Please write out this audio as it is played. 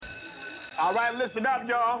All right, listen up,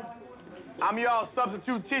 y'all. I'm y'all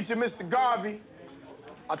substitute teacher, Mr. Garvey.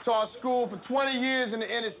 I taught school for 20 years in the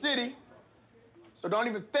inner city, so don't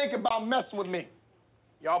even think about messing with me.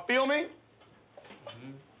 Y'all feel me?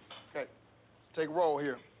 Mm-hmm. Okay, let's take a roll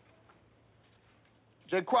here.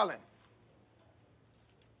 Jay Quellen.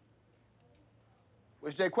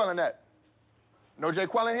 Where's Jay Quellen at? No Jay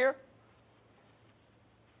Quellen here?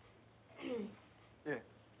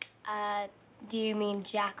 Yeah. Do you mean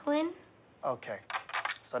Jacqueline? Okay,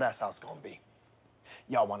 so that's how it's gonna be.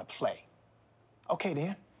 Y'all wanna play. Okay,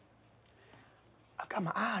 then. I got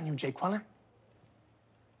my eye on you, Jay Quellen.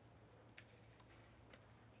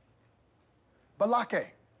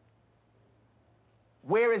 Balake.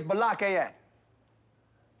 Where is Balake at?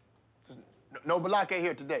 No Balake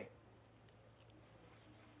here today.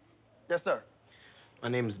 Yes, sir. My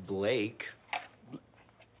name's Blake.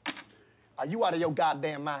 Are you out of your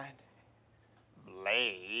goddamn mind?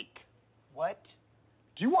 Blake? What?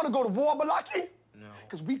 Do you want to go to war, Balake? No.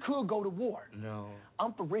 Because we could go to war. No.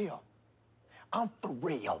 I'm for real. I'm for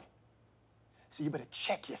real. So you better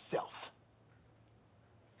check yourself.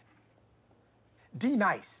 D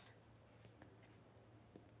nice.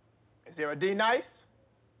 Is there a D nice?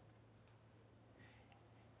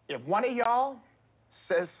 If one of y'all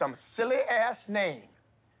says some silly ass name,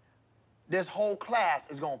 this whole class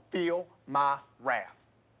is gonna feel my wrath.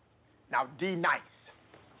 Now, D nice.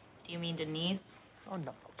 Do you mean Denise? Oh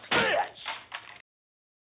no.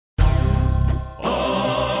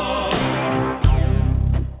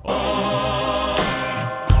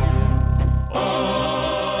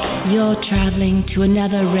 You're traveling to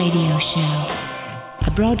another radio show,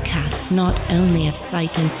 a broadcast not only of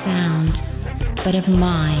sight and sound, but of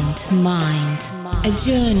mind, a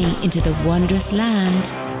journey into the wondrous land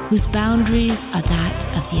whose boundaries are that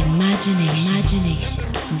of the imagination.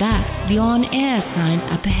 That's the on-air sign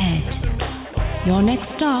up ahead. Your next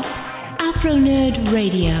stop, Afronerd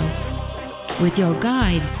Radio, with your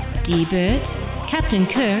guides, Dburt, Captain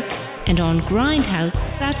Kirk, and on Grindhouse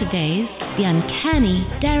Saturdays, the uncanny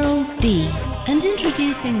Daryl B. And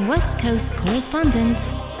introducing West Coast correspondent,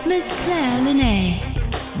 Ms. Claire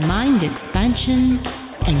Linnae. Mind expansion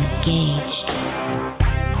engaged.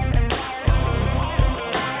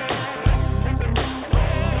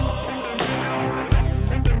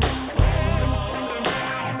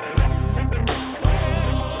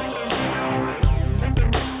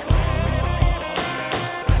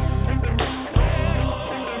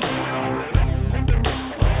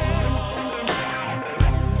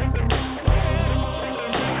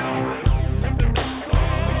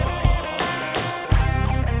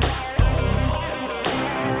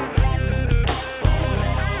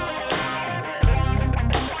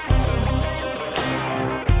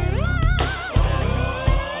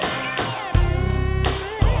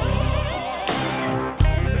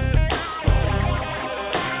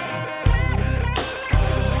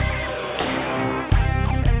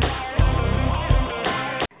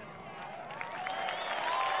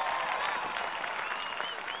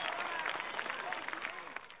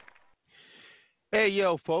 Hey,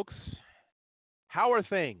 yo, folks. How are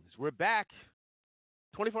things? We're back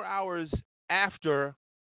 24 hours after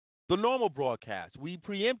the normal broadcast. We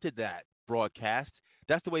preempted that broadcast.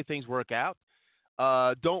 That's the way things work out.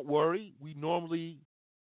 Don't worry. We normally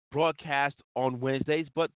broadcast on Wednesdays,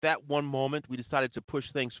 but that one moment we decided to push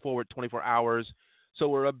things forward 24 hours. So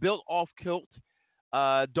we're a bit off kilt.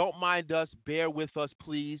 Don't mind us. Bear with us,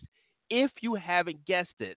 please. If you haven't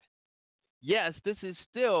guessed it, yes, this is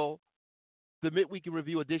still the midweek in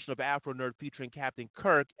review edition of Afronerd featuring Captain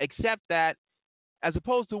Kirk, except that, as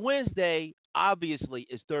opposed to Wednesday, obviously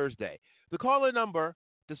is Thursday. The call-in number,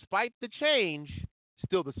 despite the change,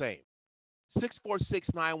 still the same.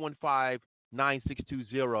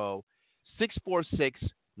 646-915-9620.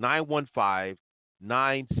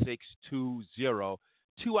 646-915-9620.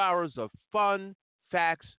 2 hours of fun,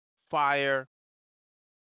 facts, fire.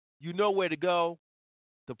 You know where to go.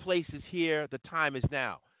 The place is here. The time is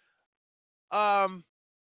now. I'm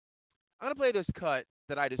going to play this cut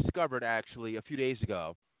that I discovered, actually, a few days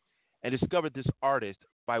ago, and discovered this artist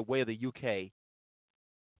by way of the UK.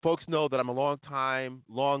 Folks know that I'm a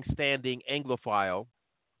long-standing Anglophile,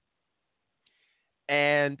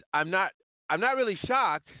 and I'm not really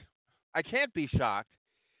shocked. I can't be shocked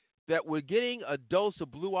that we're getting a dose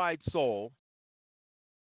of blue-eyed soul,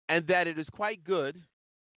 and that it is quite good.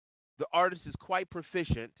 The artist is quite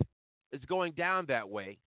proficient. It's going down that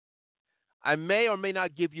way. I may or may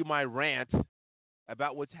not give you my rant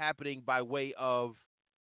about what's happening by way of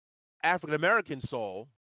African-American soul.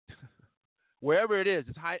 Wherever it is,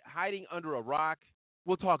 it's hiding under a rock.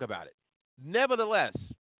 We'll talk about it. Nevertheless,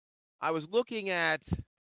 I was looking at,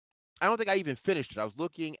 I don't think I even finished it. I was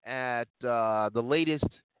looking at the latest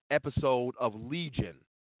episode of Legion,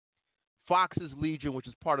 Fox's Legion, which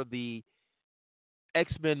is part of the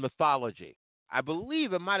X-Men mythology. I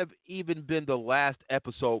believe it might have even been the last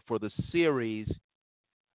episode for the series,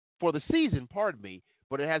 for the season, pardon me,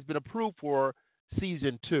 but it has been approved for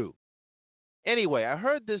season 2. Anyway, I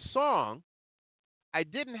heard this song. I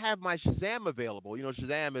didn't have my Shazam available. You know,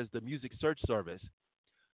 Shazam is the music search service.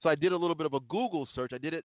 So I did a little bit of a Google search. I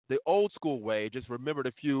did it the old school way, just remembered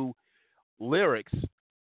a few lyrics,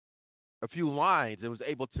 a few lines, and was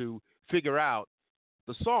able to figure out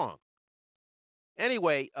the song.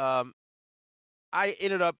 Anyway, I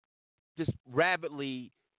ended up just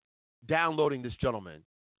rapidly downloading this gentleman.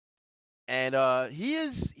 And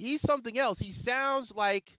he's something else. He sounds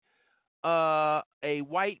like a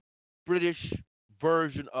white British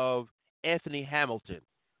version of Anthony Hamilton.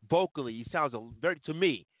 Vocally, he sounds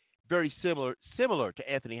very similar to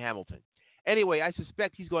Anthony Hamilton. Anyway, I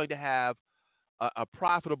suspect he's going to have a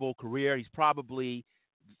profitable career. He's probably,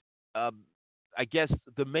 I guess,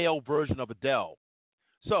 the male version of Adele.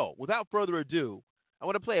 So, without further ado, I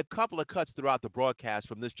want to play a couple of cuts throughout the broadcast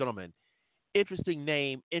from this gentleman. Interesting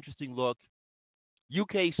name, interesting look,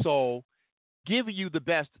 UK soul, giving you the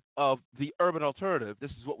best of the urban alternative.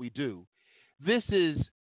 This is what we do. This is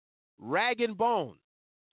Rag and Bone.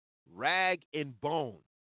 Rag and Bone.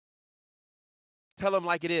 Tell them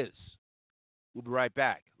like it is. We'll be right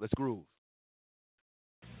back. Let's groove.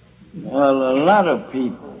 Well, a lot of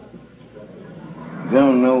people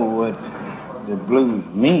don't know what the blues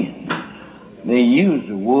mean. They use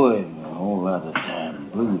the word a whole lot of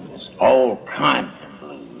time. Blues is all kinds of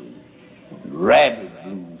blues. Rabbit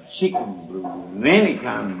blues, chicken blues, any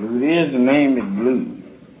kind of blues. There's the name of blues.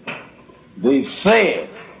 They say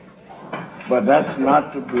it, but that's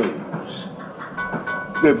not the blues.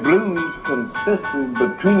 The blues consists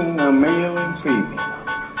between a male and female.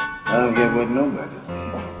 I don't care what nobody says.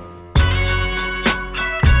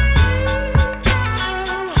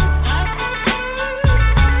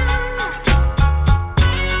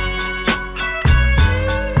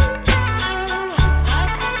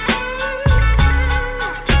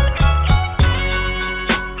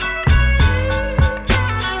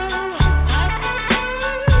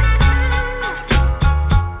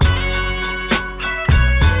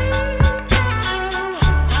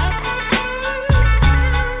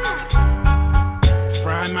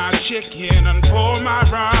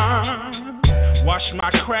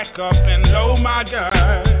 Up and load my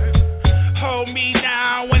gun. Hold me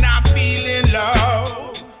down when I'm feeling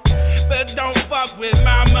low, but don't fuck with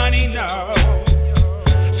my money, no.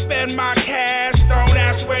 Spend my cash, don't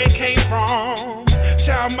ask where it came from.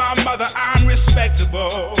 Tell my mother I'm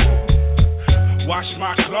respectable. Wash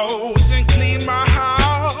my clothes and clean my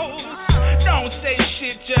house. Don't say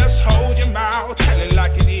shit, just hold your mouth. Tell it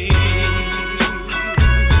like it is.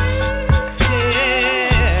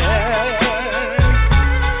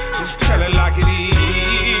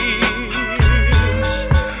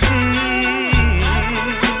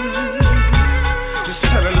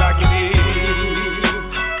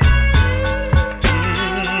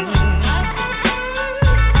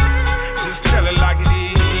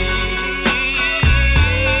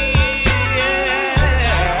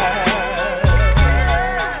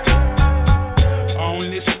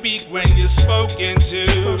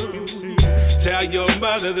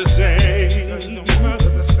 The same.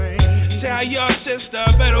 Tell your sister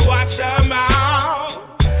better watch her mouth.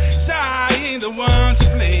 So I ain't the one to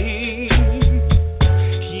blame.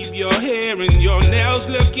 Keep your hair and your nails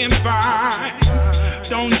looking fine.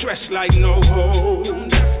 Don't dress like no hoe.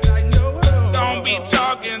 Don't be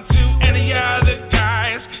talking to any other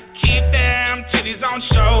guys. Keep them titties on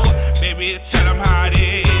show. Baby, tell them how it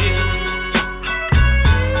is.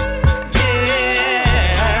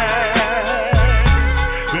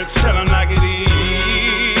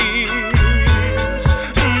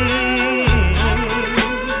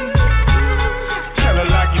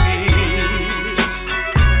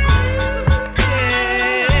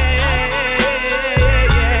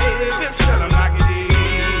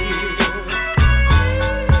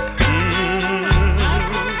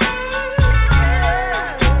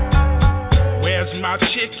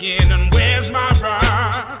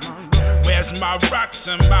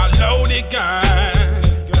 And my loaded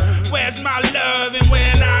gun. Where's my loving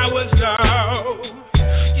when I was low?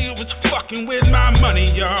 You was fucking with my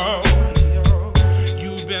money, yo.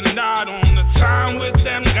 You've been out on the town with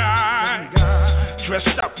them guys,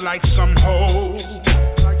 dressed up like some hoes.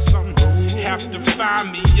 Have to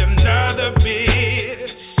find me another bitch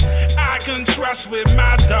I can trust with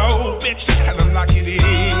my dough. Bitch, tell them like it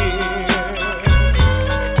is.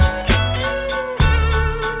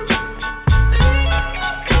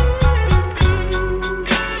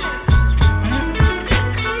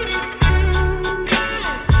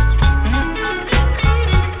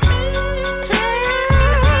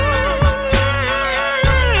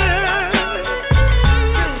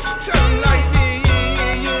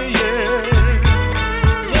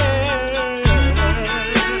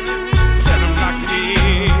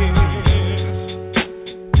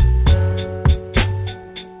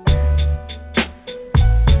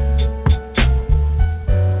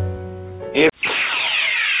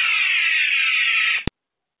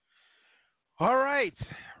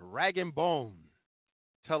 Rag and Bone.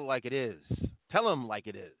 Tell it like it is. Tell them like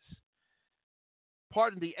it is.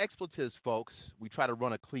 Pardon the expletives, folks. We try to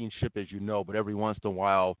run a clean ship, as you know, but every once in a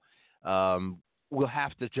while we'll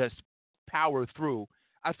have to just power through.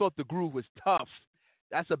 I thought the groove was tough.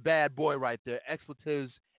 That's a bad boy right there,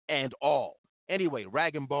 expletives and all. Anyway,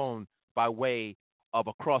 Rag and Bone by way of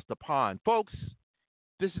Across the Pond. Folks,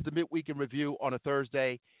 this is the Midweek in Review on a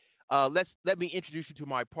Thursday. Let me introduce you to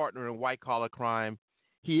my partner in white-collar crime.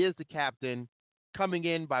 He is the captain, coming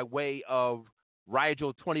in by way of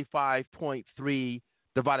Rigel 25.3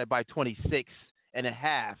 divided by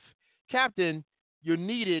 26.5. Captain, you're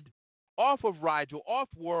needed off of Rigel,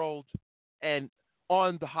 off-world, and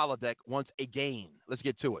on the holodeck once again. Let's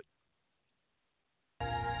get to it.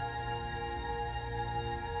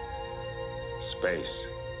 Space,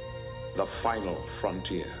 the final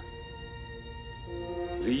frontier.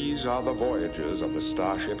 These are the voyages of the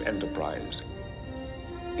Starship Enterprise.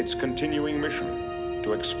 Its continuing mission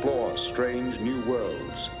to explore strange new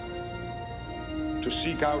worlds, to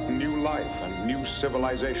seek out new life and new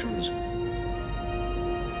civilizations,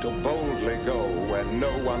 to boldly go where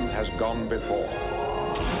no one has gone before.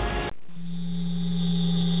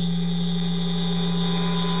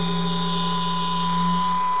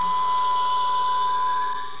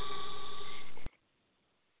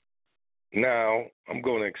 Now, I'm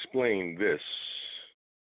going to explain this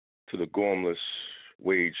to the gormless,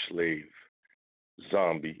 wage slave,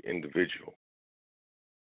 zombie individual,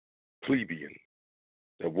 plebeian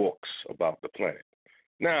that walks about the planet.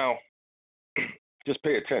 Now, just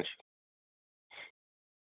pay attention.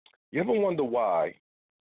 You ever wonder why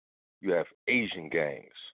you have Asian gangs,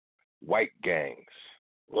 white gangs,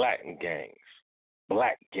 Latin gangs,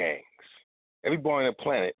 black gangs? Everybody on the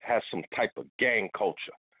planet has some type of gang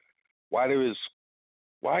culture. Why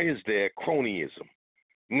is there cronyism,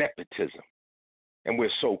 nepotism, and we're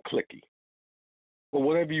so cliquey? Well,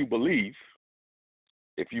 whatever you believe,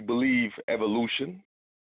 if you believe evolution,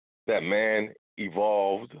 that man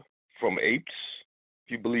evolved from apes,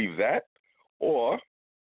 if you believe that, or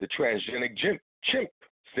the transgenic chimp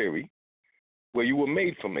theory, where you were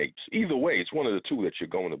made from apes, either way, it's one of the two that you're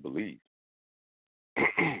going to believe.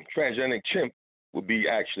 Transgenic chimp would be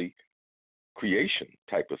actually creation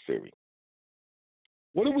type of theory.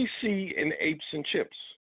 What do we see in apes and chimps?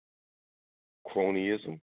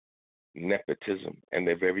 Cronyism, nepotism, and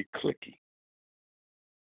they're very cliquey.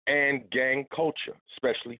 And gang culture,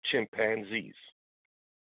 especially chimpanzees.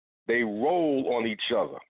 They roll on each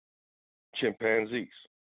other, chimpanzees.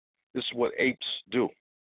 This is what apes do.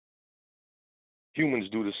 Humans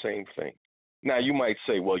do the same thing. Now, you might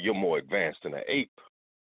say, well, you're more advanced than an ape.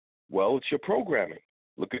 Well, it's your programming.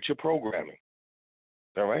 Look at your programming.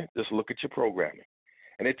 All right? Just look at your programming.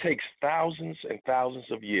 And it takes thousands and thousands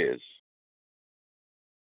of years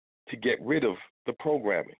to get rid of the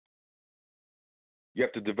programming. You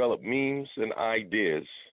have to develop memes and ideas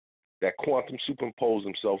that quantum superimpose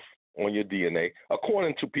themselves on your DNA.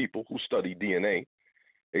 According to people who study DNA,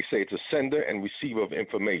 they say it's a sender and receiver of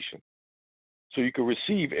information. So you can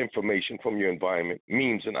receive information from your environment,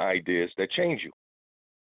 memes and ideas that change you.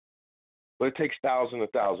 But it takes thousands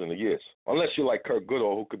and thousands of years. Unless you're like Kirk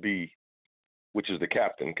Goodall, who could be, which is the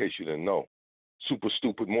captain, in case you didn't know, super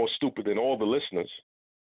stupid, more stupid than all the listeners,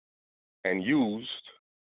 and used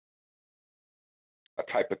a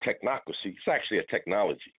type of technocracy. It's actually a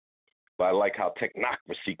technology, but I like how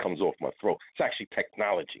technocracy comes off my throat. It's actually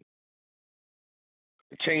technology.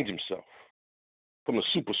 To change himself from the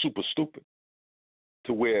super, super stupid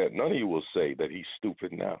to where none of you will say that he's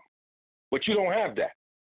stupid now. But you don't have that,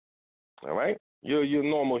 all right? You're a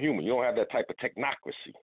normal human. You don't have that type of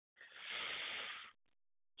technocracy.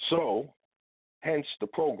 So, hence the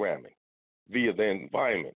programming via the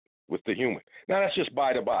environment with the human. Now, that's just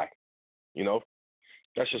by the by, you know?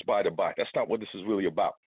 That's just by the by. That's not what this is really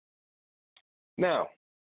about. Now,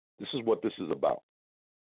 this is what this is about.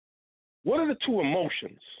 What are the two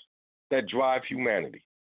emotions that drive humanity?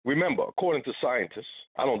 Remember, according to scientists,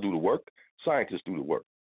 I don't do the work. Scientists do the work.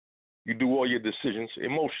 You do all your decisions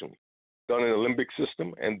emotionally, done in the limbic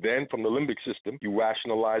system, and then from the limbic system, you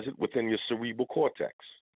rationalize it within your cerebral cortex.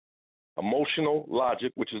 Emotional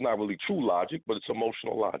logic, which is not really true logic, but it's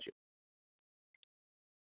emotional logic.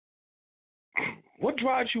 What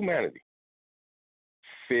drives humanity?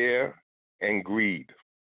 Fear and greed,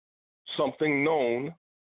 something known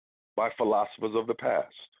by philosophers of the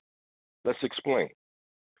past. Let's explain.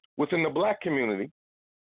 Within the black community,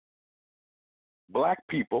 black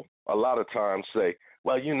people a lot of times say,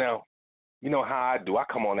 well, you know how I do. I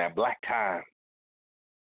come on that black time.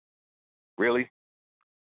 Really?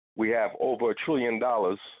 We have over $1 trillion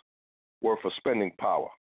worth of spending power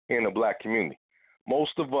in the black community.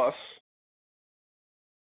 Most of us,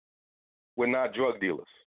 we're not drug dealers.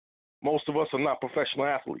 Most of us are not professional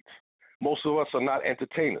athletes. Most of us are not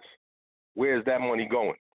entertainers. Where's that money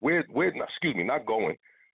going? Not going.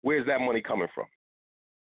 Where's that money coming from?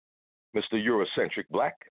 Mr. Eurocentric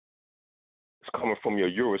Black? It's coming from your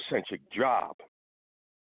Eurocentric job.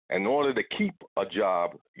 In order to keep a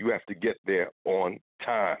job, you have to get there on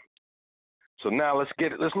time. So now let's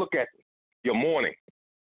look at your morning,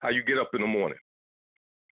 how you get up in the morning.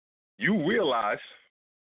 You realize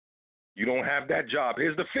you don't have that job.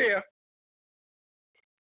 Here's the fear.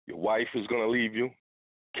 Your wife is going to leave you.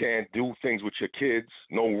 Can't do things with your kids.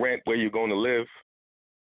 No rent where you're going to live.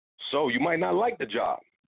 So you might not like the job,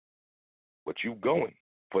 but you going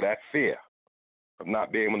for that fear of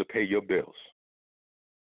not being able to pay your bills.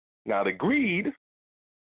 Now the greed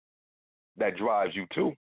that drives you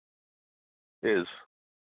too is,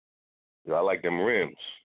 I like them rims.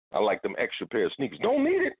 I like them extra pair of sneakers. Don't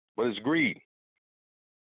need it, but it's greed.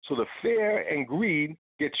 So the fear and greed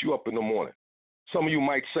gets you up in the morning. Some of you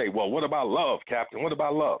might say, well, what about love, Captain? What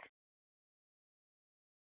about love?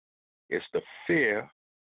 It's the fear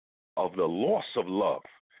of the loss of love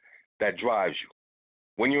that drives you.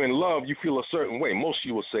 When you're in love, you feel a certain way. Most of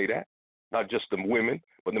you will say that. Not just the women,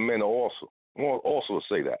 but the men also will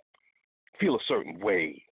say that. Feel a certain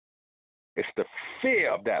way. It's the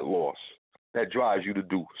fear of that loss that drives you to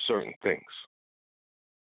do certain things.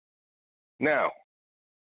 Now,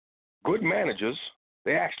 good managers,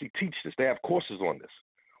 they actually teach this. They have courses on this,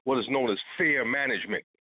 what is known as fear management.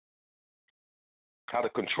 How to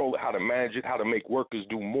control it, how to manage it, how to make workers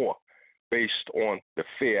do more based on the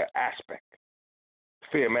fear aspect.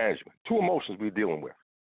 Fear management. Two emotions we're dealing with.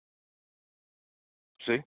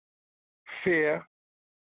 See? Fear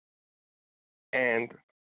and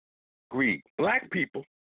greed. Black people,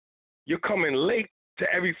 you're coming late to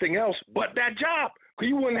everything else but that job because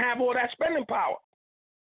you wouldn't have all that spending power.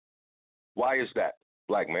 Why is that,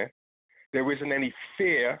 black man? There isn't any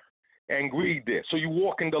fear and greed there. So you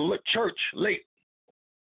walk into church late.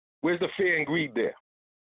 Where's the fear and greed there?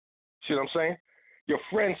 See what I'm saying? Your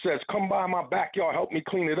friend says, come by my backyard, help me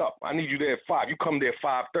clean it up. I need you there at 5. You come there at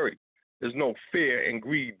 5:30. There's no fear and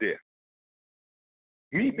greed there.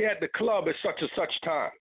 Meet me at the club at such and such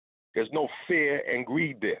time. There's no fear and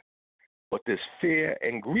greed there. But there's fear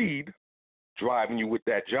and greed driving you with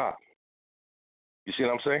that job. You see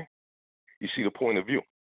what I'm saying? You see the point of view.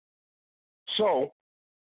 So,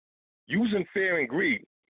 using fear and greed,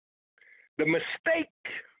 the mistake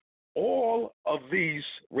all of these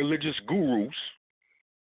religious gurus,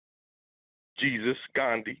 Jesus,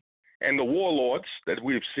 Gandhi, and the warlords that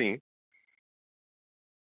we've seen,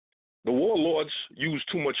 the warlords use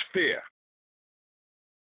too much fear.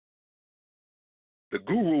 The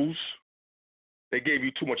gurus, they gave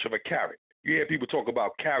you too much of a carrot. You hear people talk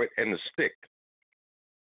about carrot and the stick.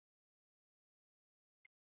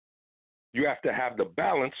 You have to have the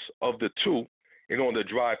balance of the two in order to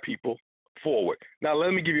drive people forward. Now,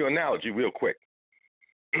 let me give you an analogy real quick.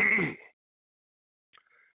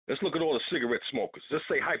 Let's look at all the cigarette smokers. Let's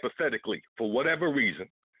say hypothetically, for whatever reason,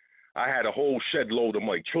 I had a whole shed load of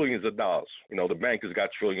money, trillions of dollars. You know, the bankers got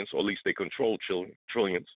trillions, or at least they control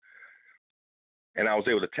trillions. And I was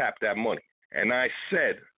able to tap that money. And I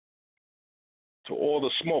said to all the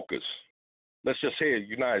smokers, let's just say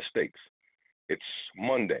United States, it's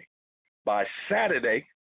Monday. By Saturday,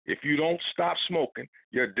 if you don't stop smoking,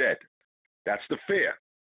 you're dead. That's the fear.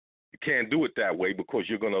 You can't do it that way because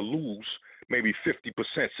you're going to lose maybe 50%,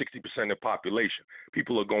 60% of the population.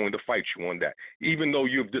 People are going to fight you on that, even though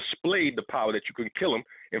you've displayed the power that you can kill them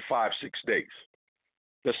in 5-6 days.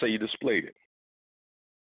 Let's say you displayed it,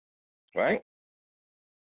 right?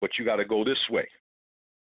 But you got to go this way.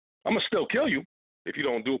 I'm going to still kill you if you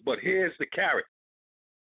don't do it, but here's the carrot.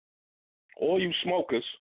 All you smokers,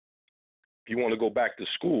 if you want to go back to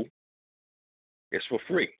school, it's for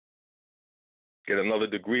free. Get another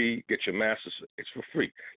degree, get your master's, it's for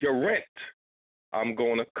free. Your rent, I'm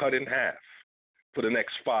going to cut in half for the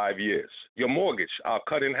next 5 years. Your mortgage, I'll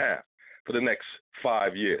cut in half for the next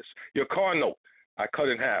 5 years. Your car note, I cut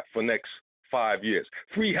in half for the next 5 years.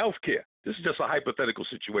 Free health care. This is just a hypothetical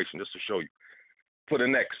situation just to show you. For the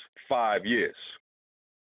next 5 years.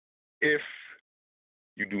 If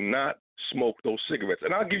you do not smoke those cigarettes.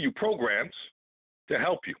 And I'll give you programs to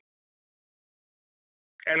help you.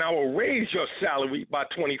 And I will raise your salary by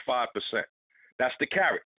 25%. That's the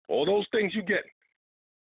carrot. All those things you get.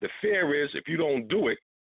 The fear is if you don't do it,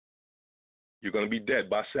 you're going to be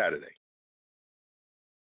dead by Saturday.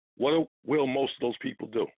 What will most of those people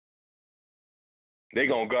do? They're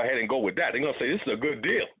going to go ahead and go with that. They're going to say, this is a good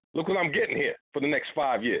deal. Look what I'm getting here for the next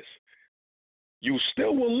 5 years. You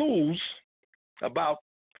still will lose about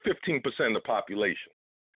 15% of the population.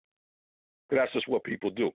 That's just what people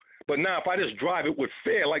do. But now if I just drive it with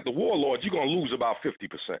fear like the warlords, you're going to lose about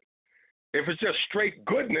 50%. If it's just straight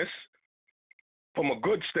goodness, from a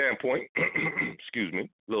good standpoint, excuse me,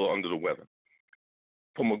 a little under the weather.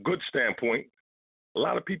 From a good standpoint, a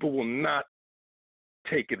lot of people will not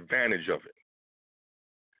take advantage of it.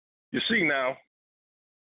 You see now,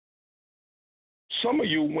 some of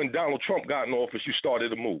you, when Donald Trump got in office, you started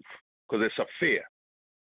to move because it's a fear.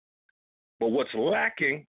 But what's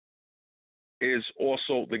lacking is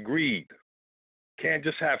also the greed. Can't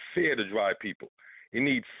just have fear to drive people. You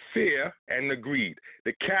need fear and the greed,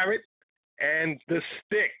 the carrot and the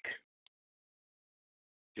stick.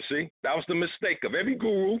 You see, that was the mistake of every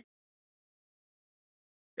guru,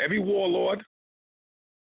 every warlord,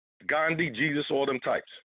 Gandhi, Jesus, all them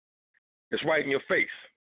types. It's right in your face.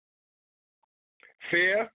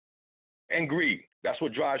 Fear and greed. That's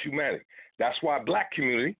what drives humanity. That's why black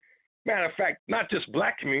community, matter of fact, not just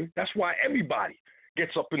black community, that's why everybody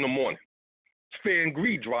gets up in the morning. It's fear and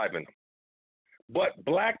greed driving them. But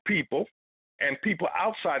black people and people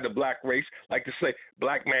outside the black race like to say,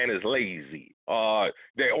 black man is lazy.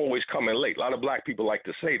 They're always coming late. A lot of black people like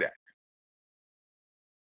to say that.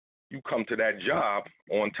 You come to that job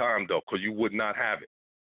on time, though, because you would not have it.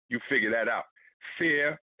 You figure that out.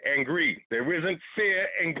 Fear and greed. There isn't fear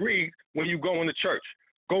and greed when you go into church,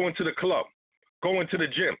 go into the club, go into the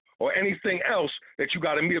gym, or anything else that you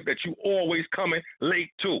got to meet up that you always coming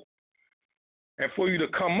late to. And for you to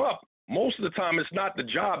come up, most of the time it's not the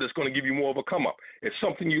job that's going to give you more of a come up. It's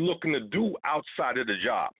something you're looking to do outside of the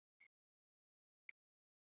job.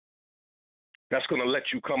 That's going to let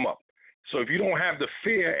you come up. So if you don't have the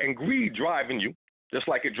fear and greed driving you, just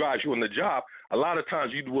like it drives you in the job, a lot of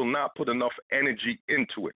times you will not put enough energy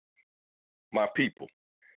into it, my people.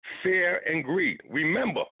 Fear and greed.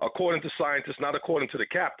 Remember, according to scientists, not according to the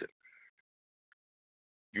captain,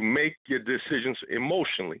 you make your decisions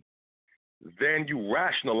emotionally, then you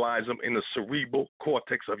rationalize them in the cerebral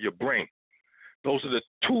cortex of your brain. Those are the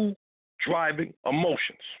two driving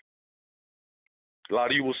emotions. A lot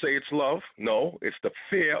of you will say it's love. No, it's the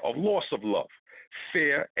fear of loss of love,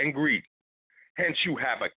 fear and greed. Hence, you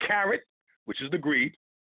have a carrot, which is the greed,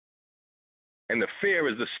 and the fear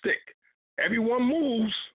is the stick. Everyone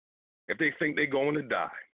moves if they think they're going to die.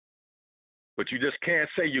 But you just can't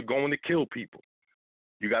say you're going to kill people.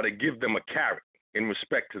 You got to give them a carrot in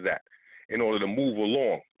respect to that in order to move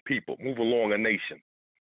along people, move along a nation.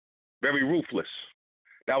 Very ruthless.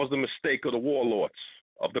 That was the mistake of the warlords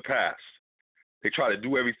of the past. They try to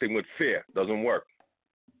do everything with fear. Doesn't work.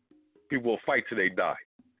 People will fight till they die.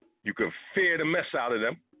 You can fear the mess out of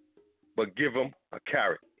them, but give them a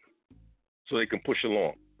carrot so they can push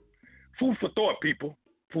along. Food for thought, people.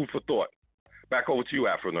 Food for thought. Back over to you,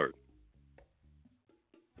 Afronerd.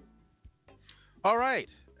 All right.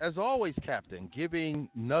 As always, Captain, giving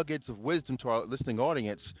nuggets of wisdom to our listening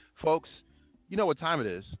audience. Folks, you know what time it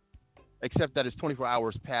is, except that it's 24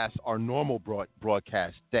 hours past our normal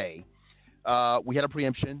broadcast day. We had a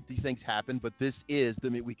preemption. These things happen, but this is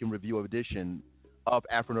the Midweek in Review edition of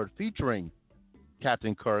Afronerd featuring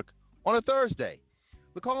Captain Kirk on a Thursday.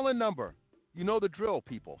 The call-in number, you know the drill,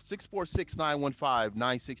 people,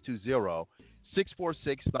 646-915-9620,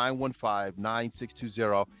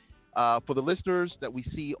 646-915-9620. For the listeners that we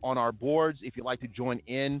see on our boards, if you'd like to join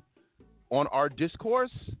in on our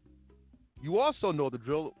discourse, you also know the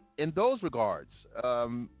drill in those regards.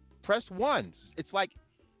 Press 1. It's like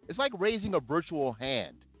raising a virtual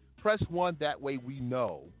hand. Press 1, that way we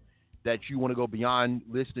know that you want to go beyond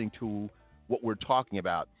listening to what we're talking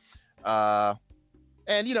about.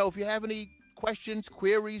 And, you know, if you have any questions,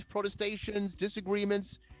 queries, protestations, disagreements,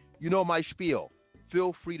 you know my spiel.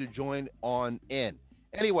 Feel free to join on in.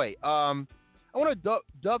 Anyway, I want to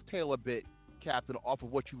dovetail a bit, Captain, off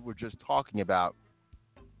of what you were just talking about.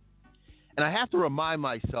 And I have to remind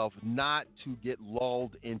myself not to get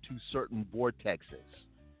lulled into certain vortexes.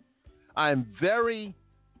 I'm very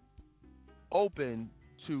open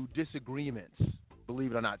to disagreements,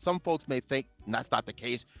 believe it or not. Some folks may think that's not the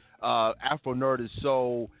case. Afronerd is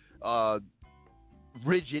so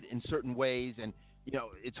rigid in certain ways, and you know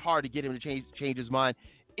it's hard to get him to change his mind.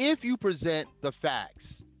 If you present the facts,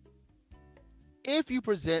 and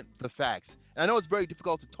I know it's very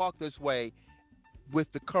difficult to talk this way with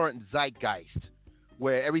the current zeitgeist,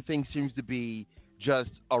 where everything seems to be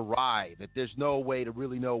just awry, that there's no way to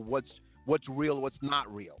really know what's real, what's not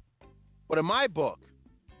real. But in my book,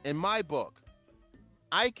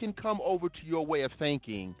 I can come over to your way of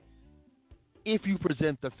thinking if you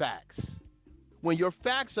present the facts. When your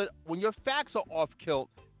facts are off kilt,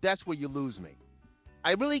 that's where you lose me.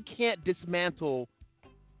 I really can't dismantle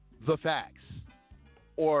the facts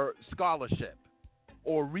or scholarship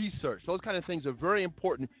or research. Those kind of things are very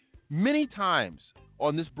important. Many times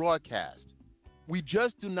on this broadcast, we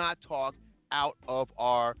just do not talk out of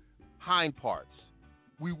our hind parts.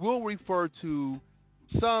 We will refer to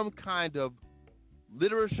some kind of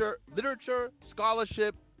literature,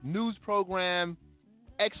 scholarship, news program,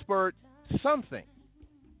 expert, something.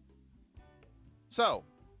 So,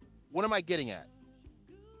 what am I getting at?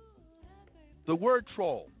 The word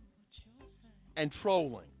troll and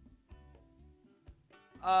trolling.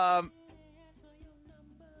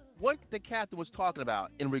 What the captain was talking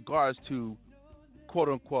about in regards to, quote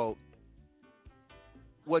unquote,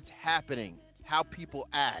 what's happening, how people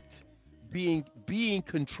act, being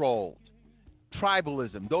controlled,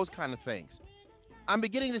 tribalism, those kind of things. I'm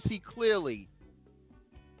beginning to see clearly,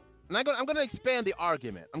 and I'm going to expand the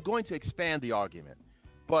argument. I'm going to expand the argument.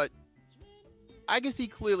 But I can see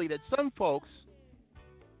clearly that some folks,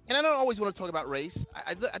 and I don't always want to talk about race.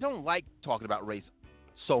 I don't like talking about race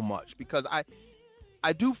so much because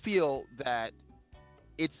I do feel that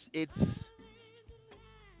it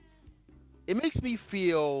makes me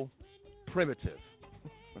feel primitive.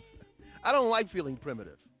 I don't like feeling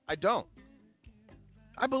primitive. I don't.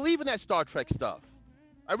 I believe in that Star Trek stuff.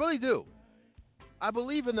 I really do. I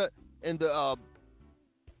believe in the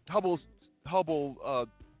Hubble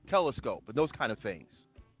telescope and those kind of things.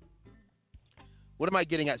 What am I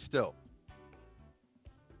getting at still?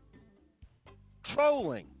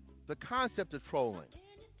 Trolling, the concept of trolling.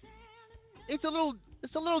 It's a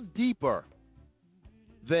little deeper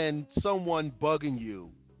than someone bugging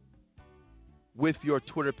you with your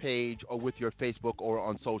Twitter page or with your Facebook or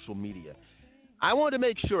on social media. I wanted to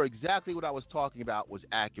make sure exactly what I was talking about was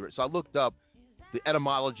accurate. So I looked up the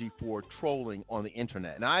etymology for trolling on the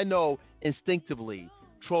internet. And I know instinctively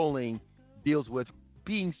trolling deals with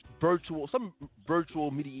being virtual, some virtual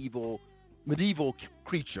medieval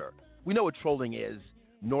creature. We know what trolling is,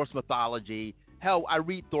 Norse mythology. Hell, I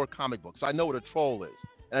read Thor comic books, so I know what a troll is.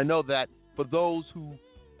 And I know that for those who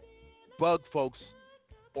bug folks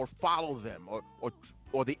or follow them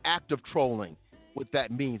or the act of trolling, what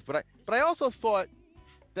that means. But I also thought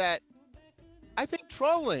that I think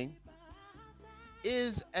trolling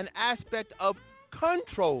is an aspect of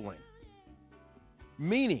controlling.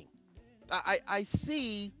 Meaning, I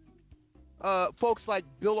see folks like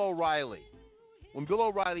Bill O'Reilly. When Bill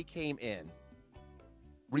O'Reilly came in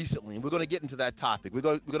recently, and we're going to get into that topic. We're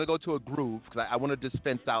going to go to a groove because I want to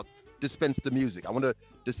dispense the music. I want to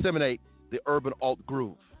disseminate the urban alt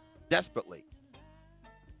groove desperately.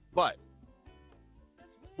 But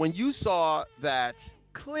when you saw that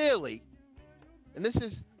clearly, and this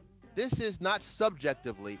is not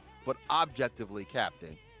subjectively but objectively,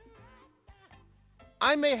 Captain,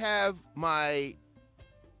 I may have my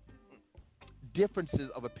differences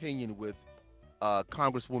of opinion with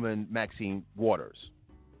Congresswoman Maxine Waters,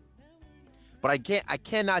 but I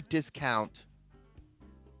cannot discount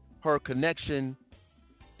her connection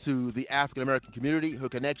to the African American community, her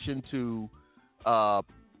connection to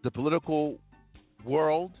the political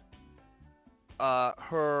world,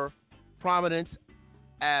 her prominence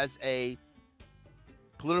as a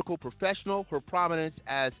political professional, her prominence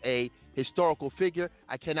as a historical figure.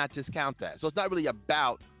 I cannot discount that. So it's not really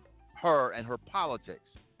about her and her politics.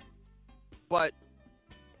 But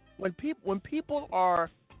when people are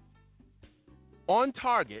on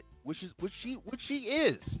target, which she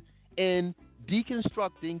is in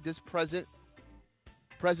deconstructing this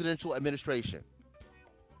presidential administration,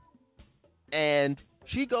 and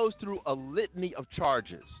she goes through a litany of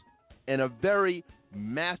charges in a very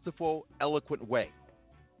masterful, eloquent way.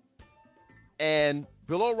 And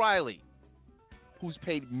Bill O'Reilly, who's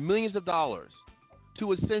paid millions of dollars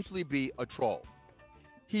to essentially be a troll,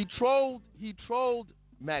 he trolled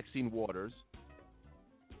Maxine Waters,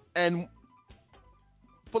 and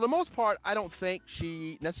for the most part, I don't think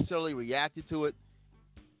she necessarily reacted to it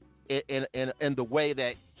in the way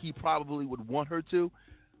that he probably would want her to.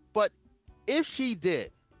 But if she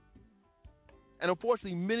did, and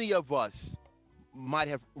unfortunately many of us might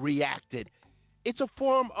have reacted, it's a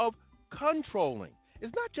form of controlling.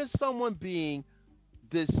 It's not just someone being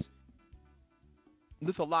this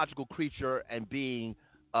mythological creature and being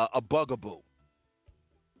a bugaboo.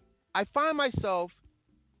 I find myself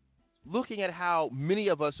looking at how many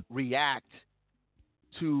of us react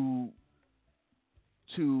to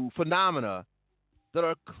phenomena that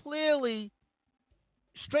are clearly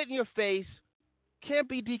straight in your face, can't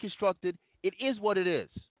be deconstructed. It is what it is.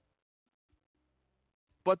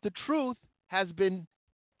 But the truth has been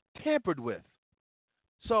tampered with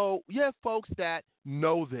So you have folks that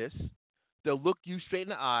know this. They'll look you straight in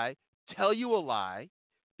the eye, tell you a lie.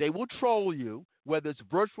 They will troll you, whether it's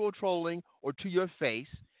virtual trolling or to your face,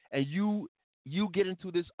 and you get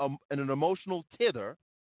into this in an emotional tither.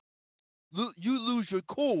 You lose your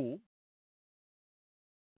cool,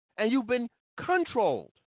 and you've been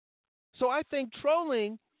controlled. So I think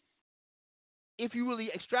trolling, if you really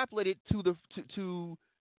extrapolate it to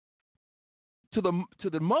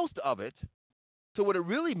the most of it, to what it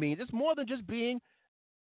really means, it's more than just being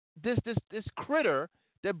this critter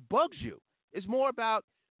that bugs you. It's more about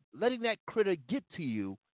letting that critter get to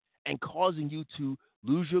you and causing you to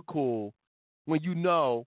lose your cool when you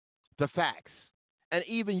know the facts. And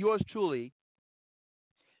even yours truly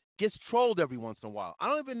gets trolled every once in a while. I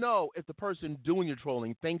don't even know if the person doing your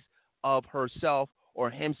trolling thinks of herself or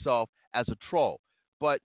himself as a troll.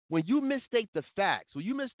 But when you misstate the facts, when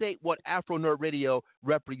you misstate what Afronerd Radio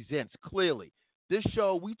represents clearly, this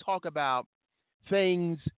show, we talk about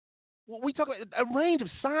things, we talk about a range of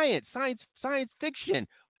science fiction.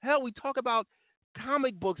 Hell, we talk about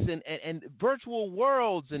comic books and virtual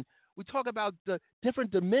worlds, and we talk about the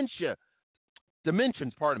different dimensions,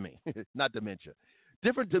 not dementia,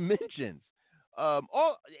 different dimensions.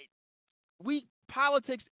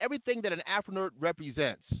 Politics, everything that an Afronerd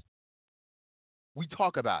represents, we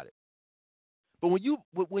talk about it. But when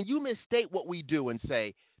you misstate what we do and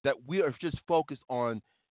say that we are just focused on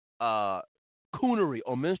coonery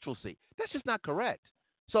or minstrelsy, that's just not correct.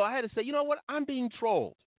 So I had to say, you know what? I'm being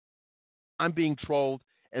trolled.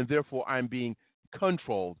 And therefore I'm being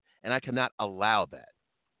controlled, and I cannot allow that.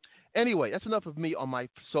 Anyway, that's enough of me on my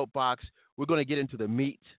soapbox. We're going to get into the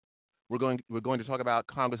meat. We're going to talk about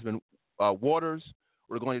Congressman Waters.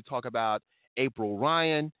 We're going to talk about April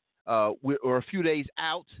Ryan. We're a few days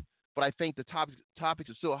out, but I think the topics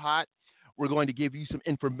are still hot. We're going to give you some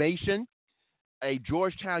information. A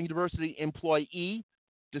Georgetown University employee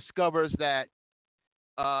discovers that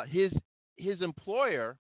his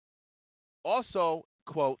employer also,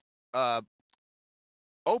 quote,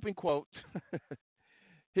 open quote,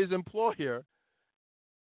 his employer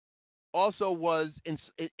also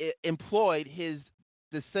employed his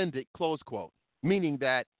descendant, close quote, meaning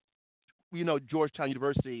that, Georgetown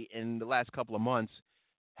University in the last couple of months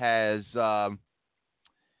has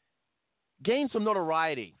gained some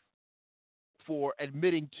notoriety for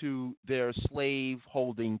admitting to their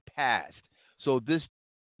slave-holding past. So this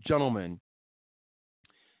gentleman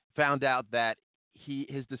found out that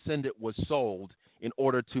his descendant was sold in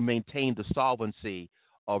order to maintain the solvency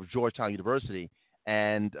of Georgetown University.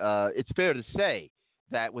 And it's fair to say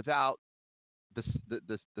that without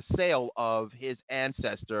the sale of his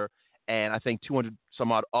ancestor and I think 200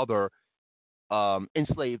 some odd other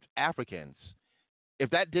enslaved Africans, if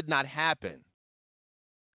that did not happen,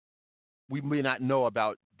 we may not know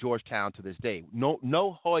about Georgetown to this day.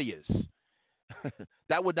 No Hoyas.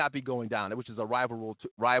 That would not be going down, which is a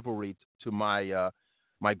rivalry to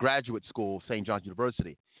my graduate school, St. John's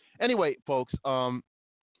University. Anyway, folks,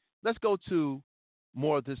 let's go to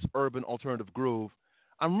more of this urban alternative groove.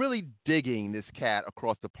 I'm really digging this cat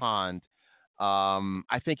across the pond.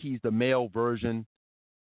 I think he's the male version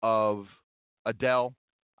of Adele.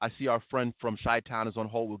 I see our friend from Chi-Town is on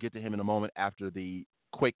hold. We'll get to him in a moment after the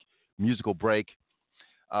quick musical break.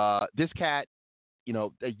 This cat,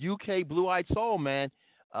 the UK blue-eyed soul, man.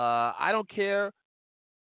 I don't care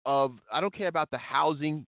about the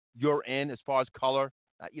housing you're in as far as color.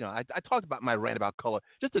 I talked about my rant about color.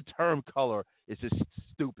 Just the term color is just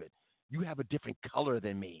stupid. You have a different color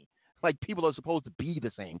than me. Like people are supposed to be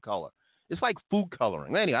the same color. It's like food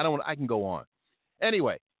coloring. Anyway, I can go on.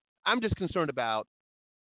 Anyway, I'm just concerned about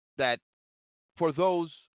that for those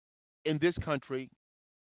in this country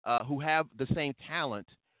who have the same talent,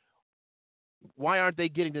 why aren't they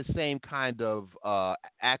getting the same kind of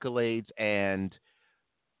accolades and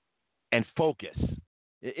focus?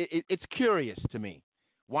 It's curious to me.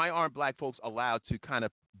 Why aren't black folks allowed to kind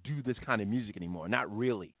of do this kind of music anymore? Not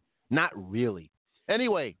really.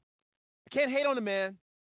 Anyway, I can't hate on the man.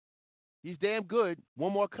 He's damn good.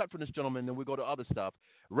 One more cut from this gentleman, then we go to other stuff.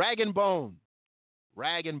 Rag and Bone.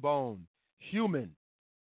 Human.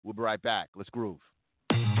 We'll be right back. Let's groove.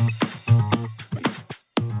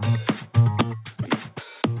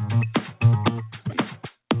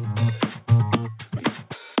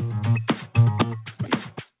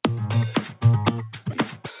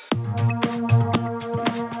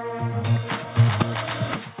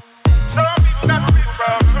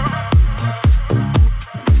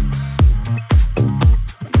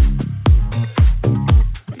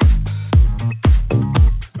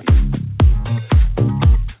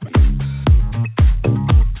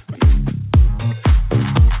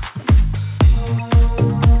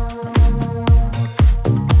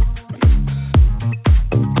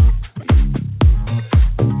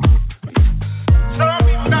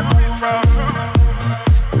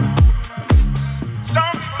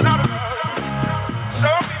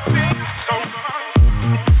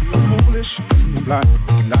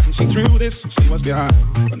 through this and see what's behind.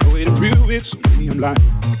 But no way to prove it, so maybe I'm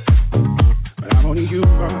lying. But I'm only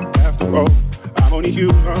human after all. I'm only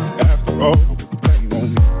human after all. Don't put the blame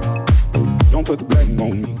on me. Don't put the blame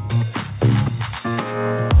on me.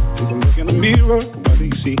 Take a look in the mirror, what do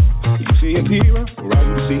you see? Do you see it clearer, or are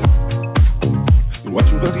you see? And what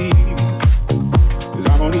you believe? Cause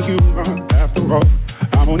I'm only human after all.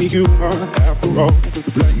 I'm only human after all. Don't put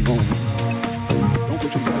the blame on me. Don't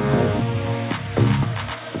put your blame on me.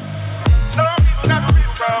 Some people not the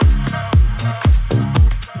real problem.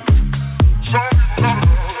 Some people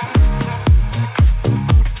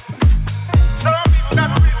not the real problem. Some people not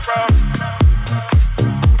the real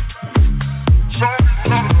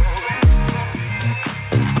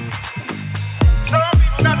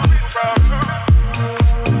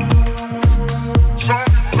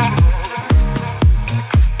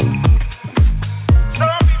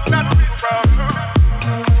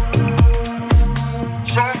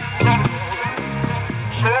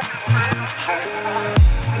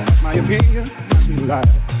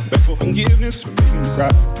beg for forgiveness for making me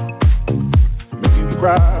cry. Making me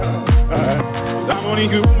cry. Cause I'm only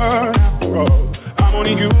human after all. I'm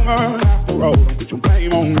only human after all. Don't put your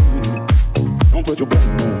blame on me. Don't put your blame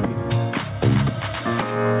on me.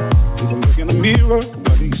 Take a look in the mirror,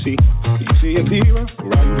 what do you see? Do you see it clearer,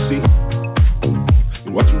 or are you see?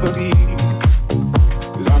 And what you believe?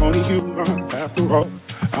 Cause I'm only human after all.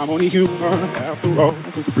 I'm only human after all.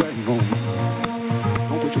 Don't put your blame on me.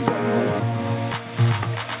 Don't put your blame on me.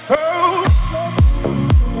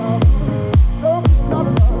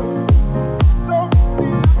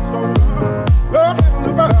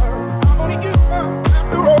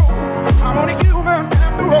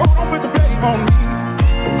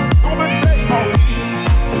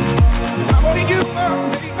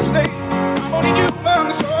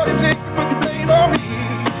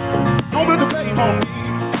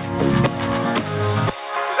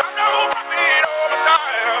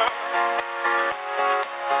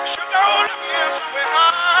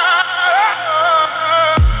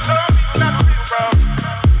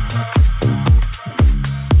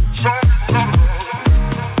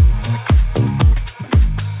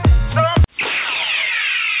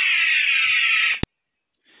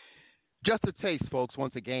 Just a taste, folks.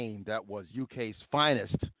 Once again, that was UK's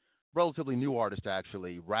finest, relatively new artist,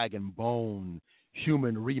 actually, Rag and Bone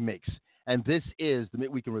Human Remix. And this is the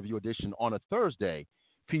Midweek in Review edition on a Thursday,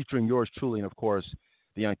 featuring yours truly, and of course,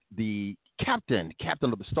 the captain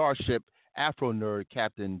of the starship, Afronerd,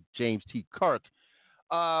 Captain James T. Kirk.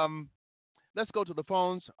 Let's go to the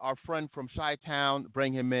phones. Our friend from Chi-Town,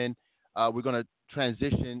 bring him in. We're going to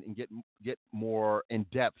transition and get more in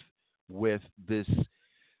depth with this.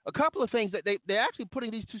 A couple of things that they're actually putting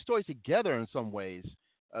these two stories together in some ways.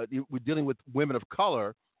 We're dealing with women of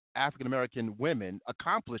color, African-American women,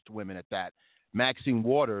 accomplished women at that, Maxine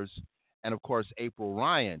Waters, and, of course, April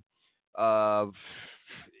Ryan.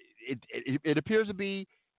 It appears to be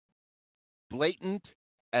blatant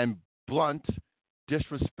and blunt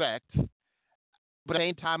disrespect, but at the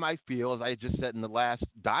same time, I feel, as I just said in the last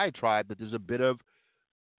diatribe, that there's a bit of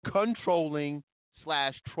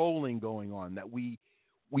controlling/trolling going on, that we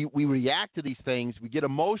react to these things, we get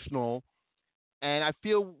emotional, and I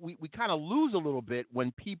feel we kind of lose a little bit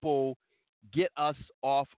when people get us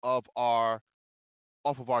off of our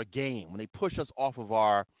game, when they push us off of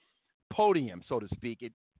our podium, so to speak.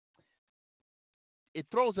 It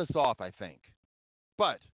throws us off, I think.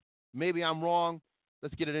 But maybe I'm wrong.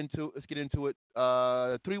 Let's get into it.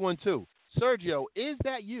 312. Sergio, is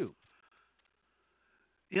that you?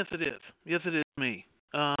 Yes, it is. Yes, it is me.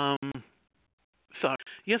 Sorry.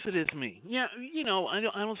 Yes, it is me. Yeah, I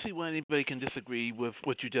don't see why anybody can disagree with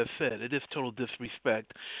what you just said. It is total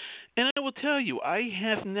disrespect. And I will tell you, I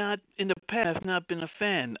have not, in the past, not been a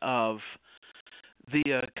fan of the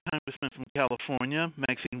Congressman from California,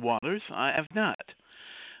 Maxine Waters. I have not.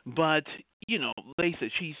 But, Lisa,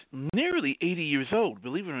 she's nearly 80 years old,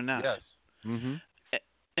 believe it or not. Yes. Mm-hmm.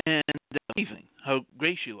 And amazing how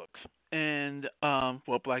great she looks. And,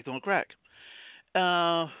 black don't crack.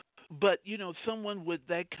 But, someone with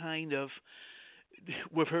that kind of,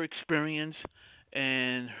 with her experience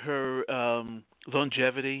and her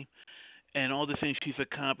longevity and all the things she's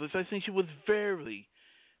accomplished, I think she was very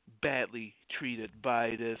badly treated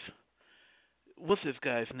by this, what's this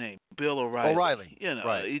guy's name? Bill O'Reilly. Right.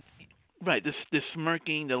 Right, this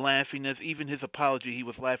smirking, the laughiness, even his apology, he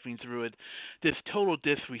was laughing through it, this total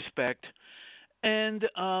disrespect. And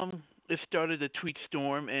it started a tweet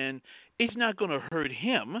storm, and it's not going to hurt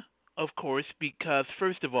him, of course, because,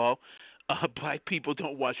 first of all, black people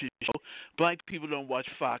don't watch his show. Black people don't watch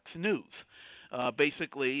Fox News.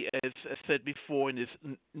 Basically, as I said before, and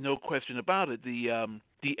there's no question about it, the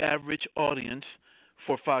average audience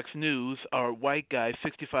for Fox News are white guys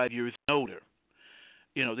 65 years and older.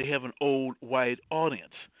 You know, they have an old white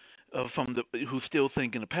audience who still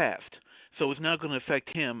think in the past. So it's not going to affect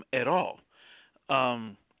him at all.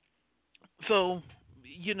 So,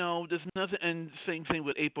 you know, there's nothing, and same thing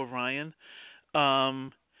with April Ryan.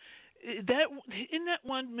 That in that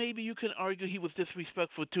one, maybe you can argue he was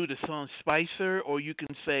disrespectful to the song Spicer, or you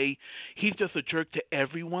can say he's just a jerk to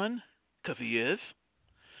everyone, because he is.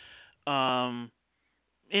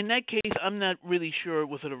 In that case, I'm not really sure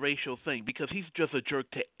was it a racial thing, because he's just a jerk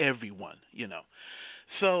to everyone, you know.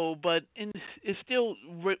 So, but it's still,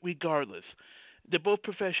 regardless, they're both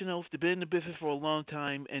professionals. They've been in the business for a long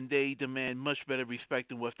time, and they demand much better respect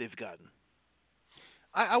than what they've gotten.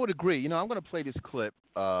 I would agree. You know, I'm going to play this clip.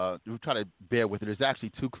 We'll try to bear with it. There's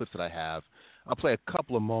actually two clips that I have. I'll play a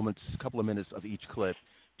couple of minutes of each clip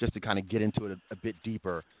just to kind of get into it a bit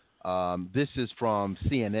deeper. This is from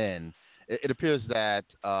CNN. It appears that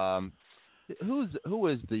who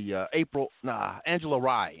is the Angela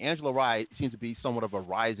Rye. Angela Rye seems to be somewhat of a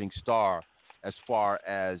rising star as far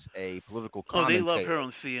as a political commentator. Oh, they love her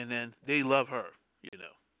on CNN. They love her, you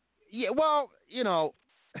know. Yeah, well, you know,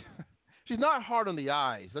 she's not hard on the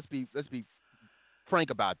eyes. Let's be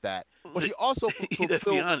frank about that. But she also let's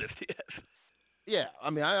be honest, yes. Yeah,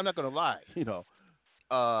 I mean, I'm not going to lie. You know,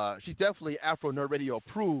 she's definitely Afronerd Radio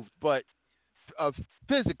approved, but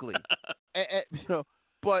physically, you know.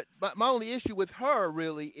 But my only issue with her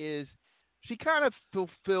really is she kind of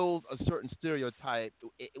fulfills a certain stereotype,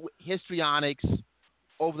 histrionics,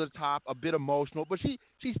 over the top, a bit emotional. But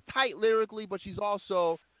she's tight lyrically, but she's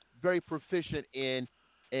also very proficient in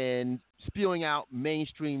spewing out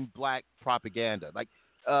mainstream black propaganda. Like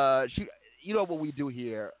you know what we do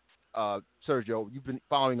here, Sergio. You've been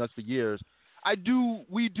following us for years.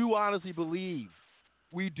 We do honestly believe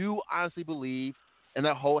in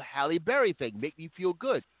that whole Halle Berry thing. Make me feel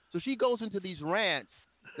good. So she goes into these rants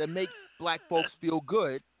that make black folks feel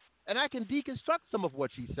good, and I can deconstruct some of what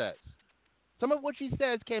she says. Some of what she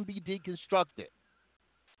says can be deconstructed.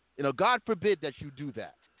 You know, God forbid that you do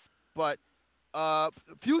that. But a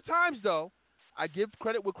few times, though, I give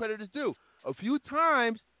credit where credit is due. A few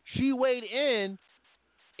times she weighed in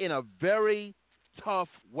a very tough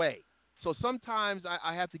way. So sometimes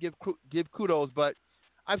I have to give kudos, but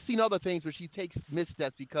I've seen other things where she takes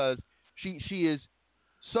missteps because she is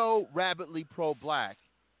so rabidly pro-black,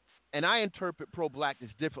 and I interpret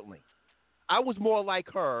pro-blackness differently. I was more like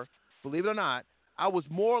her, believe it or not. I was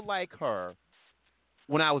more like her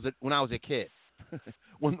when I was a kid.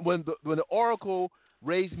 when the Oracle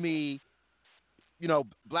raised me, you know,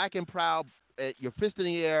 black and proud, your fist in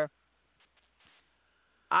the air.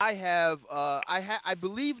 I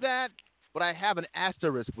believe that, but I have an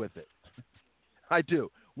asterisk with it. I do.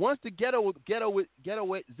 Once the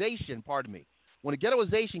ghettoization, pardon me, when the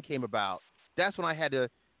ghettoization came about, that's when I had to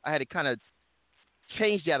kind of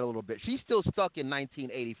change that a little bit. She's still stuck in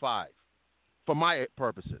 1985, for my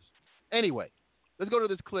purposes. Anyway, let's go to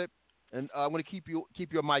this clip, and I'm going to keep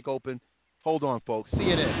your mic open. Hold on, folks.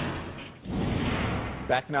 CNN.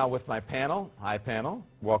 Back now with my panel. Hi, panel.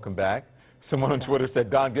 Welcome back. Someone on Twitter said,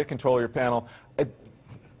 Don, get control of your panel.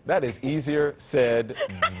 That is easier said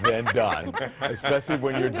than done, especially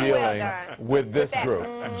when you're dealing with this group.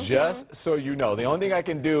 Just so you know, the only thing I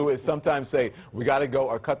can do is sometimes say, we got to go,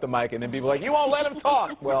 or cut the mic, and then people are like, you won't let him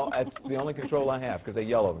talk. Well, that's the only control I have, because they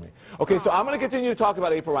yell over me. Okay, so I'm going to continue to talk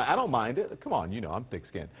about April Ryan. I don't mind it. Come on, you know, I'm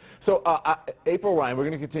thick-skinned. So April Ryan, we're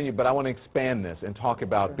going to continue, but I want to expand this and talk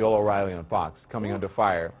about Bill O'Reilly on Fox coming under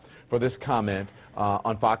fire for this comment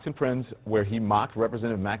on Fox and Friends, where he mocked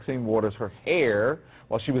Representative Maxine Waters, her hair,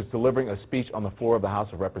 while she was delivering a speech on the floor of the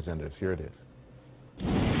House of Representatives. Here it is.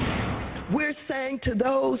 We're saying to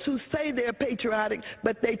those who say they're patriotic,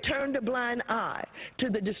 but they turned a blind eye to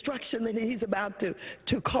the destruction that he's about to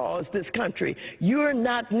cause this country, you're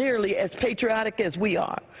not nearly as patriotic as we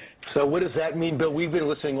are. So what does that mean, Bill? We've been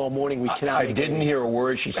listening all morning. I didn't hear a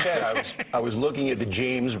word she said. I was looking at the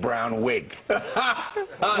James Brown wig.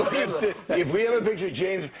 If we have a picture of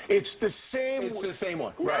James, it's the same. It's the same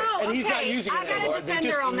one, right? No, and he's not using it anymore. I got to defend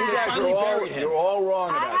her on that. You're all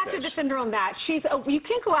wrong about I have to defend her on that. You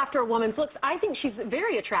can't go after a woman's looks. I think she's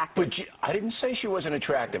very attractive. But I didn't say she wasn't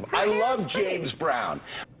attractive. I love James Brown.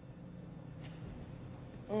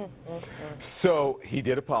 So he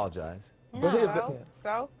did apologize. No,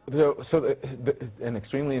 an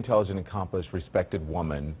extremely intelligent, accomplished, respected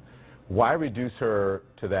woman, why reduce her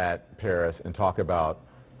to that, Paris, and talk about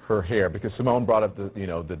her hair? Because Simone brought up the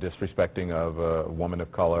disrespecting of a woman of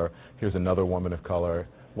color. Here's another woman of color.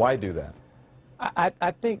 Why do that?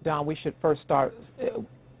 I think, Don, we should first start.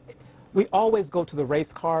 We always go to the race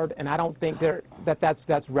card, and I don't think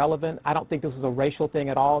that's relevant. I don't think this is a racial thing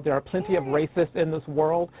at all. There are plenty of racists in this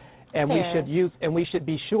world, and we should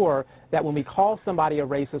be sure that when we call somebody a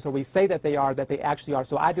racist or we say that they are, that they actually are.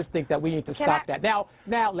 So I just think that we need to stop that. Now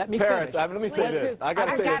let me finish. Let me say this. I got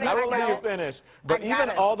to say this. I will let you finish. But even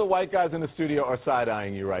all the white guys in the studio are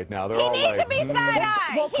side-eyeing you right now. They're all like, to be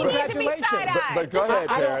side-eyed. Well, congratulations. But go ahead,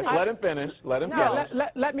 Paris. Let him finish. Let him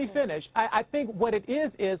finish. Let me finish. I think what it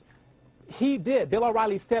is he did. Bill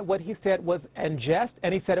O'Reilly said what he said was unjust,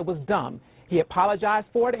 and he said it was dumb. He apologized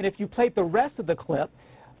for it, and if you played the rest of the clip,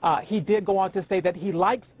 he did go on to say that he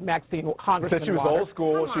likes Maxine, Congresswoman Said she was Waters. old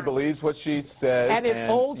school. She believes what she says. And it's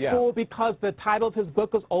old school because the title of his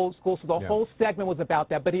book was Old School, so the whole segment was about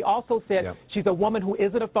that. But he also said she's a woman who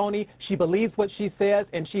isn't a phony. She believes what she says,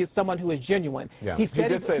 and she is someone who is genuine. Yeah. He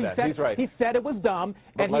did say that. He's right. He said it was dumb,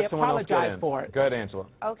 and he apologized for it. Go ahead, Angela.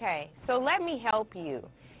 Okay, so let me help you.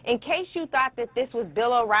 In case you thought that this was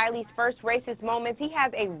Bill O'Reilly's first racist moments, he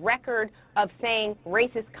has a record of saying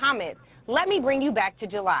racist comments. Let me bring you back to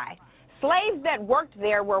July. Slaves that worked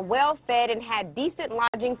there were well fed and had decent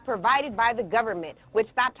lodgings provided by the government, which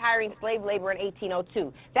stopped hiring slave labor in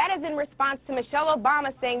 1802. That is in response to Michelle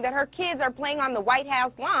Obama saying that her kids are playing on the White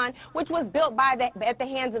House lawn, which was built at the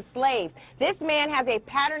hands of slaves. This man has a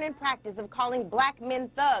pattern and practice of calling black men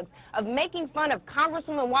thugs, of making fun of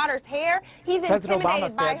Congresswoman Waters' hair. He's President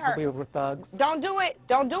intimidated Obama by said her. we were thugs. Don't do it.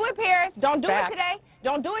 Don't do it, Paris. Don't do it today.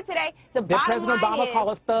 Don't do it today. The bottom President line Obama is call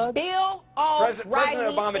us thugs? Bill O'Reilly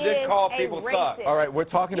President Obama did call people thugs. All right, we're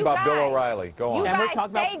talking about Bill O'Reilly. Go on. You guys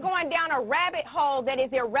stay going down a rabbit hole that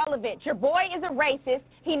is irrelevant. Your boy is a racist.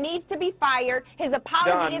 He needs to be fired. His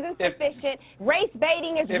apology isn't sufficient. Race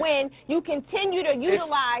baiting is when you continue to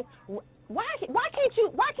utilize. Why can't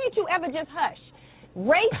you ever just hush?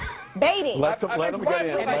 Race baiting. Let him get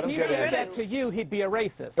in. Let him get in. If he said to you, he'd be a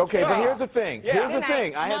racist. Okay, but here's the thing. Yeah. Here's the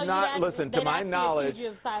thing. I have not listened to my knowledge.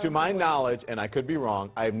 And I could be wrong.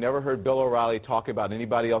 I've never heard Bill O'Reilly talk about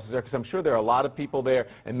anybody else there because I'm sure there are a lot of people there.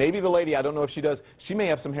 And maybe the lady, I don't know if she does. She may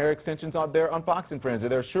have some hair extensions on there on Fox and Friends.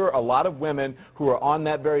 There's sure a lot of women who are on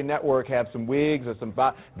that very network have some wigs or some.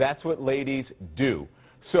 That's what ladies do.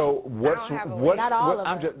 So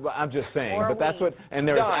I'm just saying, but that's what, and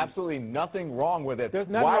there's absolutely nothing wrong with it.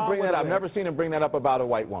 Why bring that up? I've never seen him bring that up about a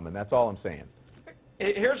white woman. That's all I'm saying.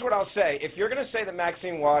 Here's what I'll say: if you're going to say that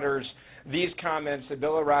Maxine Waters, these comments that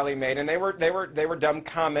Bill O'Reilly made, and they were dumb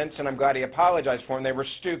comments, and I'm glad he apologized for them. They were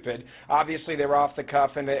stupid. Obviously, they were off the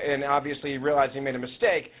cuff, and obviously he realized he made a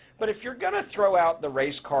mistake. But if you're going to throw out the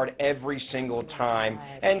race card every single time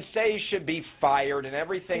and say he should be fired and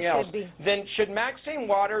everything else, then should Maxine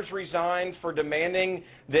Waters resign for demanding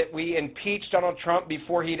that we impeach Donald Trump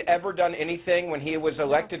before he'd ever done anything when he was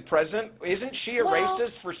elected president? Isn't she a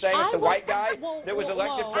racist for saying it's the white guy that was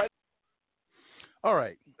elected president? All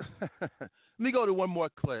right. Let me go to one more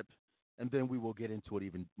clip, and then we will get into it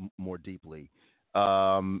even more deeply.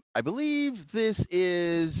 I believe this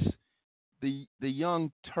is the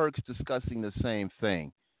Young Turks discussing the same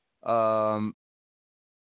thing.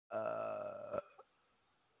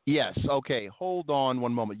 Yes, okay. Hold on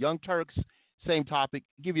one moment. Young Turks, same topic.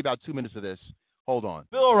 Give you about 2 minutes of this. Hold on.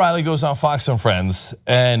 Bill O'Reilly goes on Fox and Friends,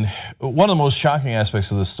 and one of the most shocking aspects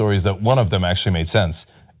of the story is that one of them actually made sense.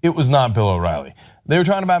 It was not Bill O'Reilly. They were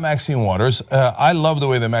talking about Maxine Waters. I love the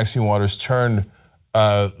way that Maxine Waters turned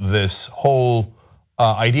this whole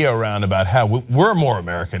idea around about how we're more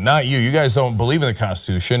American, not you. You guys don't believe in the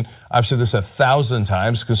Constitution. I've said this 1,000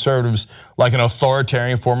 times. Conservatives like an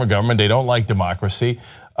authoritarian form of government. They don't like democracy.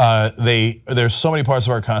 There's so many parts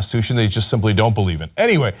of our Constitution they just simply don't believe in.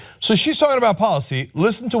 Anyway, so she's talking about policy.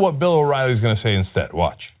 Listen to what Bill O'Reilly is going to say instead.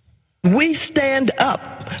 Watch. We stand up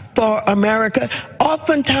for America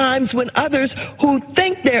oftentimes when others who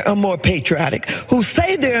think they are more patriotic, who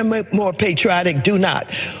say they're more patriotic, do not.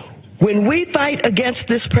 When we fight against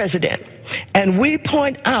this president and we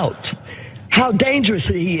point out how dangerous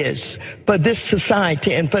he is for this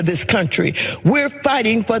society and for this country, we're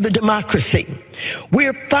fighting for the democracy.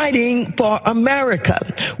 We're fighting for America.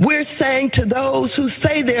 We're saying to those who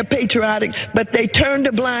say they're patriotic, but they turn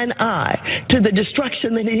a blind eye to the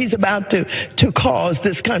destruction that he's about to cause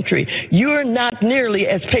this country, you're not nearly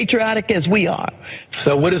as patriotic as we are.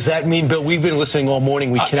 So what does that mean, Bill? We've been listening all morning.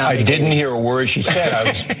 We cannot. I didn't hear a word she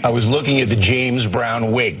said. I was looking at the James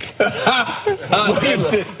Brown wig.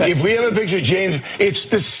 If we have a picture of James, it's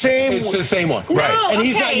the same. It's the same one, no, right? And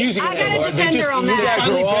he's not using it anymore. I got to defend her on that. You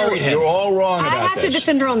guys are all wrong about I have to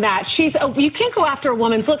defend her on that. You can't go after a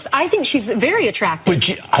woman's looks. I think she's very attractive.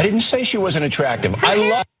 But I didn't say she wasn't attractive. I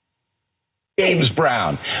love. James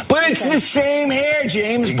Brown. But it's the same hair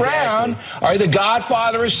James Brown, or the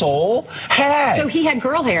Godfather of Soul, had. So he had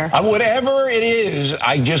girl hair. Whatever it is,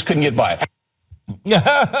 I just couldn't get by it.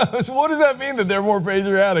 So what does that mean that they're more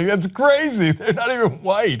patriotic? That's crazy. They're not even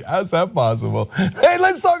white. How's that possible? Hey,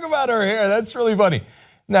 let's talk about her hair. That's really funny.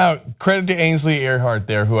 Now, credit to Ainsley Earhart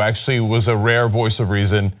there, who actually was a rare voice of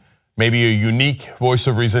reason, maybe a unique voice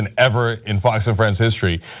of reason ever in Fox and Friends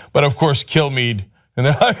history. But of course, Kilmeade, and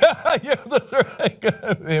yeah, that's right.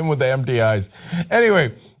 Him with the empty eyes.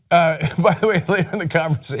 Anyway, by the way, later in the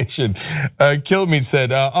conversation, Kilmeade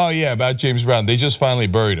said, "Oh yeah, about James Brown. They just finally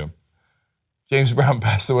buried him. James Brown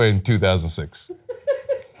passed away in 2006."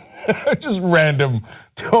 Just random,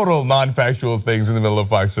 total non-factual things in the middle of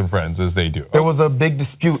Fox and Friends, as they do. There was a big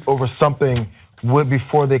dispute over something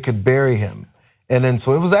before they could bury him. And then,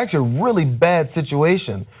 so it was actually a really bad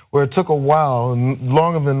situation where it took a while,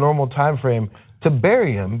 longer than normal time frame, to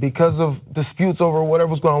bury him because of disputes over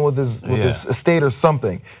whatever was going on with his estate or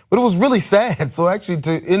something. But it was really sad. So actually,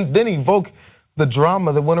 then evoke the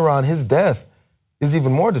drama that went around his death is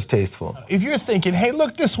even more distasteful. If you're thinking, hey,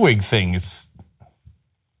 look, this wig thing,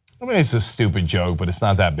 it's a stupid joke, but it's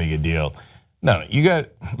not that big a deal. No,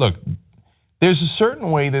 look, there's a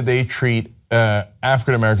certain way that they treat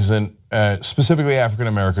African Americans and specifically African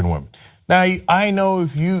American women. Now, I know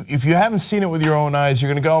if you haven't seen it with your own eyes,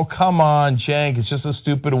 you're going to go, oh, come on, Jank, it's just a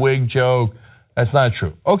stupid wig joke. That's not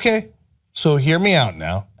true. Okay, so hear me out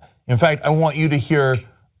now. In fact, I want you to hear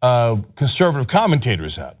conservative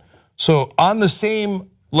commentators out. So on the same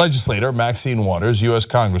legislator, Maxine Waters, U.S.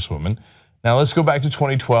 Congresswoman. Now let's go back to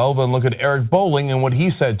 2012 and look at Eric Bolling and what he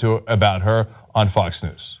said about her on Fox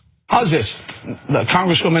News. How's this? The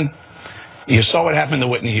Congresswoman, you saw what happened to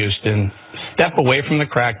Whitney Houston. Step away from the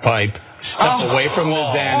crack pipe. Step away from the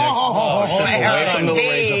Xanax. Step away from the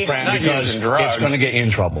Laser friend because it's going to get you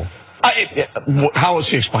in trouble. How else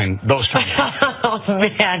do you explain those terms? Oh,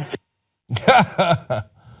 man.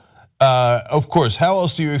 Of course, how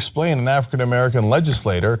else do you explain an African-American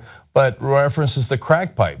legislator but references the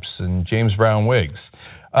crack pipes and James Brown wigs?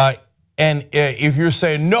 And if you're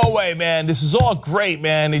saying, no way, man, this is all great,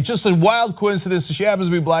 man, it's just a wild coincidence that she happens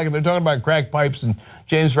to be black and they're talking about crack pipes and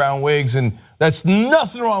James Brown wigs, and that's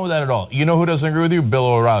nothing wrong with that at all. You know who doesn't agree with you? Bill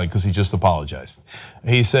O'Reilly, because he just apologized.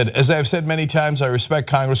 He said, as I've said many times, I respect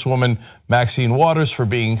Congresswoman Maxine Waters for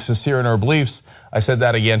being sincere in her beliefs. I said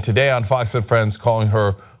that again today on Fox and Friends, calling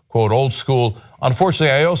her, quote, old school. Unfortunately,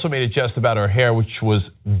 I also made a jest about her hair, which was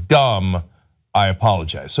dumb. I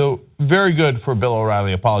apologize. So very good for Bill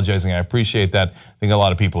O'Reilly apologizing. I appreciate that. I think a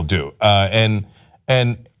lot of people do. And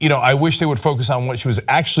you know, I wish they would focus on what she was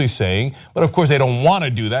actually saying. But of course, they don't want to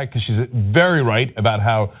do that because she's very right about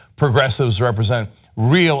how progressives represent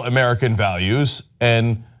real American values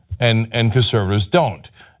and conservatives don't,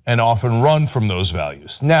 and often run from those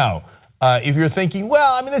values. Now, if you're thinking,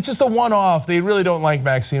 well, I mean, it's just a one-off. They really don't like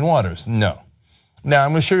Maxine Waters. No. Now,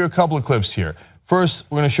 I'm going to show you a couple of clips here. First,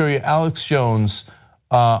 we're going to show you Alex Jones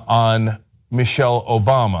on Michelle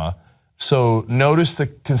Obama. So notice the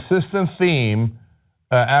consistent theme,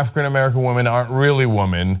 African-American women aren't really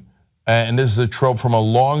women. And this is a trope from a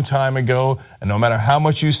long time ago. And no matter how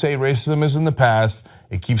much you say racism is in the past,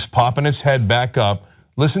 it keeps popping its head back up.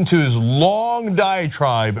 Listen to his long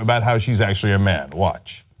diatribe about how she's actually a man. Watch.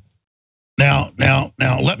 Now,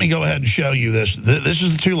 let me go ahead and show you this. This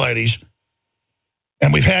is the two ladies.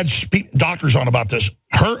 And we've had doctors on about this.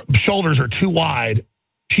 Her shoulders are too wide.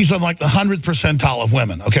 She's on like the 100th percentile of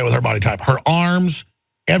women, okay, with her body type. Her arms,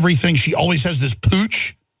 everything. She always has this pooch,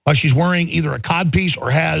 like she's wearing either a codpiece or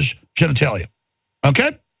has genitalia,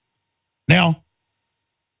 okay? Now,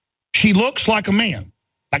 she looks like a man.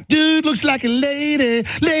 Like, dude looks like a lady.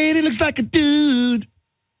 Lady looks like a dude.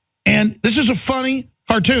 And this is a funny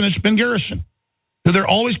cartoonist, Ben Garrison, who they're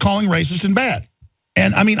always calling racist and bad.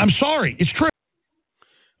 And, I mean, I'm sorry. It's true.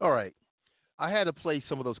 All right. I had to play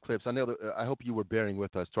some of those clips. I know that, I hope you were bearing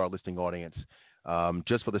with us, to our listening audience,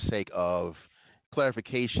 just for the sake of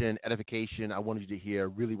clarification, edification. I wanted you to hear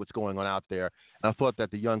really what's going on out there. And I thought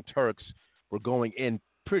that the Young Turks were going in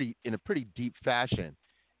a pretty deep fashion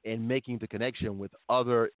in making the connection with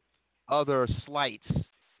other slights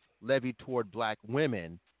levied toward black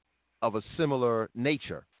women of a similar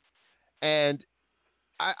nature. And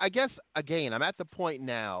I guess, again, I'm at the point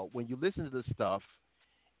now when you listen to this stuff,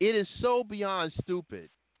 it is so beyond stupid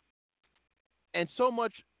and so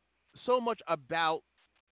much about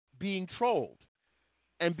being trolled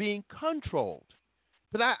and being controlled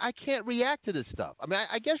that I can't react to this stuff. I mean,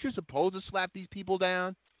 I guess you're supposed to slap these people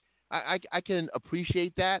down. I can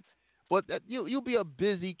appreciate that. But you'll be a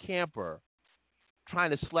busy camper trying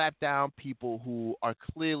to slap down people who are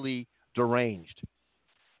clearly deranged.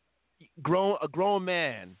 A grown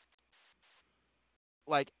man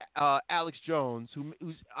like Alex Jones,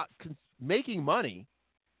 who's making money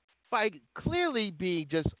by clearly being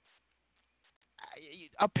just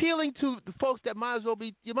appealing to the folks that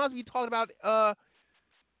you must be talking about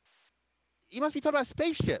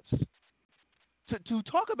spaceships. To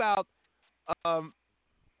talk about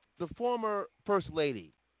the former First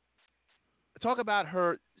Lady, talk about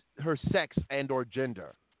her sex and or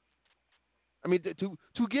gender. I mean,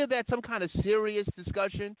 to give that some kind of serious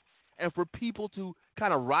discussion, and for people to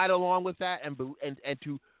kind of ride along with that and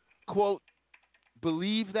to quote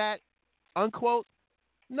believe that unquote,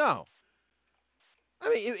 no. I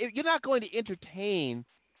mean, if you're not going to entertain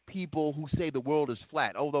people who say the world is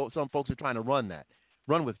flat, although some folks are trying to run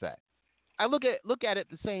with that. I look at it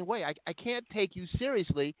the same way. I can't take you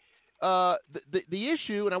seriously. The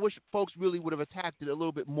issue, and I wish folks really would have attacked it a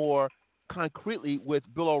little bit more concretely with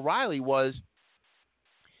Bill O'Reilly, was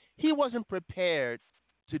he wasn't prepared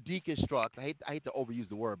to deconstruct. I hate to overuse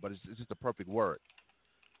the word, but it's just a perfect word.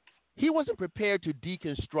 He wasn't prepared to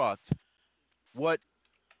deconstruct what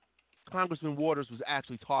Congressman Waters was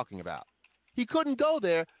actually talking about. He couldn't go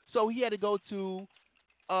there, so he had to go to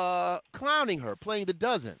clowning her, playing the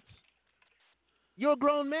dozens. You're a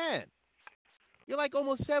grown man. You're like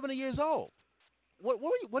almost 70 years old. What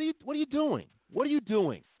are you doing? What are you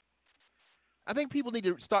doing? I think people need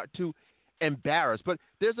to start to embarrass. But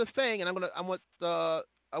there's a thing, and I want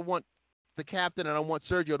the captain and I want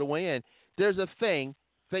Sergio to weigh in. There's a thing,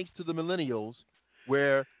 thanks to the millennials,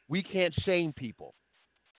 where we can't shame people.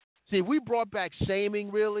 See, if we brought back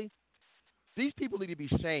shaming, really, these people need to be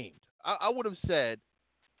shamed. I would have said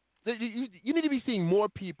that you need to be seeing more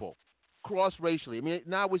people cross-racially. I mean,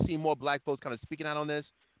 now we're seeing more black folks kind of speaking out on this,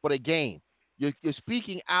 but again, you're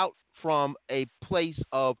speaking out from a place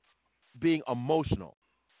of being emotional.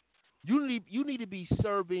 You need to be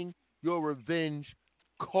serving your revenge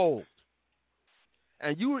cold.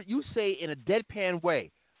 And you say in a deadpan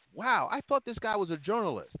way, wow, I thought this guy was a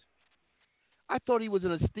journalist. I thought he was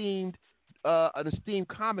an esteemed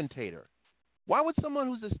commentator. Why would someone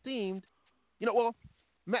who's esteemed,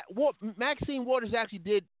 Maxine Waters actually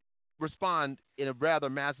did respond in a rather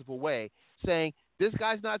masterful way, saying this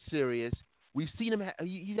guy's not serious. We've seen him.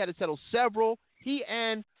 He's had to settle several. He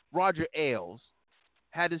and Roger Ailes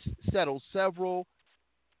had to settle several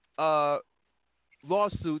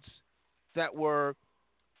lawsuits that were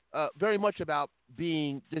very much about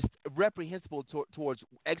being just reprehensible towards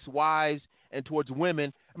ex-wives and towards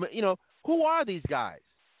women. I mean, who are these guys?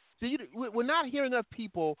 So we're not hearing enough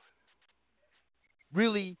people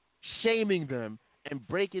really shaming them and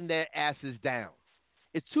breaking their asses down.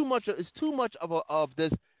 It's too much of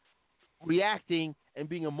this reacting and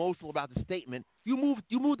being emotional about the statement. You move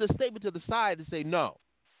the statement to the side and say, no,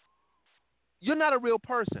 you're not a real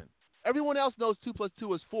person. Everyone else knows 2 +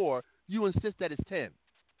 2 is 4. You insist that it's 10.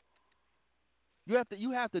 You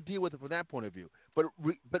have to deal with it from that point of view. But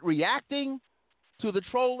reacting to the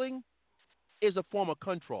trolling is a form of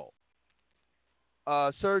control.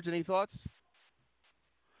 Serge, any thoughts?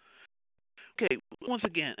 Okay, once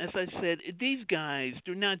again, as I said, these guys,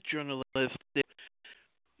 they're not journalists.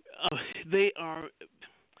 They are.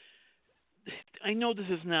 I know this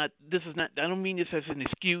is not. I don't mean this as an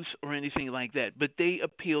excuse or anything like that. But they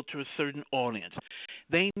appeal to a certain audience.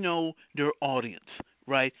 They know their audience,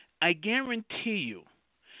 right? I guarantee you,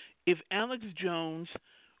 if Alex Jones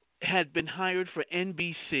had been hired for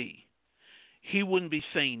NBC, he wouldn't be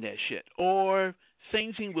saying that shit. Or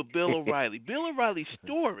same thing with Bill O'Reilly. Bill O'Reilly's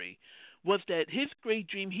story was that his great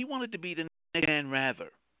dream, he wanted to be the next Dan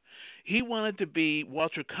Rather. He wanted to be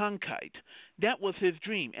Walter Cronkite. That was his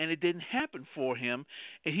dream, and it didn't happen for him.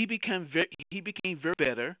 And he became very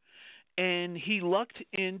better, and he lucked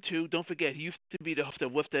into. Don't forget, he used to be the host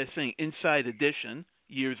of what's that thing, Inside Edition,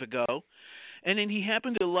 years ago, and then he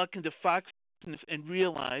happened to luck into Fox and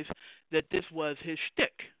realize that this was his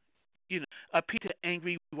shtick, appeal to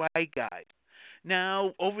angry white guys.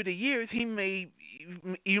 Now, over the years, you may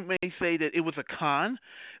say that it was a con,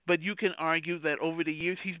 but you can argue that over the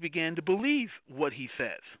years he's began to believe what he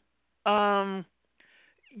says. They're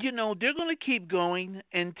going to keep going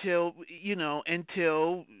until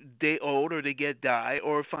they old or they die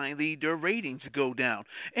or finally their ratings go down.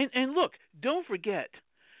 And look, don't forget,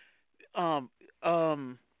 Fox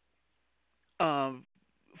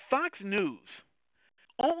News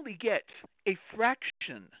only gets a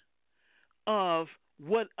fraction of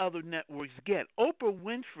what other networks get. Oprah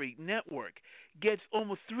Winfrey Network gets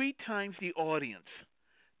almost 3 times the audience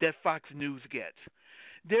that Fox News gets.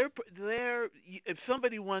 If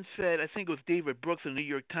somebody once said, I think it was David Brooks in the New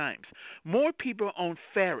York Times, more people own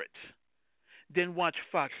ferrets than watch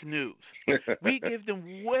Fox News. We give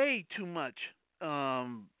them way too much,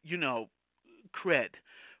 cred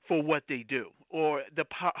for what they do or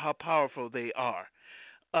how powerful they are.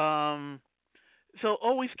 So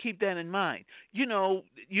always keep that in mind. You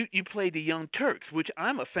play the Young Turks, which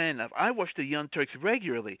I'm a fan of. I watch the Young Turks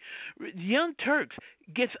regularly. The Young Turks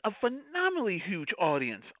gets a phenomenally huge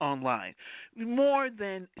audience online, more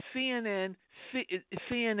than CNN,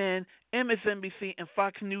 MSNBC, and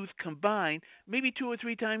Fox News combined, maybe 2 or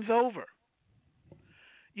 3 times over.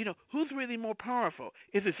 Who's really more powerful?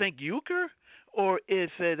 Is it St. Euchre or is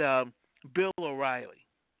it Bill O'Reilly?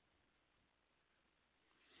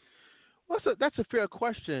 Well, that's a fair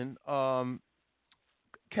question.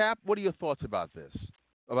 Cap, what are your thoughts about this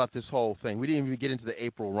whole thing? We didn't even get into the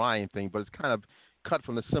April Ryan thing, but it's kind of cut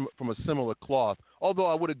from a similar cloth. Although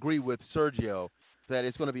I would agree with Sergio that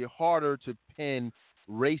it's going to be harder to pin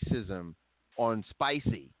racism on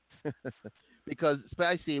Spicey because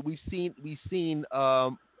Spicey, we've seen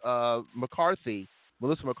McCarthy,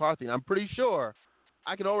 Melissa McCarthy, and I'm pretty sure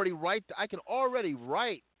I can already write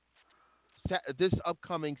this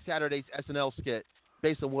upcoming Saturday's SNL skit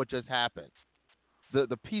based on what just happened.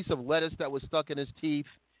 The piece of lettuce that was stuck in his teeth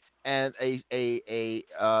and a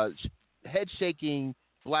head-shaking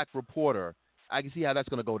black reporter. I can see how that's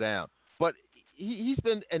going to go down. But he's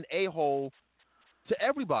been an a-hole to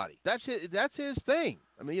everybody. That's his thing.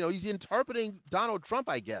 I mean, he's interpreting Donald Trump,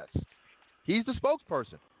 I guess. He's the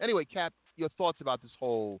spokesperson. Anyway, Cap, your thoughts about this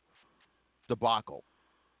whole debacle?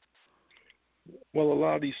 Well, a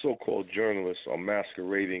lot of these so-called journalists are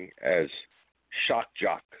masquerading as shock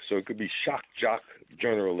jock. So it could be shock jock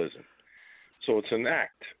journalism. So it's an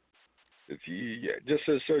act. Just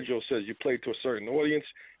as Sergio says, you play to a certain audience,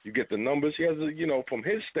 you get the numbers. He has, from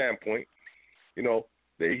his standpoint,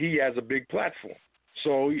 he has a big platform.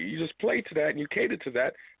 So you just play to that and you cater to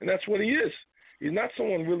that, and that's what he is. He's not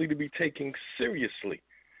someone really to be taken seriously.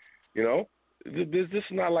 This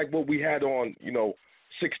is not like what we had on,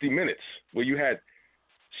 60 Minutes, where you had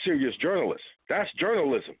serious journalists. That's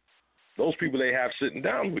journalism. Those people they have sitting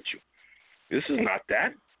down with you. This is not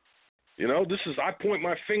that. This is I point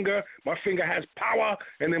my finger has power,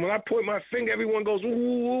 and then when I point my finger, everyone goes,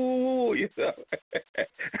 ooh,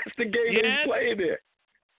 That's the game he's playing there.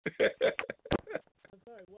 I'm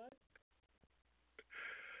sorry, what?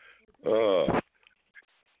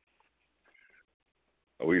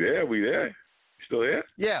 Are we there? You still there?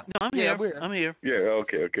 Yeah. No, I'm here. I'm here. Yeah,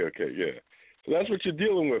 okay, yeah. So that's what you're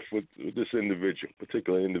dealing with this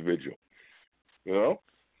particular individual.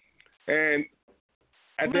 And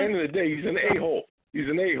at the end of the day, he's an a-hole.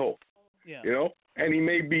 Yeah. And he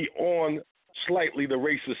may be on slightly the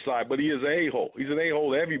racist side, but he is an a-hole. He's an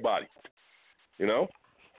a-hole to everybody.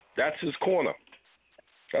 That's his corner.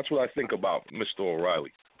 That's what I think about Mr.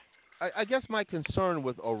 O'Reilly. I guess my concern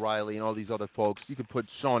with O'Reilly and all these other folks, you could put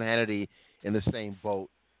Sean Hannity in the same boat.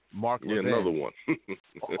 Mark Levin. Another one.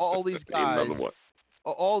 All these guys. Another one.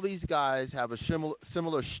 All these guys have a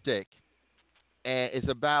similar shtick, and it's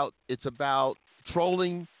about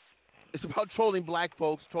trolling. It's about trolling black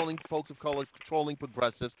folks, trolling folks of color, trolling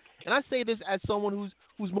progressives. And I say this as someone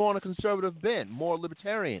who's more on a conservative bent, more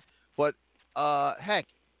libertarian. But heck,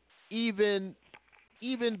 even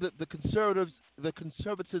the conservatives, the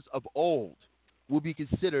conservatives of old, will be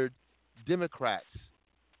considered Democrats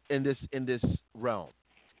in this realm.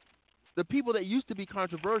 The people that used to be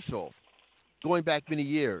controversial, going back many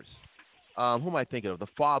years, who am I thinking of? The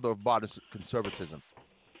father of modern conservatism.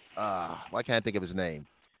 Why can't I think of his name?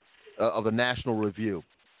 Of the National Review.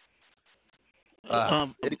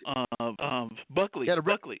 Buckley. Yeah,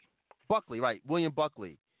 Buckley, right? William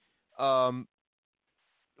Buckley. You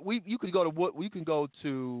can go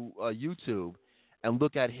to YouTube and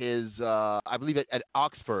look at his. I believe at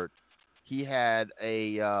Oxford, he had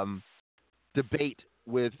a debate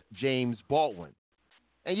with James Baldwin,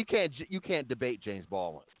 and you can't debate James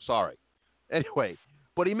Baldwin. Sorry. Anyway,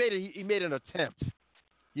 but he made an attempt.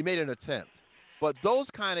 But those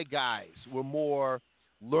kind of guys were more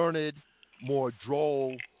learned, more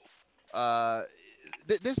droll.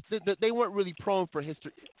 They weren't really prone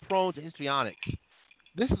to histrionics.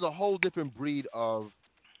 This is a whole different breed of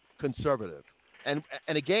conservative. And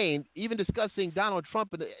again, even discussing Donald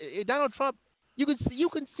Trump, Donald Trump, you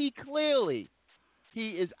can see clearly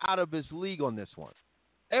he is out of his league on this one.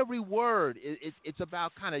 Every word, it's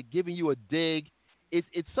about kind of giving you a dig.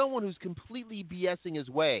 It's someone who's completely BSing his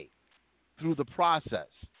way through the process.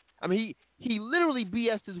 I mean, he literally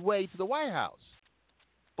BS'd his way to the White House.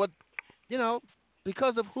 But,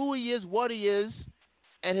 because of who he is, what he is,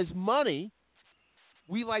 and his money,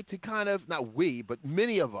 we like to kind of, not we, but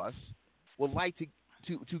many of us would like to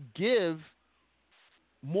give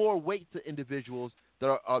more weight to individuals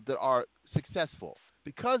that are successful.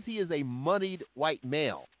 Because he is a moneyed white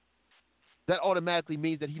male, that automatically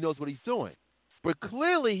means that he knows what he's doing. But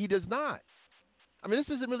clearly he does not. I mean,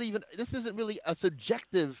 this isn't really a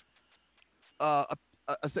subjective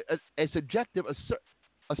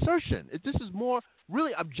assertion. This is more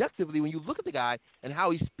really objectively when you look at the guy and how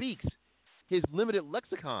he speaks, his limited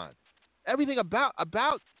lexicon. Everything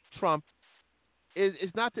about Trump is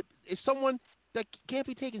someone that can't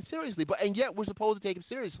be taken seriously, and yet we're supposed to take him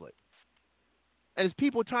seriously. And it's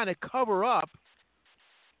people trying to cover up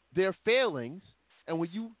their failings, and when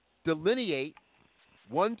you delineate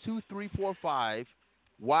 1, 2, 3, 4, 5,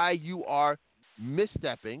 why you are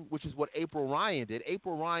misstepping, which is what April Ryan did.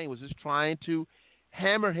 April Ryan was just trying to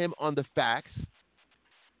hammer him on the facts.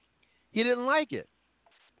 He didn't like it.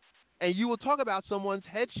 And you will talk about someone's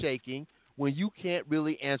head shaking when you can't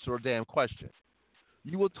really answer a damn question.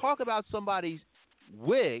 You will talk about somebody's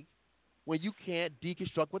wig when you can't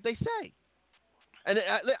deconstruct what they say. And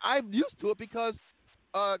I'm used to it because,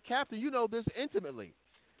 Captain, you know this intimately.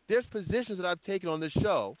 There's positions that I've taken on this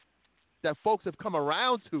show that folks have come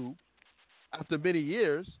around to after many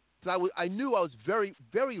years. So I knew I was very,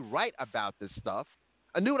 very right about this stuff.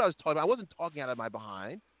 I knew what I was talking about. I wasn't talking out of my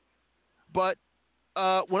behind. But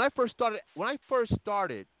when I first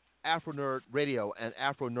started Afronerd Radio and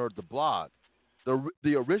Afronerd the blog,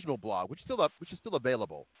 the original blog, which is still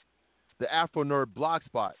available, the Afronerd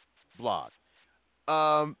Blogspot blog,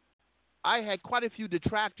 I had quite a few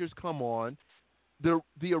detractors come on,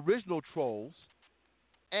 the original trolls,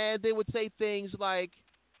 and they would say things like,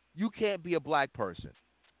 "You can't be a black person.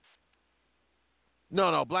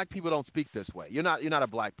 No, black people don't speak this way. You're not a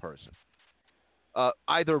black person."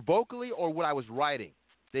 Either vocally or what I was writing,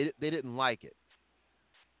 they didn't like it,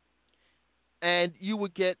 and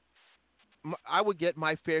I would get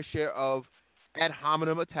my fair share of ad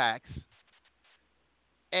hominem attacks.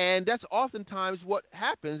 And that's oftentimes what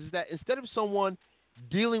happens, is that instead of someone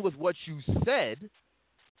dealing with what you said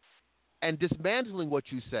and dismantling what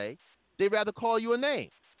you say, they'd rather call you a name.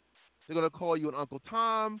 They're going to call you an Uncle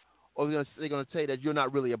Tom, or they're going to say that you're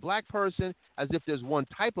not really a black person, as if there's one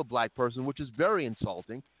type of black person, which is very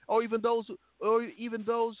insulting. Or even those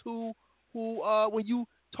who when you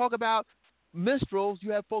talk about minstrels,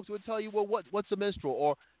 you have folks who would tell you, well, what's a minstrel?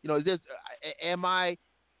 Or, is this,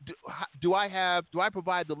 do I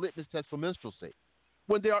provide the litmus test for minstrelsy?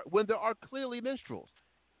 When there are clearly minstrels.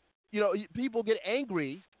 People get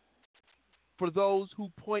angry for those who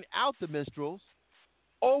point out the minstrels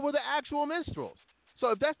over the actual minstrels. So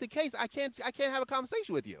if that's the case, I can't have a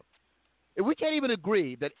conversation with you. If we can't even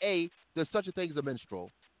agree that A, there's such a thing as a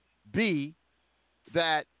minstrel, B,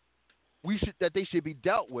 that they should be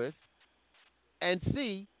dealt with, and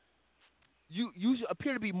C, you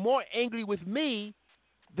appear to be more angry with me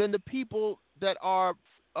than the people that are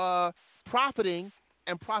profiting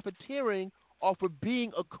and profiteering off of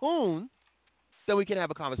being a coon, then we can have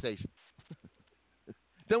a conversation.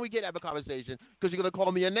 Then we can have a conversation because you're going to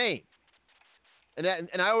call me a name. And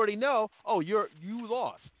I already know, you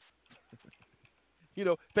lost.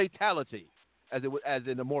 Fatality, as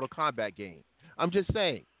in the Mortal Kombat game. I'm just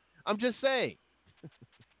saying.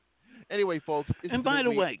 Anyway, folks. And by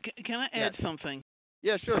the way, can I add something?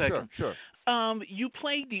 Yeah, sure. You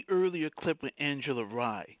played the earlier clip with Angela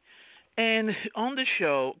Rye. And on the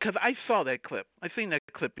show, because I saw that clip. I've seen that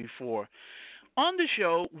clip before. On the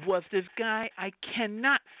show was this guy I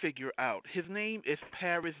cannot figure out. His name is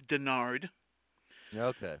Paris Denard.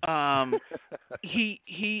 Okay.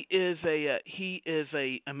 He is a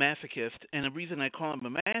masochist, and the reason I call him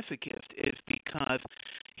a masochist is because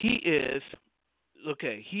he is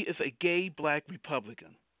a gay black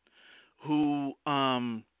Republican who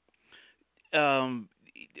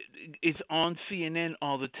is on CNN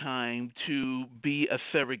all the time to be a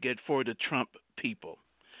surrogate for the Trump people.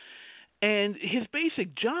 And his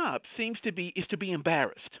basic job seems to be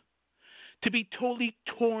embarrassed, to be totally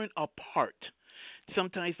torn apart.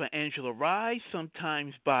 Sometimes by Angela Rye,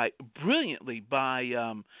 sometimes brilliantly by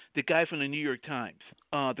the guy from the New York Times,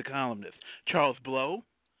 the columnist, Charles Blow.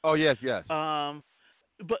 Oh, yes.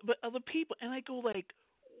 But other people, and I go like,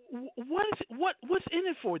 what's in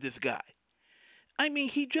it for this guy? I mean,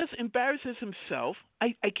 he just embarrasses himself.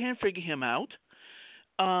 I can't figure him out.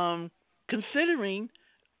 Considering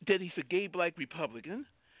that he's a gay black Republican,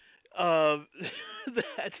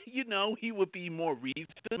 that he would be more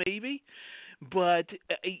reasonable maybe. But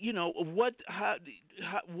how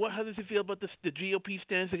does he feel about the GOP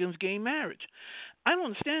stance against gay marriage? I don't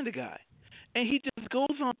understand the guy, and he just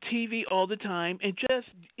goes on TV all the time and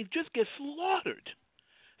it just gets slaughtered,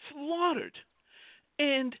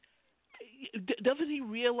 and doesn't he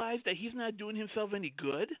realize that he's not doing himself any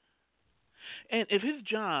good? And if his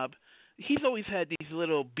job, he's always had these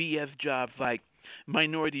little BS jobs like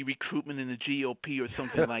minority recruitment in the GOP or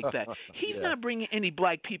something like that. He's not bringing any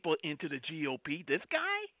black people into the GOP. This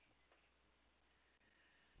guy?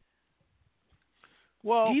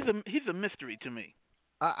 Well, he's a mystery to me.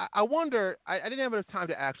 I wonder. I didn't have enough time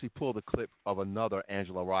to actually pull the clip of another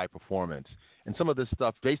Angela Rye performance and some of this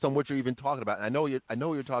stuff based on what you're even talking about. And I know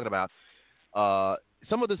what you're talking about.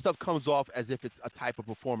 Some of this stuff comes off as if it's a type of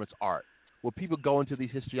performance art where people go into these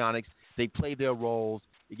histrionics, they play their roles,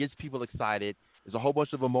 it gets people excited. There's a whole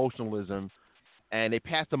bunch of emotionalism, and they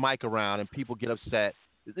pass the mic around, and people get upset.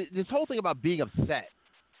 This whole thing about being upset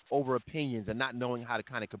over opinions and not knowing how to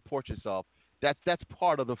kind of comport yourself, that's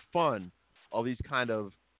part of the fun of these kind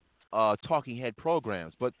of talking head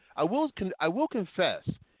programs. But I will confess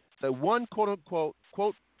that one quote-unquote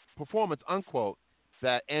quote performance unquote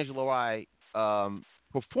that Angela Rye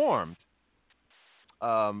performed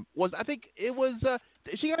was, I think it was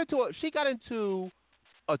she got into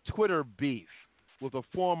a Twitter beef with a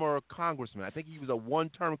former congressman. I think he was a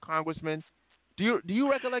one-term congressman. Do you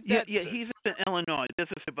recollect that? Yeah, he's in Illinois. This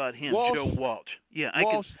is about him, Walsh. Joe Walsh. Yeah,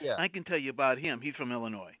 Walsh, I can tell you about him. He's from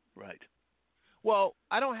Illinois, right? Well,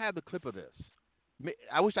 I don't have the clip of this.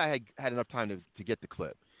 I wish I had enough time to get the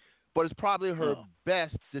clip. But it's probably her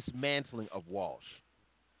best dismantling of Walsh.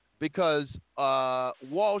 Because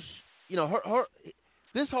Walsh, her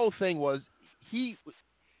this whole thing was the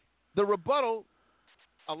rebuttal,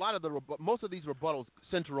 most of these rebuttals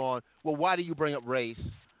center on, well, why do you bring up race?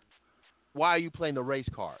 Why are you playing the race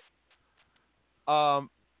card? And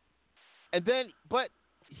then, but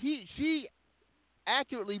she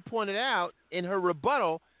accurately pointed out in her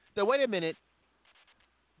rebuttal that, wait a minute,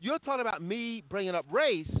 you're talking about me bringing up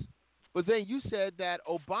race, but then you said that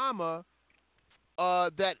Obama,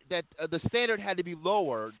 that the standard had to be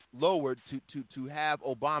lowered to have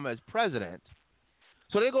Obama as president.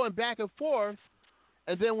 So they're going back and forth,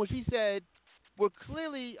 and then when she said, well,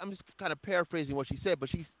 clearly, I'm just kind of paraphrasing what she said, but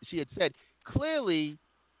she had said, clearly,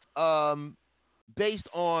 based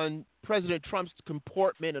on President Trump's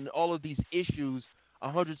comportment and all of these issues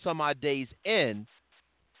 100 some odd days in,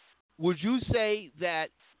 would you say that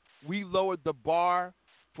we lowered the bar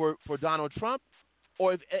for Donald Trump?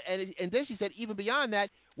 Or and then she said, even beyond that,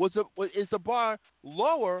 is the bar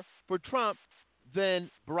lower for Trump than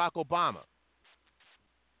Barack Obama?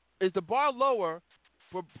 Is the bar lower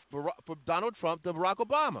for Donald Trump than Barack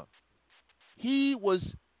Obama? He was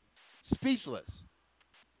speechless.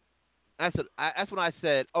 That's when I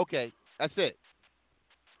said, okay, that's it.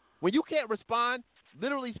 When you can't respond,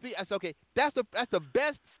 literally speak. I said, okay, that's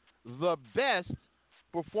the best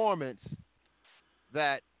performance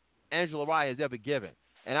that Angela Rye has ever given.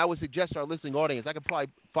 And I would suggest to our listening audience, I could probably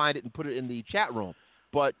find it and put it in the chat room.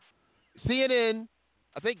 But CNN,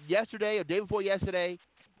 I think yesterday or day before yesterday,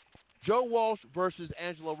 Joe Walsh versus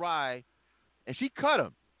Angela Rye, and she cut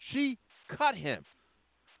him. She cut him.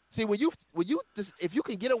 See, if you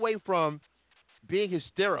can get away from being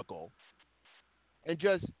hysterical and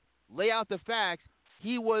just lay out the facts,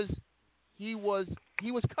 he was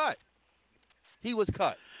cut. He was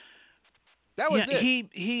cut. That was it.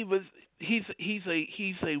 He's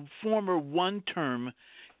a former one-term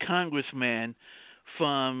congressman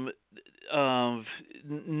from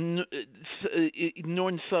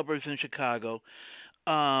northern suburbs in Chicago.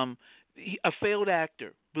 A failed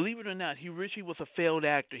actor. Believe it or not, he originally was a failed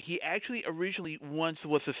actor. He actually originally once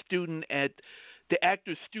was a student at the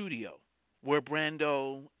Actors Studio, where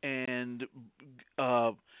Brando and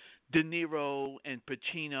De Niro and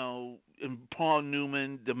Pacino and Paul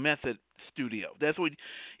Newman, the Method Studio. That's what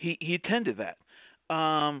he attended that.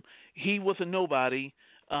 He was a nobody.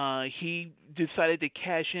 He decided to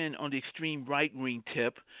cash in on the extreme right-wing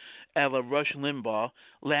tip, a la Rush Limbaugh.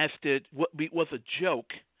 Lasted what was a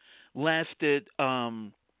joke. Lasted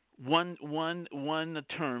one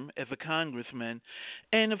term as a congressman,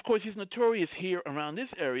 and of course he's notorious here around this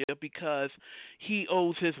area because he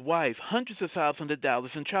owes his wife hundreds of thousands of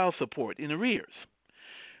dollars in child support in arrears,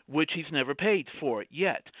 which he's never paid for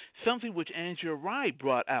yet. Something which Angela Rye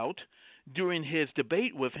brought out during his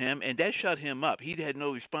debate with him, and that shut him up. He had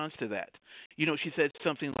no response to that. She said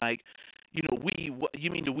something like, you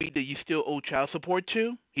mean the we that you still owe child support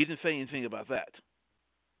to? He didn't say anything about that.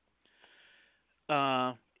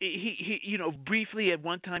 He briefly at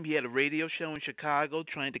one time he had a radio show in Chicago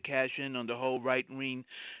trying to cash in on the whole right-wing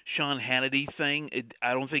Sean Hannity thing.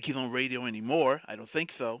 I don't think he's on radio anymore. I don't think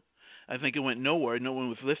so. I think it went nowhere. No one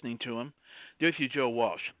was listening to him. There's your Joe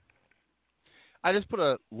Walsh. I just put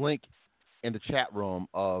a link in the chat room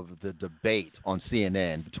of the debate on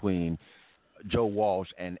CNN between Joe Walsh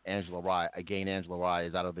and Angela Rye. Again, Angela Rye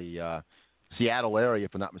is out of the Seattle area,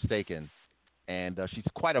 if I'm not mistaken, and she's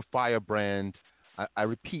quite a firebrand. I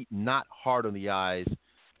repeat, not hard on the eyes.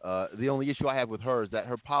 The only issue I have with her is that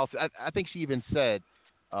her policy. I think she even said,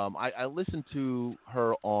 I listened to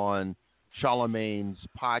her on Charlemagne's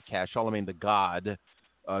podcast, Charlemagne the God,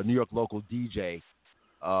 New York local DJ,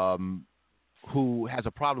 who has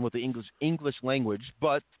a problem with the English language,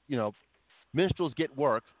 but minstrels get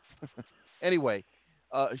work. Anyway,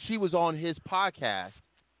 she was on his podcast,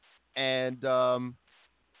 and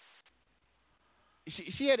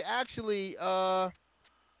she had actually. I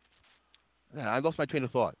lost my train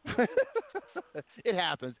of thought. It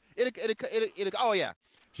happens. Oh yeah,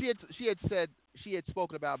 she had said she had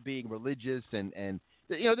spoken about being religious and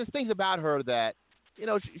there's things about her that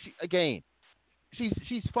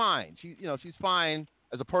she's fine. She's fine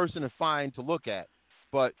as a person and fine to look at,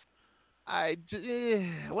 but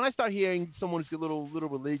when I start hearing someone who's a little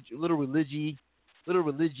religy,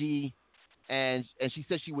 and she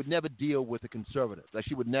said she would never deal with a conservative, like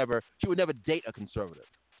she would never date a conservative.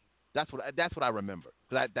 That's what I remember.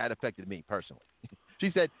 That affected me personally.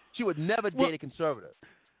 She said she would never date a conservative.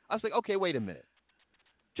 I was like, okay, wait a minute.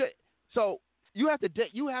 So you have to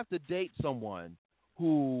date someone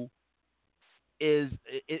who is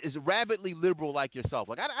rabidly liberal like yourself.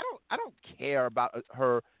 Like I don't care about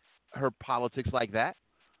her politics like that.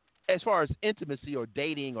 As far as intimacy or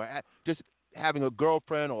dating or just having a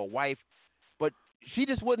girlfriend or a wife, but she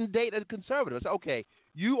just wouldn't date a conservative. I said, okay,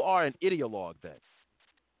 you are an ideologue then.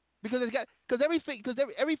 Because everything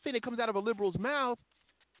that comes out of a liberal's mouth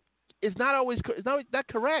is not always that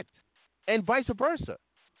correct, and vice versa.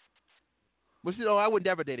 But I would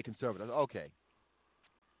never date a conservative. Okay,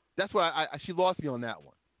 that's why she lost me on that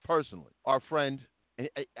one personally. Our friend, and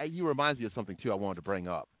he reminds me of something too. I wanted to bring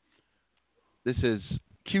up. This is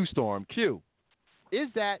Q Storm. Q,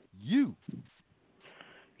 is that you?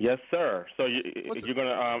 Yes, sir. So you're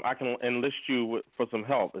gonna I can enlist you for some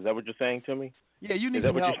help. Is that what you're saying to me? Yeah, you need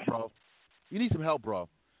some help, bro. You need some help, bro.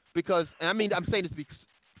 Because, and I mean, I'm saying this to be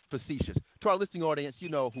facetious. To our listening audience, you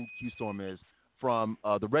know who Q Storm is from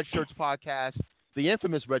the Red Shirts podcast, the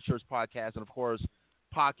infamous Red Shirts podcast, and, of course,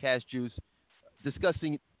 Podcast Juice,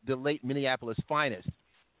 discussing the late Minneapolis finest.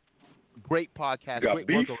 Great podcast. Great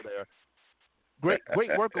work over there. Great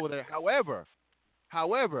work over there.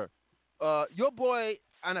 However, your boy,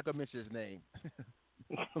 I'm not going to mention his name.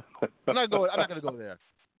 I'm not going to go there.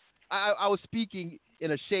 I was speaking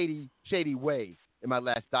in a shady way in my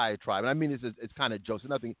last diatribe, and I mean this it's kind of jokes.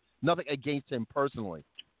 Nothing against him personally,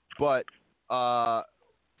 but I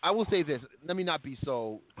will say this. Let me not be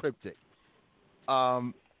so cryptic.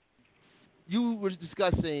 You were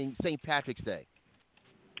discussing St. Patrick's Day.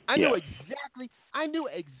 I knew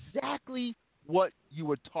exactly what you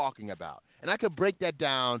were talking about, and I could break that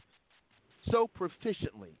down so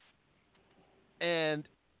proficiently. And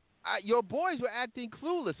your boys were acting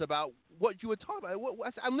clueless about what you were talking about.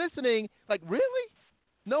 I'm listening, like, really?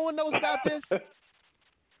 No one knows about this?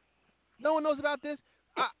 No one knows about this?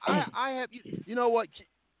 I have, you know what,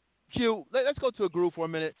 Q, let's go to a groove for a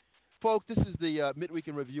minute. Folks, this is the Midweek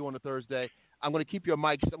in Review on a Thursday. I'm going to keep your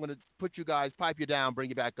mics. I'm going to put you guys, pipe you down, bring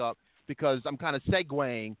you back up, because I'm kind of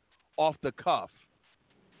segueing off the cuff.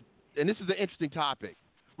 And this is an interesting topic.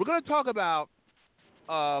 We're going to talk about,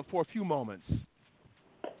 for a few moments,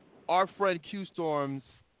 our friend Q Storm's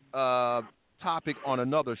topic on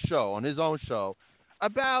another show, on his own show,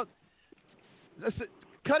 about,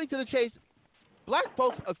 cutting to the chase, black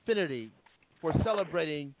folks' affinity for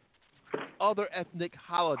celebrating other ethnic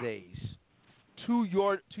holidays to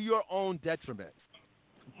your own detriment.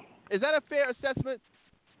 Is that a fair assessment,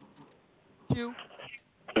 Q?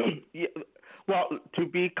 Yeah, well, to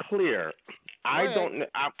be clear,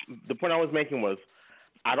 the point I was making was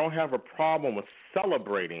I don't have a problem with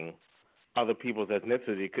celebrating other people's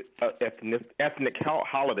ethnic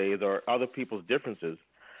holidays or other people's differences.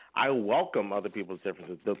 I welcome other people's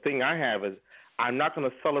differences. The thing I have is I'm not going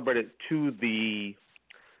to celebrate it to the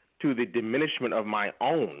diminishment of my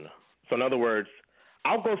own. So in other words,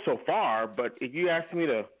 I'll go so far, but if you ask me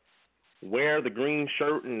to wear the green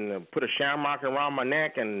shirt and put a shamrock around my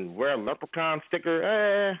neck and wear a leprechaun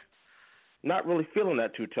sticker, not really feeling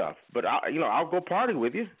that too tough. But I'll go party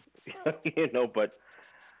with you, But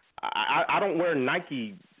I don't wear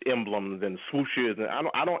Nike emblems and swooshes, and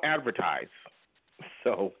I don't advertise.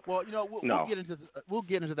 So we'll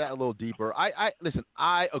get into that a little deeper. Listen.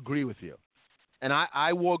 I agree with you, and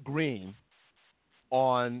I wore green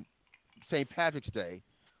on St. Patrick's Day,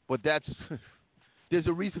 but there's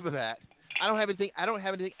a reason for that. I don't have anything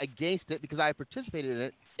against it because I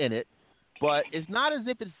participated in it, but it's not as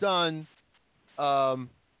if it's done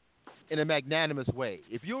in a magnanimous way.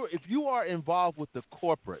 If you are involved with the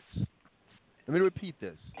corporates, let me repeat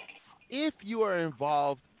this. If you are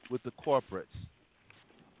involved with the corporates,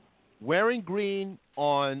 wearing green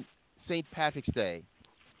on St. Patrick's Day,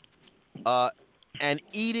 and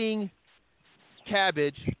eating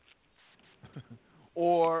cabbage,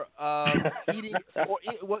 or eating, or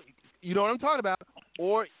you know what I'm talking about,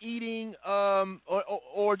 or eating,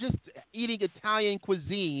 or just eating Italian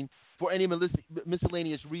cuisine for any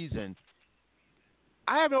miscellaneous reason,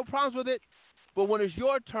 I have no problems with it. But when it's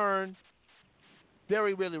your turn,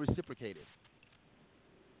 very rarely reciprocated.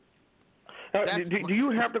 Do you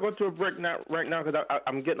have to go to a break right now? Because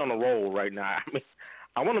I'm getting on a roll right now. I mean,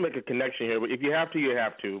 I want to make a connection here, but if you have to, you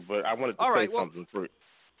have to. But I wanted to say something for you.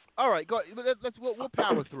 All right, go. We'll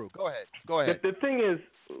power through. Go ahead. The thing is,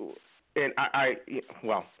 and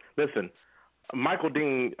well, listen, Michael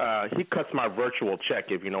Dean, he cuts my virtual check,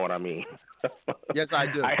 if you know what I mean. Yes, I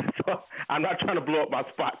do. I'm not trying to blow up my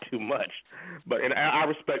spot too much, but I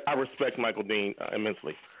respect Michael Dean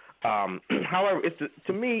immensely. However,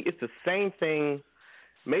 to me, it's the same thing.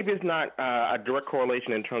 Maybe it's not a direct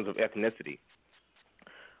correlation in terms of ethnicity,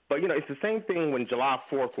 but it's the same thing when July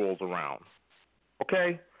 4th rolls around.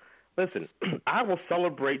 Okay, listen, I will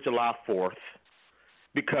celebrate July 4th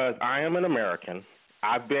because I am an American.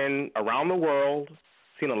 I've been around the world,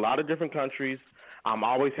 seen a lot of different countries. I'm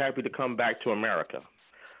always happy to come back to America.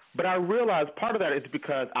 But I realize part of that is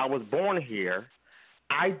because I was born here.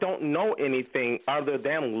 I don't know anything other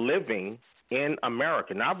than living in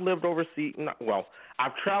America. Now, I've lived overseas.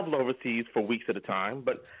 I've traveled overseas for weeks at a time,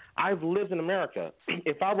 but I've lived in America.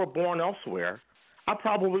 If I were born elsewhere, I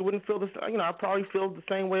probably wouldn't feel I probably feel the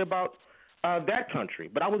same way about that country.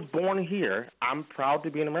 But I was born here. I'm proud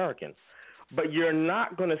to be an American. But you're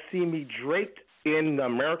not going to see me draped in the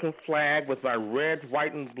American flag with my red,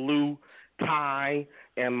 white, and blue tie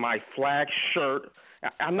and my flag shirt.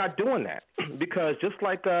 I'm not doing that because just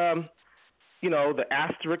like the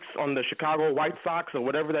asterisks on the Chicago White Sox or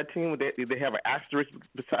whatever that team, they have an asterisk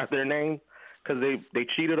beside their name because they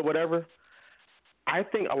cheated or whatever. I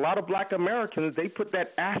think a lot of Black Americans, they put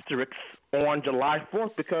that asterisk on July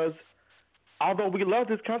 4th because although we love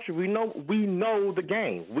this country, we know the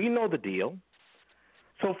game, we know the deal.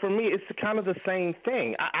 So for me, it's kind of the same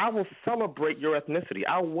thing. I will celebrate your ethnicity.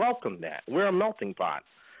 I welcome that. We're a melting pot.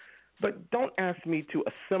 But don't ask me to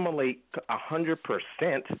assimilate 100%,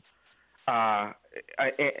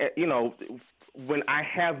 when I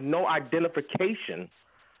have no identification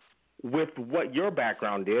with what your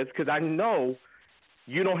background is, because I know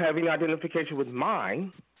you don't have any identification with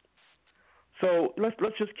mine. So let's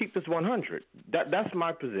just keep this 100. That's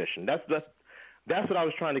my position. That's what I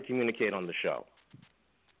was trying to communicate on the show.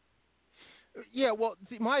 Yeah, well,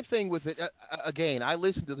 see, my thing with it, again, I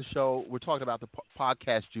listened to the show. We're talking about the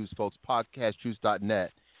podcast juice, folks,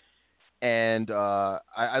 podcastjuice.net. And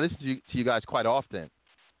I listen to you guys quite often.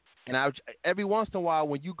 And every once in a while,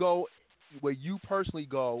 when you go, where you personally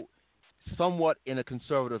go somewhat in a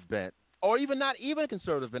conservative bent, or even not even a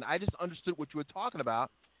conservative bent, I just understood what you were talking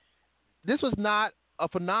about. This was not a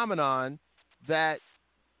phenomenon that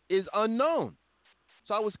is unknown.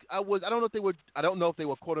 So I don't know if they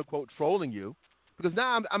were quote unquote trolling you, because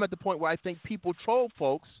now I'm at the point where I think people troll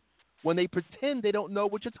folks when they pretend they don't know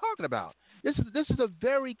what you're talking about. This is a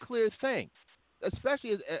very clear thing,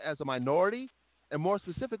 especially as a minority and more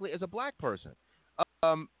specifically as a Black person.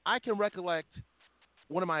 I can recollect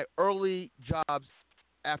one of my early jobs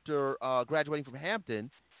after graduating from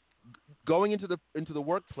Hampton, going into the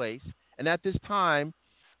workplace, and at this time,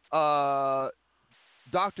 Dr.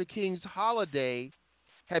 King's holiday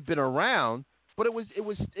had been around, but it was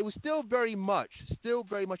still very much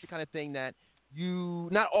the kind of thing that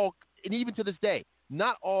not all, and even to this day,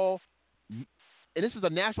 not all, and this is a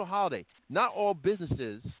national holiday, not all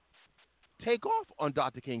businesses take off on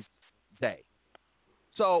Dr. King's day.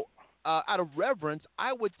 So out of reverence,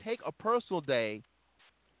 I would take a personal day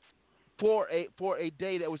for a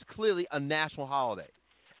day that was clearly a national holiday.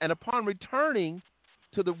 And upon returning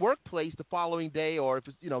to the workplace the following day, or if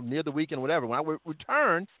it's near the weekend, whatever, when I would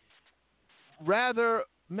return, rather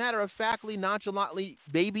matter-of-factly, nonchalantly,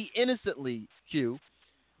 maybe innocently, Q,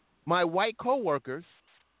 my white coworkers,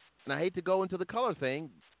 and I hate to go into the color thing,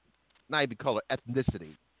 not even color,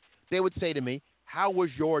 ethnicity, they would say to me, "How was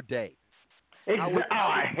your day?"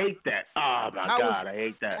 I hate that. Oh my God, I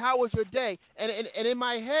hate that. How was your day? And in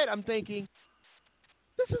my head, I'm thinking,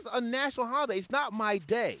 this is a national holiday. It's not my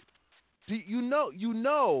day. Do you know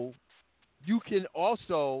you can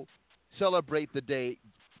also celebrate the day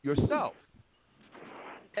yourself.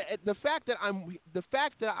 The fact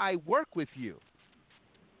that I work with you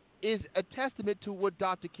is a testament to what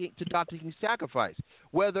Dr. King's sacrifice,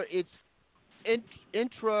 whether it's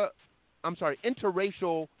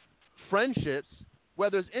interracial friendships,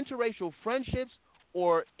 whether it's interracial friendships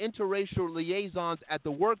or interracial liaisons at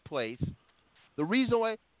the workplace. The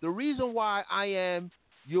reason why I am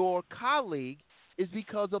your colleague is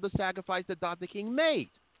because of the sacrifice that Dr. King made.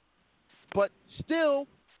 But still,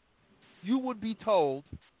 you would be told,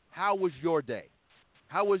 how was your day?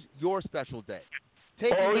 How was your special day?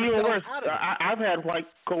 Or even worse, I've had white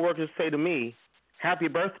coworkers say to me, "Happy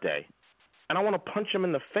birthday," and I want to punch them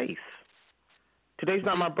in the face. Today's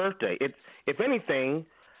not my birthday. If anything,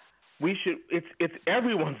 it's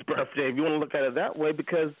everyone's birthday if you want to look at it that way,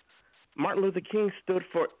 because Martin Luther King stood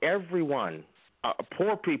for everyone,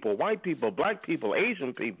 poor people, white people, black people,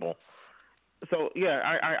 Asian people. So yeah,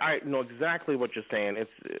 I know exactly what you're saying.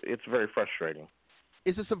 It's very frustrating.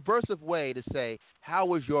 It's a subversive way to say, how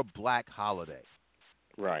was your black holiday?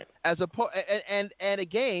 Right. And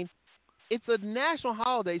again, it's a national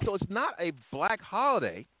holiday, so it's not a black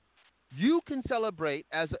holiday. You can celebrate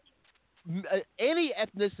as any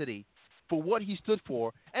ethnicity for what he stood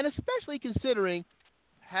for, and especially considering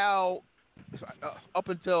how up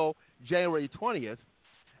until January 20th,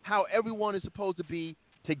 how everyone is supposed to be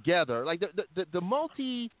together, like the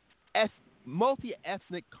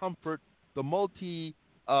multi-ethnic comfort, the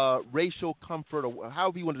multi-racial comfort, or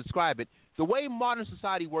however you want to describe it, the way modern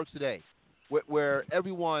society works today, where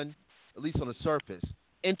everyone, at least on the surface,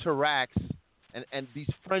 interacts, and these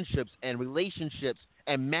friendships and relationships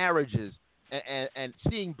and marriages, and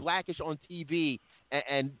seeing Blackish on TV,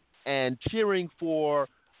 and cheering for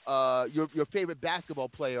your favorite basketball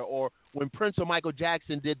player, or when Prince or Michael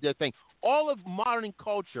Jackson did their thing. All of modern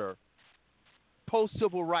culture,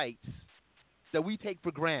 post-civil rights, that we take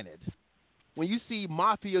for granted. When you see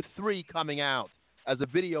Mafia 3 coming out as a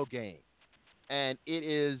video game, and it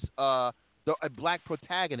is a black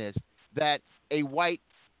protagonist that a white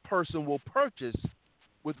person will purchase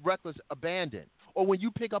with reckless abandon, or when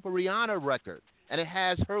you pick up a Rihanna record and it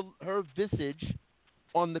has her visage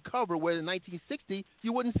on the cover, where in 1960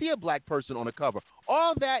 you wouldn't see a black person on the cover.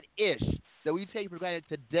 All that ish that we take for granted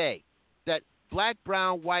today, that black,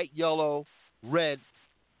 brown, white, yellow, red,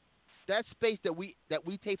 that space that we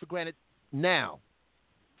take for granted now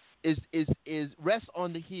is rests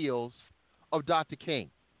on the heels of Dr. King,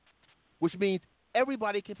 which means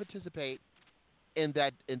everybody can participate in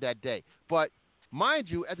that day. But mind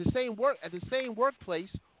you, at the same workplace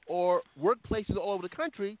or workplaces all over the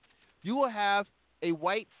country, you will have a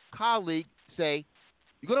white colleague say,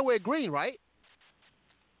 "You're going to wear green, right?"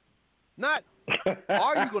 Not,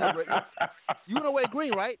 "Are you going to wear? You're going to wear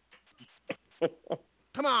green, right?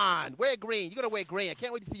 Come on, wear green. You're going to wear green. I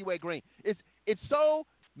can't wait to see you wear green." It's so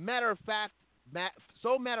matter of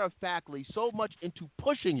factly, so much into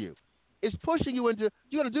pushing you. It's pushing you into,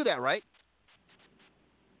 you're going to do that, right?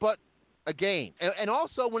 But again, and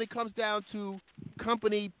also when it comes down to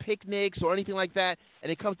company picnics or anything like that,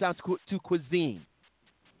 and it comes down to cuisine,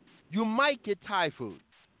 you might get Thai food.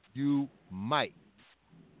 You might.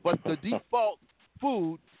 But the default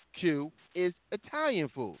food queue is Italian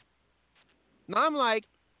food. Now I'm like,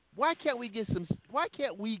 why can't we get some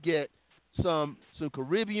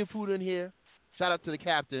Caribbean food in here? Shout out to the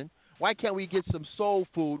captain. Why can't we get some soul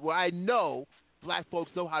food where I know black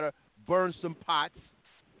folks know how to burn some pots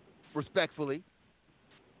respectfully?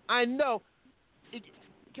 I know it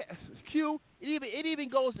even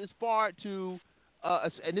goes as far to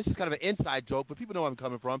and this is kind of an inside joke, but people know where I'm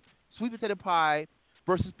coming from. Sweet potato pie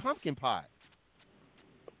versus pumpkin pie.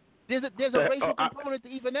 There's a racial component to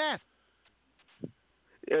even that.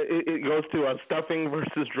 It goes to stuffing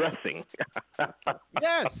versus dressing.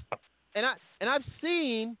 Yes, and I've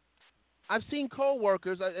seen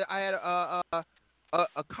coworkers. I had a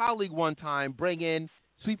colleague one time bring in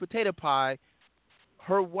sweet potato pie.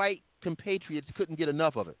 Her white compatriots couldn't get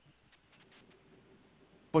enough of it,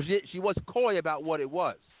 but she was coy about what it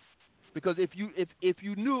was, because if you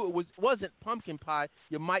knew it wasn't pumpkin pie,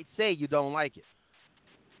 you might say you don't like it.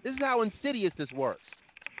 This is how insidious this works.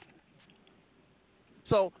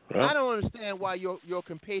 So I don't understand why your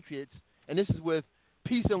compatriots, and this is with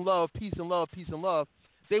peace and love, peace and love, peace and love,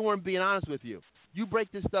 they weren't being honest with you. You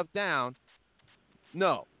break this stuff down.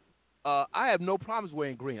 No, I have no problems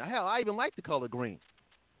wearing green. Hell, I even like the color green,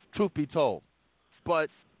 truth be told. But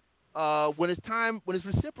when it's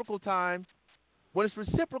reciprocal time,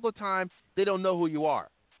 they don't know who you are,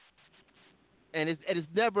 and it's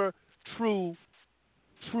never true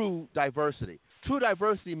diversity. True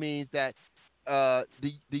diversity means that the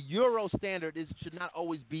Euro standard should not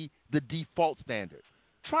always be the default standard.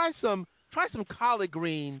 Try some collard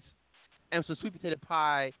greens and some sweet potato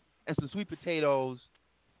pie and some sweet potatoes.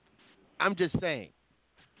 I'm just saying.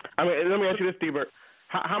 I mean, let me ask you this, Dburt.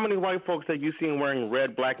 How many white folks have you seen wearing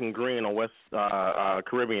red, black, and green on West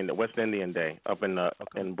Caribbean, West Indian Day up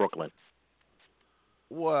in Brooklyn?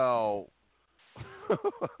 Well,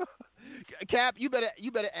 Cap, you better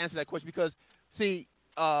answer that question because see,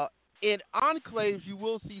 in enclaves you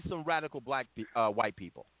will see some radical white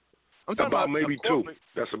people. I'm talking about maybe two.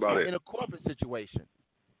 That's about it. In a corporate situation.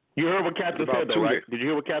 You heard what Captain said, though, right? Did you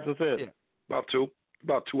hear what Captain said? Yeah. About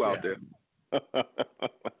two out there.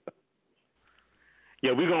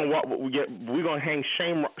 Yeah, we're gonna hang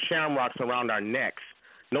shamrocks around our necks.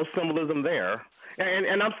 No symbolism there.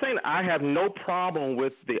 And I'm saying I have no problem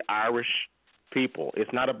with the Irish people.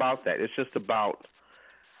 It's not about that. It's just about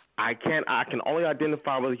I can only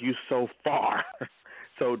identify with you so far.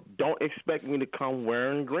 So don't expect me to come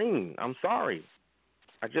wearing green. I'm sorry.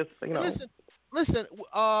 I just Listen.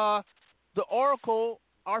 The Oracle,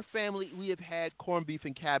 our family, we have had corned beef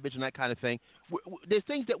and cabbage and that kind of thing. There's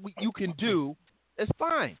things that you can do. It's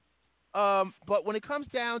fine. But when it comes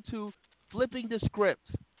down to flipping the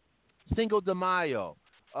script, Cinco de Mayo,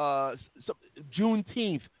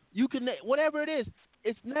 Juneteenth, you can whatever it is.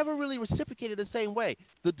 It's never really reciprocated the same way.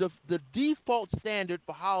 The default standard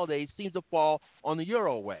for holidays seems to fall on the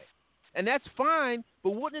Euro way, and that's fine.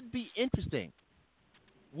 But wouldn't it be interesting?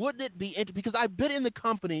 Because I've been in the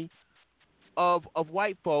company of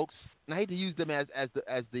white folks, and I hate to use them as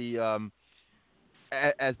the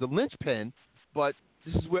linchpin, but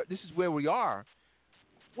this is where we are,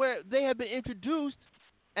 where they have been introduced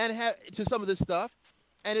and to some of this stuff,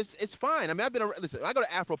 and it's fine. I mean, listen. I go to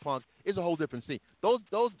Afropunk, it's a whole different scene. Those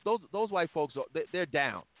white folks they're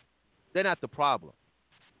down. They're not the problem.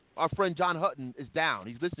 Our friend John Hutton is down.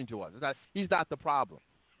 He's listening to us. He's not the problem.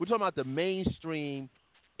 We're talking about the mainstream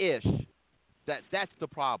ish. That's the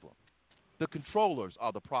problem. The controllers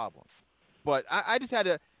are the problem. But I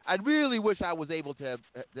really wish I was able to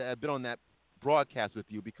have been on that broadcast with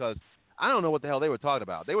you because I don't know what the hell they were talking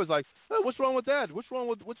about. They was like, oh, what's wrong with that? What's wrong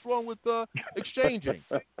with exchanging?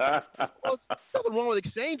 Well, nothing wrong with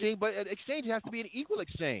exchanging, but exchange has to be an equal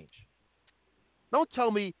exchange. Don't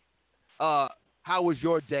tell me how was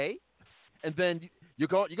your day, and then you're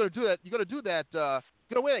gonna do that. You're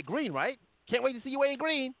gonna wear that green, right? Can't wait to see you wearing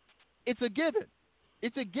green. It's a given.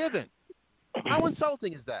 How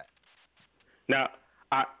insulting is that? Now,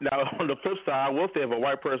 on the flip side, I will say if a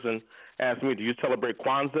white person asks me, do you celebrate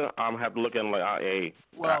Kwanzaa? I'm going to have to look at them like, you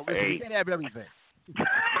can't have everything.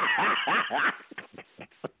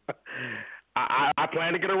 I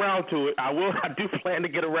plan to get around to it. I do plan to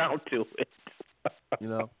get around to it. You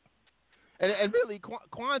know? And really,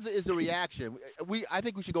 Kwanzaa is a reaction. I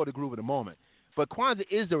think we should go to Groove in a moment. But Kwanzaa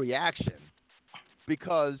is a reaction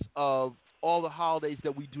because of all the holidays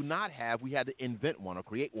that we do not have. We had to invent one or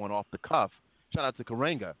create one off the cuff. Shout out to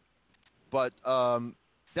Karenga. But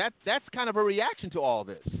that's kind of a reaction to all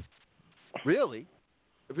this. Really.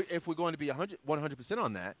 If we're going to be 100%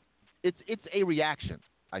 on that, it's a reaction,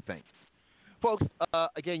 I think. Folks,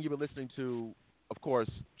 again, you've been listening to, of course,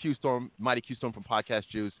 Q-Storm, Mighty Q-Storm from Podcast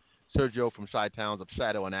Juice, Sergio from Shy Towns of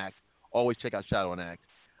Shadow and Act. Always check out Shadow and Act.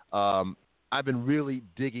 I've been really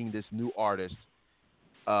digging this new artist.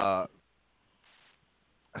 Now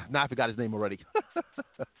I forgot his name already.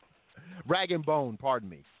 Rag and Bone, pardon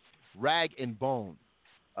me. Rag and Bone.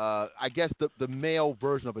 I guess the male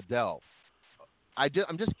version of Adele.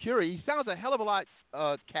 I'm just curious. He sounds a hell of a lot,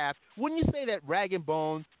 Capt. Wouldn't you say that Rag and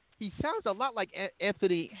Bone, he sounds a lot like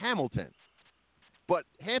Anthony Hamilton. But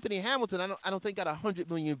Anthony Hamilton, I don't think got 100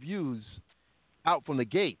 million views out from the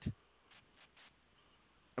gate.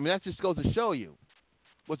 I mean, that just goes to show you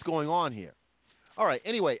what's going on here. All right,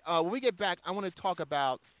 anyway, when we get back, I want to talk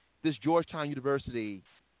about this Georgetown University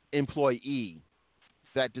employee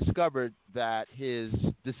that discovered that his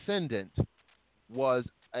descendant was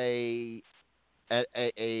a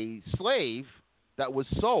slave that was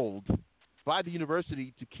sold by the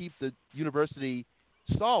university to keep the university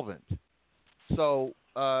solvent. So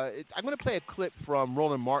I'm going to play a clip from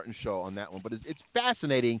Roland Martin's show on that one, but it's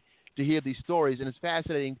fascinating to hear these stories, and it's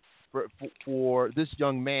fascinating for this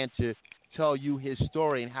young man to tell you his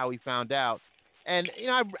story and how he found out. And, you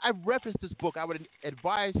know, I've referenced this book. I would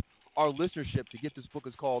advise our listenership to get this book.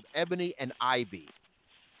 It's called Ebony and Ivy.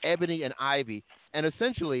 Ebony and Ivy. And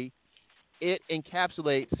essentially, it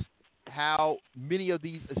encapsulates how many of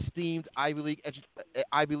these esteemed Ivy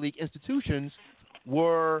League institutions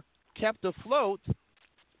were kept afloat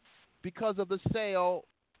because of the sale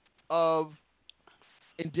of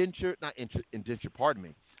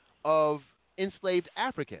of enslaved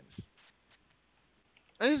Africans.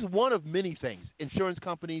 And this is one of many things. Insurance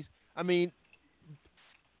companies, I mean,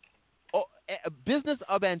 business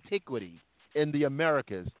of antiquity in the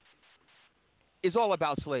Americas is all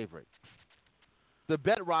about slavery. The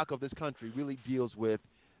bedrock of this country really deals with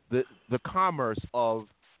the commerce of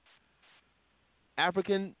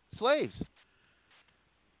African slaves.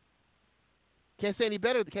 Can't say any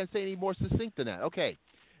better. Can't say any more succinct than that. Okay.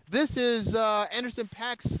 This is Anderson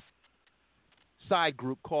Paak's side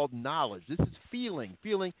group called Knowledge. This is Feeling.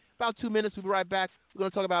 Feeling. About 2 minutes. We'll be right back. We're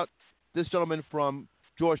going to talk about this gentleman from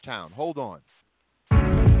Georgetown. Hold on.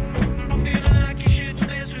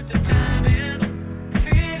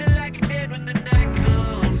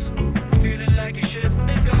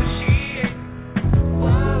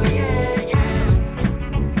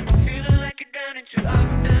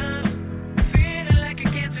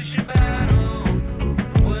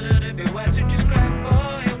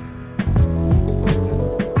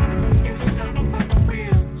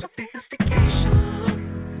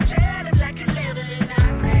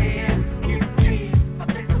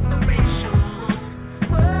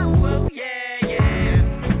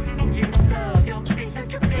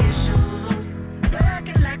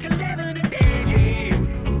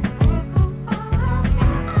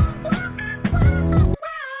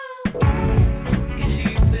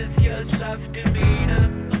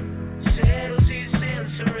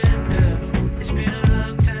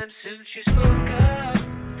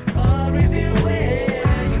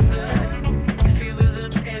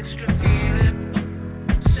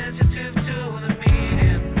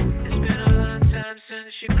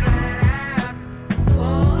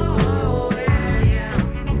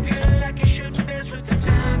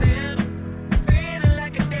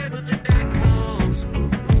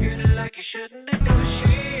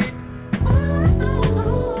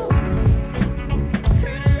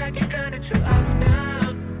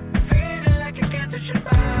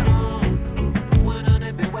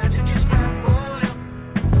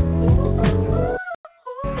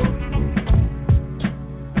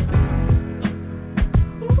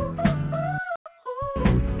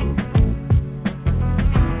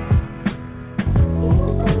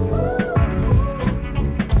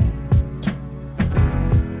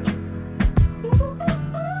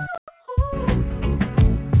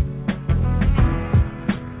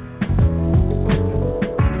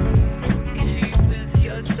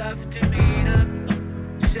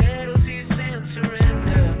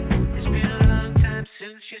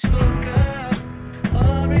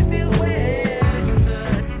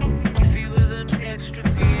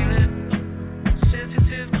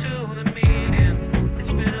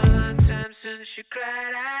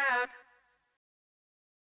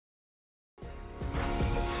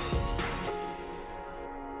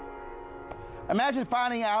 Imagine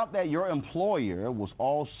finding out that your employer was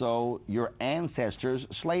also your ancestor's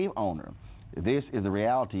slave owner. This is the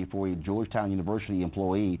reality for a Georgetown University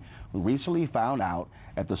employee who recently found out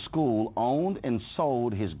that the school owned and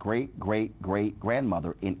sold his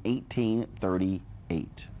great-great-great-grandmother in 1838.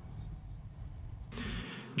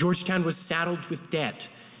 Georgetown was saddled with debt,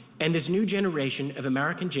 and this new generation of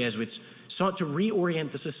American Jesuits sought to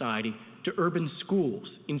reorient the society to urban schools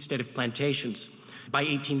instead of plantations. By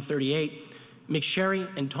 1838, McSherry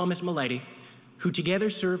and Thomas Milady, who together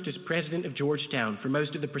served as president of Georgetown for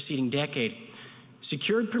most of the preceding decade,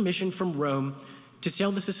 secured permission from Rome to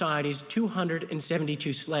sell the society's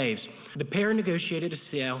 272 slaves. The pair negotiated a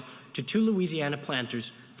sale to 2 Louisiana planters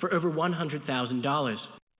for over $100,000.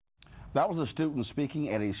 That was a student speaking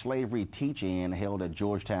at a slavery teach-in held at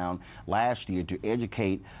Georgetown last year to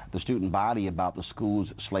educate the student body about the school's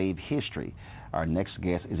slave history. Our next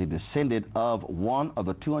guest is a descendant of one of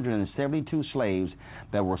the 272 slaves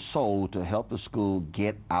that were sold to help the school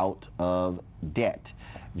get out of debt.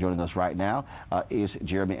 Joining us right now is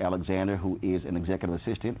Jeremy Alexander, who is an executive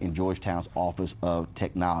assistant in Georgetown's Office of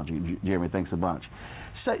Technology. Jeremy, thanks a bunch.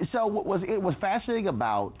 So what was fascinating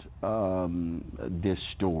about this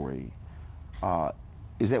story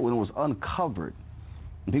is that when it was uncovered,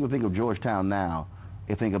 when people think of Georgetown now,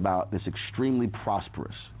 they think about this extremely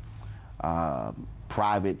prosperous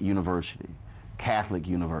private university, Catholic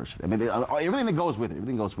university. I mean, everything that goes with it,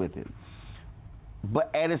 everything goes with it.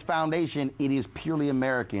 But at its foundation, it is purely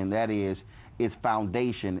American. That is, its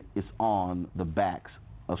foundation is on the backs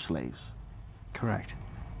of slaves. Correct.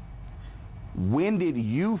 When did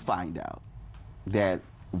you find out that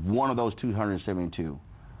one of those 272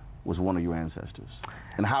 was one of your ancestors?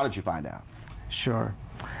 And how did you find out? Sure.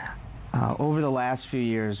 Over the last few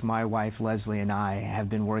years, my wife Leslie and I have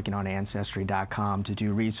been working on Ancestry.com to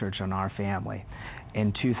do research on our family.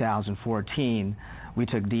 In 2014, we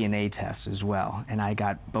took DNA tests as well, and I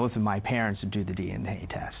got both of my parents to do the DNA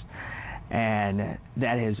test. And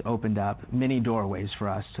that has opened up many doorways for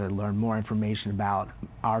us to learn more information about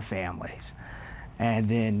our families. And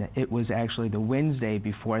then it was actually the Wednesday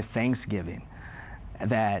before Thanksgiving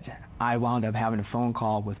that I wound up having a phone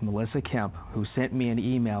call with Melissa Kemp, who sent me an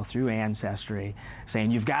email through Ancestry saying,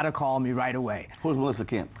 "You've got to call me right away." Who's Melissa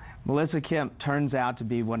Kemp? Melissa Kemp turns out to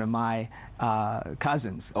be one of my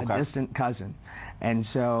cousins, a distant cousin. And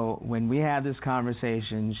so when we had this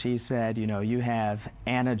conversation, she said, "You know, you have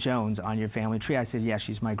Anna Jones on your family tree." I said, "Yes,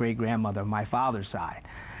 she's my great-grandmother on my father's side."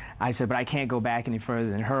 I said, "But I can't go back any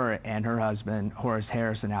further than her and her husband, Horace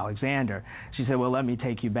Harrison Alexander." She said, "Well, let me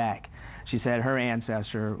take you back." She said her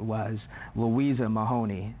ancestor was Louisa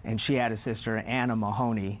Mahoney, and she had a sister, Anna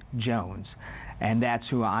Mahoney Jones, and that's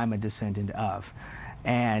who I'm a descendant of.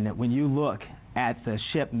 And when you look at the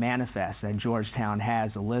ship manifest that Georgetown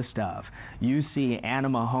has a list of, you see Anna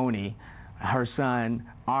Mahoney, her son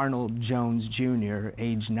Arnold Jones Jr.,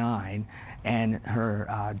 age 9, and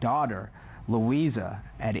her daughter Louisa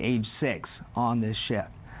at age 6 on this ship.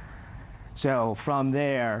 So from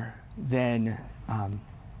there, then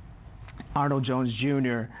Arnold Jones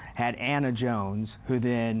Jr. had Anna Jones, who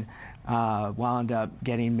then wound up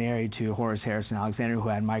getting married to Horace Harrison Alexander, who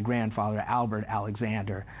had my grandfather Albert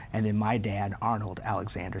Alexander, and then my dad Arnold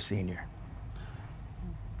Alexander Sr.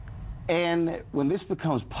 And when this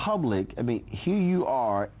becomes public, I mean, here you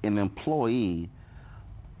are, an employee,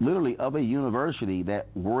 literally of a university that,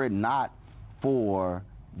 were it not for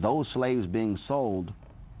those slaves being sold,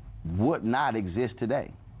 would not exist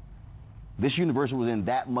today. This university was in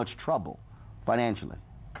that much trouble financially.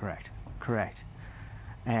 Correct.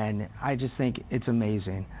 And I just think it's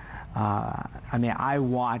amazing. I mean, I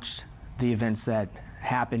watched the events that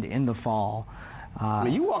happened in the fall. I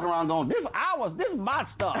mean, you walk around going, this is my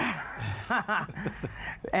stuff.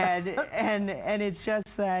 and it's just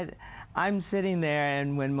that I'm sitting there,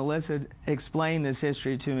 and when Melissa explained this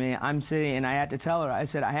history to me, I'm sitting, and I had to tell her, I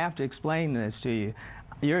said, I have to explain this to you.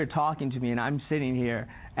 You're talking to me, and I'm sitting here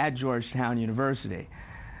at Georgetown University.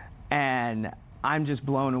 And I'm just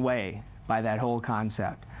blown away by that whole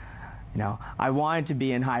concept. You know, I wanted to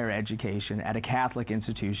be in higher education at a Catholic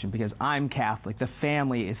institution because I'm Catholic. The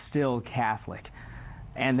family is still Catholic.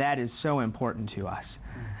 And that is so important to us.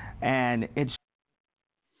 And it's...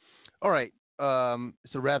 All right.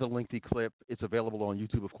 It's a rather lengthy clip. It's available on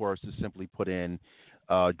YouTube, of course. Just simply put in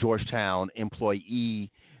Georgetown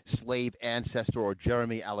employee, slave ancestor, or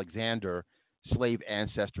Jeremy Alexander, slave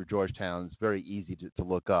ancestor, Georgetown. It's very easy to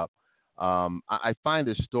look up. I find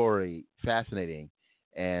this story fascinating,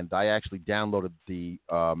 and I actually downloaded the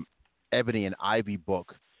Ebony and Ivy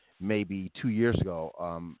book maybe 2 years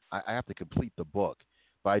ago. I have to complete the book,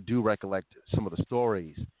 but I do recollect some of the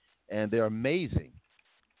stories, and they're amazing.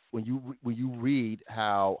 When you read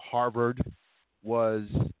how Harvard was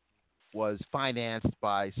financed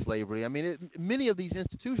by slavery, I mean, many of these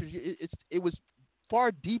institutions, it was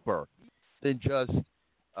far deeper than just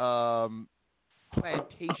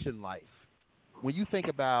plantation life. When you think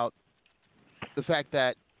about the fact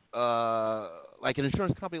that, like an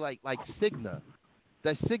insurance company like Cigna,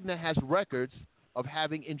 that Cigna has records of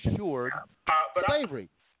having insured slavery.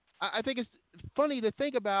 I think it's funny to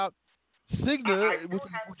think about Cigna,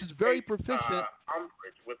 which is very proficient.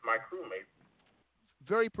 With my crewmates.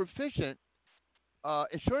 Very proficient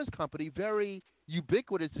insurance company, very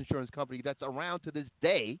ubiquitous insurance company that's around to this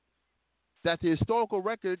day, that the historical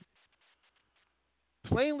record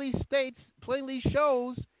plainly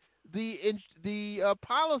shows the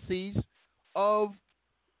policies of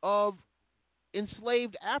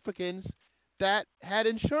enslaved Africans that had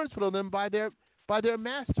insurance put on them by their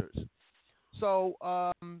masters. So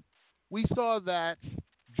we saw that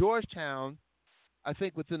Georgetown, I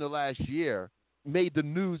think within the last year, made the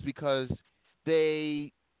news because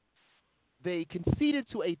they conceded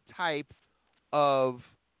to a type of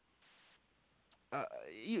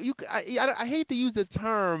I hate to use the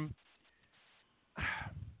term.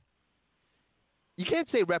 You can't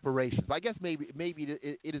say reparations, but I guess maybe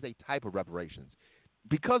it is a type of reparations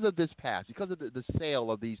because of this past, because of the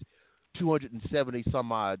sale of these 270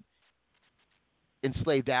 some odd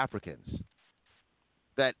enslaved Africans.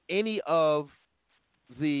 That any of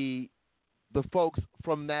the folks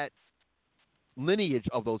from that lineage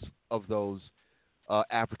of those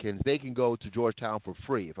Africans, they can go to Georgetown for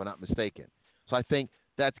free, if I'm not mistaken. So I think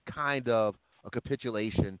that's kind of a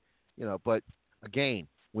capitulation, but again,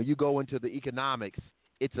 when you go into the economics,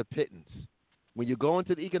 it's a pittance. When you go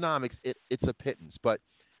into the economics, it's a pittance. But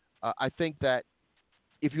I think that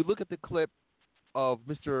if you look at the clip of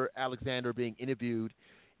Mr. Alexander being interviewed,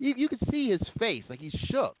 you can see his face, like he's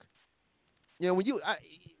shook. When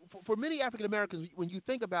for many African Americans, when you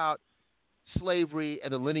think about slavery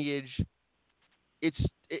and the lineage, it's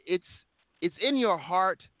in your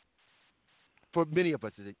heart. For many of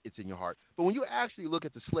us, it's in your heart. But when you actually look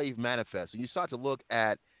at the slave manifest and you start to look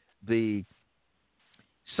at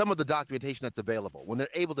some of the documentation that's available, when they're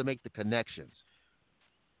able to make the connections,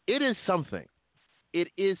 it is something. It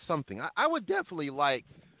is something. I would definitely like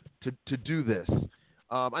to do this.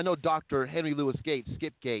 I know Dr. Henry Louis Gates,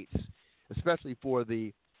 Skip Gates, especially for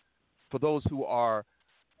those who are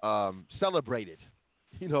celebrated,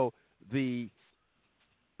 the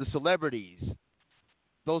celebrities,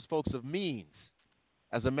 those folks of means,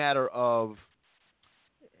 as a matter of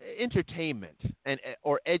entertainment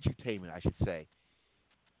or edutainment, I should say.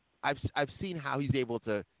 I've seen how he's able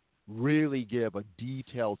to really give a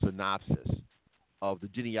detailed synopsis of the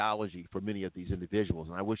genealogy for many of these individuals,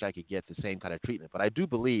 and I wish I could get the same kind of treatment. But I do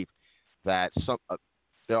believe that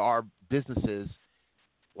there are businesses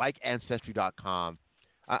like Ancestry.com.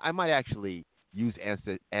 I might actually use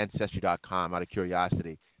Ancestry.com out of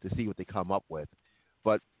curiosity to see what they come up with.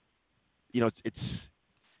 But it's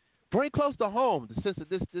very close to home, the sense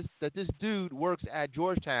that this dude works at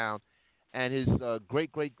Georgetown, and his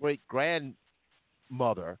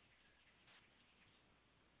great-great-great-grandmother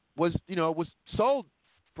was sold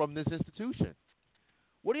from this institution.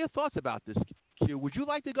 What are your thoughts about this, Q? Would you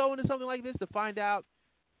like to go into something like this to find out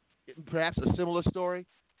perhaps a similar story?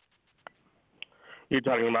 You're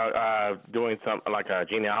talking about doing something like a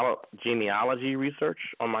genealogy research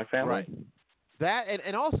on my family? Right. That,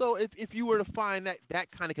 and also if you were to find that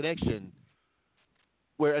kind of connection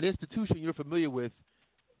where an institution you're familiar with,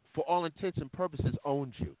 for all intents and purposes,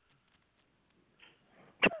 owns you.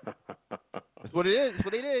 That's what it is. That's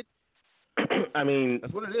what they did. I mean,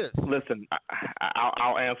 that's what it is. Listen,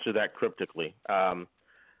 I'll answer that cryptically. I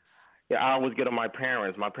always get on my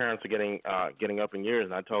parents. My parents are getting up in years,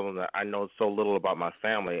 and I told them that I know so little about my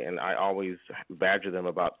family, and I always badger them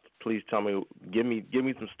about, please tell me, give me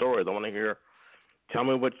some stories. I want to hear. Tell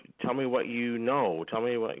me what you know. Tell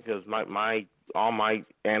me what, because all my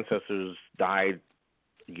ancestors died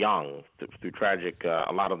young through tragic.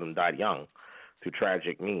 A lot of them died young through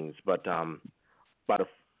tragic means. But on the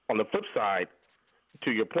flip side,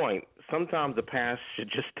 to your point, sometimes the past should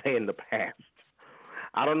just stay in the past.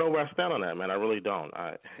 I don't know where I stand on that, man. I really don't.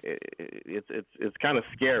 It's kind of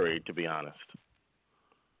scary, to be honest.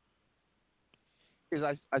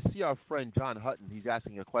 I see our friend John Hutton. He's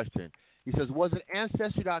asking a question. He says, was it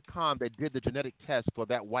Ancestry.com that did the genetic test for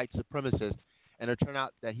that white supremacist, and it turned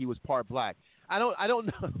out that he was part black? I don't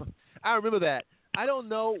know. I remember that. I don't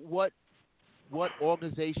know what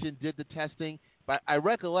organization did the testing, but I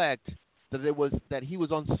recollect that he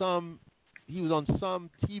was on some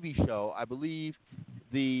TV show. I believe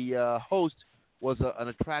the host was an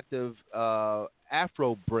attractive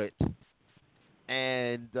Afro-Brit,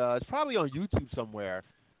 and it's probably on YouTube somewhere.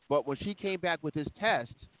 But when she came back with his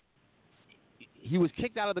test, he was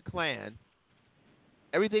kicked out of the Klan.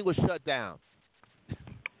 Everything was shut down.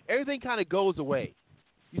 Everything kind of goes away.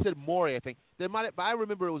 You said Maury, I think. But I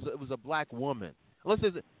remember it was a black woman. Unless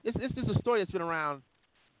this is a story that's been around.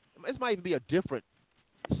 This might even be a different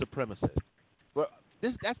supremacist. But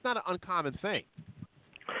that's not an uncommon thing.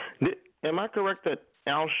 Am I correct that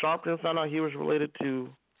Al Sharpton found out he was related to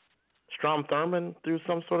Strom Thurmond through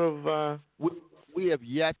some sort of... We have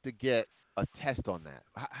yet to get a test on that.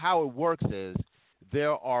 How it works is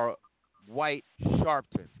there are white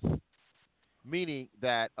Sharptons, meaning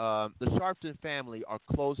that the Sharpton family are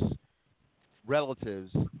close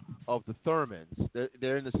relatives of the Thurmans.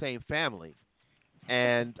 They're in the same family.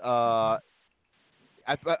 And I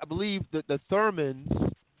believe that the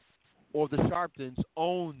Thurmans or the Sharptons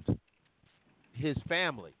owned his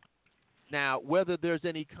family. Now, whether there's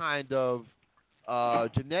any kind of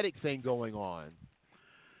genetic thing going on,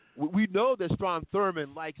 we know that Strom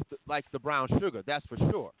Thurmond likes the brown sugar. That's for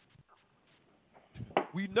sure.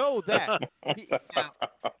 We know that. He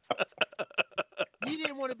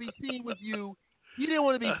didn't want to be seen with you. He didn't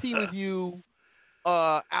want to be seen with you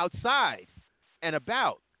outside and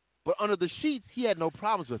about. But under the sheets, he had no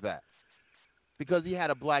problems with that because he had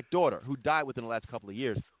a black daughter who died within the last couple of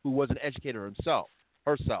years, who was an educator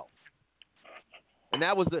herself. And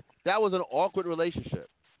that was an awkward relationship.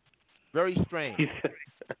 Very strange.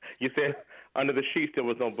 You said under the sheets there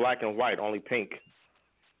was no black and white, only pink.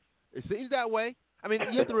 It seems that way. I mean,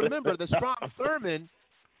 you have to remember that Strom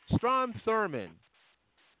Thurmond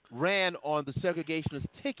ran on the segregationist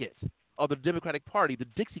ticket of the Democratic Party, the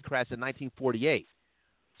Dixiecrats, in 1948.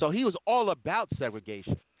 So he was all about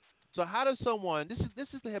segregation. So how does someone? This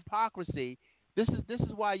is the hypocrisy. This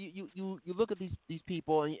is why you look at these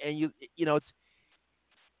people and you know it's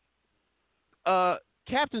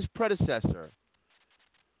Captain's predecessor,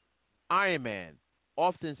 Iron Man,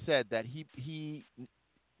 often said that he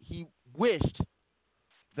wished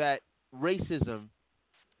that racism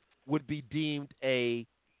would be deemed a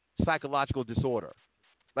psychological disorder,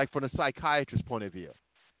 like from a psychiatrist's point of view.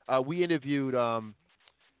 We interviewed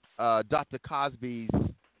Dr. Cosby's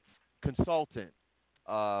consultant,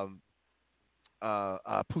 Poussant,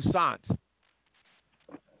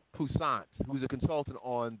 who's a consultant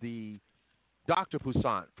on the Dr.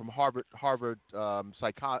 Poussant from Harvard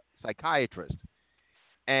psychiatrist.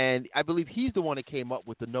 And I believe he's the one that came up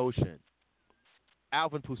with the notion,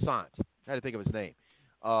 Alvin Poussant, I had to think of his name.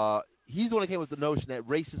 He's the one that came up with the notion that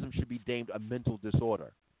racism should be deemed a mental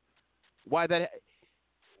disorder. Why that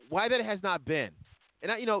has not been.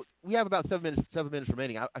 And, we have about 7 minutes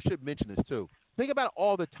remaining. I should mention this, too. Think about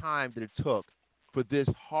all the time that it took for this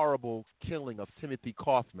horrible killing of Timothy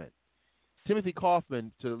Caughman. Timothy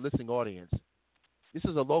Caughman, to the listening audience, this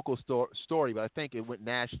is a local story, but I think it went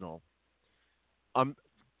national.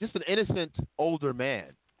 Just an innocent older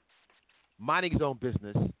man, minding his own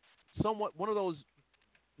business, somewhat one of those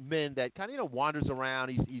men that kind of wanders around.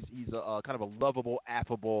 He's a kind of a lovable,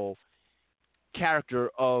 affable character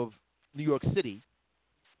of New York City.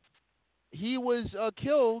 He was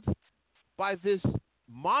killed by this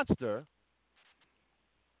monster,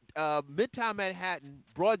 Midtown Manhattan,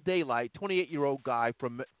 broad daylight, 28-year-old guy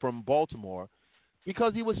from Baltimore,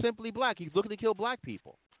 because he was simply black. He's looking to kill black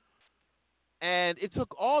people. And it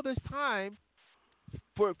took all this time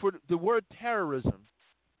for the word terrorism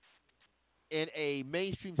in a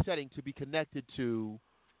mainstream setting to be connected to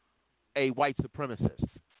a white supremacist.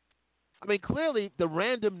 I mean, clearly the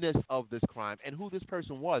randomness of this crime and who this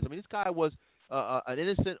person was. I mean, this guy was an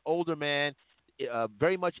innocent older man,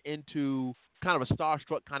 very much into kind of a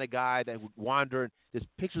starstruck kind of guy that would wander. There's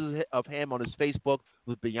pictures of him on his Facebook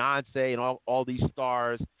with Beyonce and all these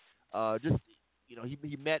stars.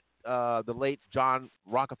 He met the late John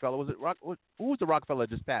Rockefeller. Was it who was the Rockefeller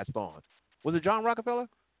that just passed on? Was it John Rockefeller?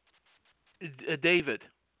 David.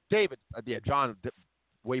 Yeah, John.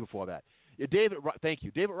 Way before that. David. Thank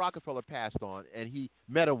you. David Rockefeller passed on, and he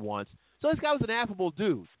met him once. So this guy was an affable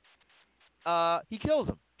dude. He kills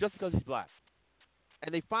him just because he's black.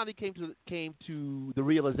 And they finally came to the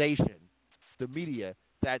realization, the media,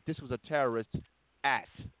 that this was a terrorist act.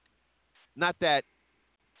 Not that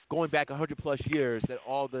going back 100+ years, that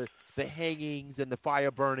all the hangings and the fire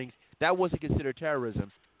burnings, that wasn't considered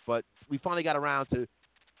terrorism. But we finally got around to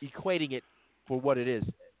equating it for what it is,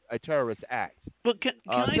 a terrorist act. But can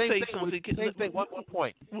I say something? Same thing. One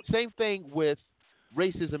point. Same thing with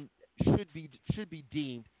racism should be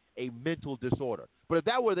deemed a mental disorder. But if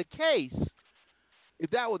that were the case,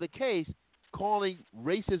 calling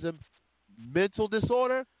racism mental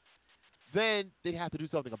disorder, then they'd have to do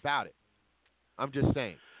something about it. I'm just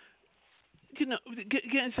saying. Can I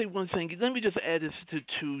say one thing? Let me just add this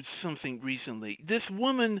to something recently. This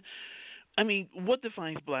woman, I mean, what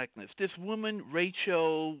defines blackness? This woman,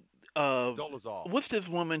 Rachel. Dolezal. What's this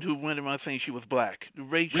woman who went around saying she was black?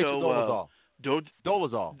 Rachel Dolezal.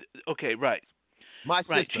 Dolezal. Okay, right. My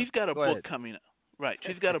sister. Right. She's got a Go book ahead. coming out. Right.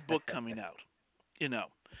 She's got a book coming out.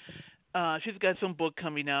 She's got some book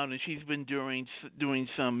coming out, and she's been doing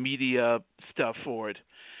some media stuff for it.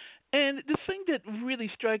 And the thing that really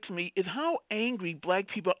strikes me is how angry black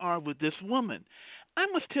people are with this woman. I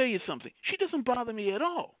must tell you something. She doesn't bother me at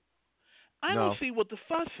all. I don't see what the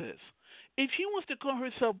fuss is. If she wants to call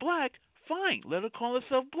herself black, fine. Let her call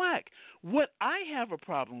herself black. What I have a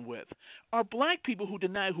problem with are black people who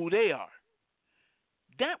deny who they are.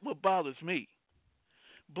 That's what bothers me.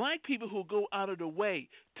 Black people who go out of the way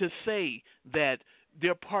to say that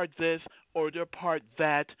they're part this or they're part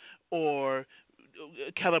that or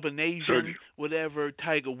Calabinasian, whatever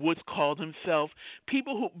Tiger Woods called himself.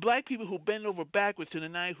 Black people who bend over backwards to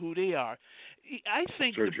deny who they are. I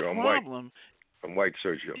think Sergio, the problem. I'm white,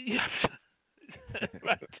 Sergio. Yes.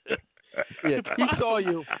 Right. Yeah, he saw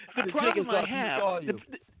you. The problem I have.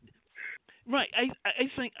 Right.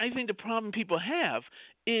 I think the problem people have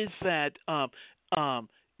is that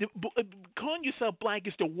calling yourself black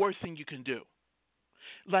is the worst thing you can do.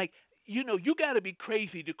 Like, you got to be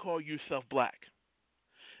crazy to call yourself black.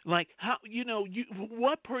 Like, how,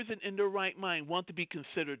 what person in their right mind want to be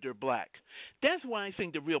considered they're black? That's why I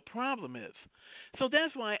think the real problem is. So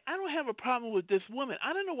that's why I don't have a problem with this woman.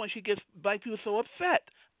 I don't know why she gets black people so upset.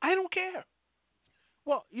 I don't care.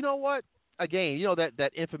 Well, you know what? Again,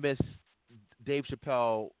 that infamous Dave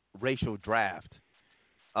Chappelle racial draft.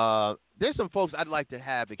 There's some folks I'd like to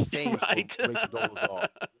have exchange for racial Dolezal.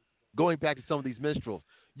 Going back to some of these minstrels.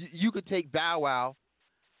 You could take Bow Wow,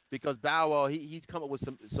 because Bow Wow, he's come up with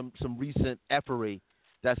some recent effery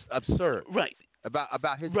that's absurd. Right.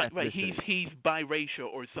 About his right. ethnicity. Right. He's biracial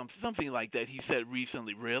or something like that. He said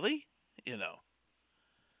recently. Really? You know.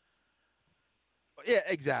 Yeah,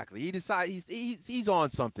 exactly. He decided he's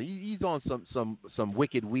on something. He's on some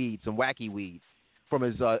wicked weed, some wacky weed from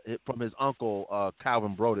his uncle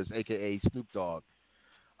Calvin Brodus, aka Snoop Dogg.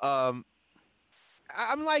 I'm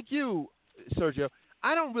like you, Sergio.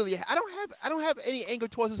 I don't have any anger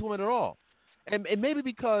towards this woman at all, and maybe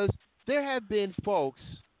because there have been folks,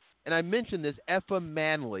 and I mentioned this, Effa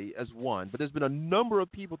Manley as one, but there's been a number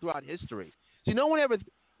of people throughout history. See, no one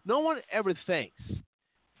ever thinks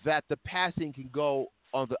that the passing can go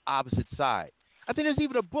on the opposite side. I think there's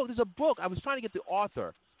even a book. There's a book. I was trying to get the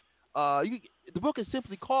author. The book is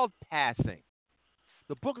simply called Passing.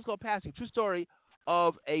 The book is called Passing. True story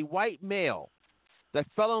of a white male that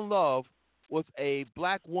fell in love with a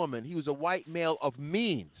black woman. He was a white male of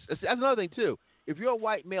means. That's another thing, too. If you're a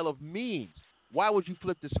white male of means, why would you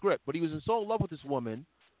flip the script? But he was in so love with this woman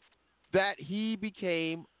that he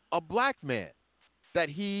became a black man, that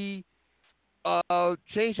he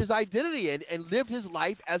changed his identity and lived his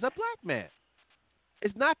life as a black man.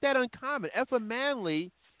 It's not that uncommon. Effa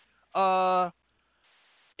Manley,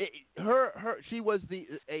 she was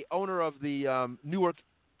a owner of the Newark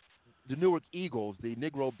Eagles, the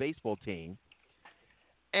Negro baseball team,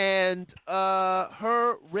 and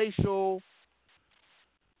her racial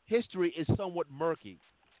history is somewhat murky.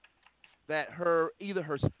 That either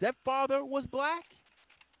her stepfather was black,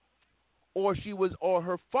 or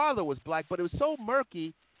her father was black, but it was so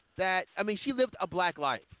murky that she lived a black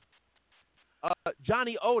life.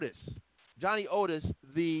 Johnny Otis,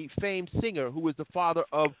 the famed singer who was the father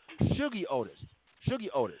of Shuggie Otis.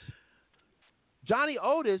 Johnny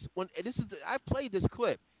Otis, I played this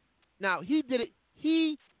clip. Now he did it.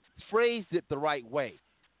 He phrased it the right way.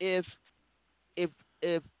 If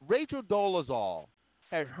Rachel Dolezal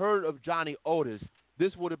had heard of Johnny Otis,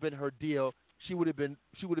 this would have been her deal. She would have been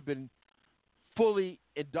fully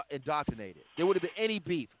indoctrinated. There would have been any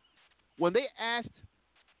beef. When they asked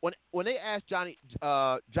Johnny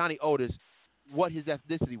Otis what his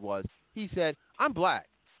ethnicity was, he said, "I'm black.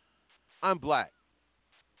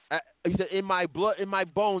 He said, in my blood, in my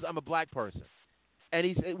bones, I'm a black person." And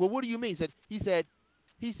he said, "Well, what do you mean?" He said,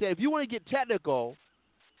 if you want to get technical,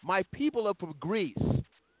 my people are from Greece,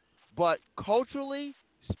 but culturally,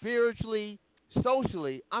 spiritually,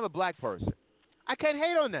 socially, I'm a black person. I can't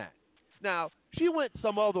hate on that. Now, she went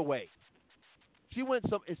some other way. She went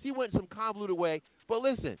some convoluted way. But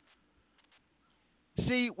listen,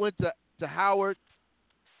 she went to Howard.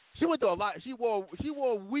 She went to a lot. She wore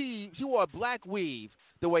a black weave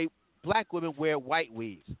the way black women wear white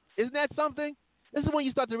weaves. Isn't that something? This is when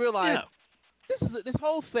you start to realize this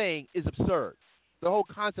whole thing is absurd. The whole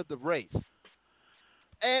concept of race.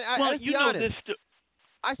 And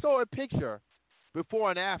I saw her picture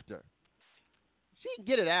before and after. She can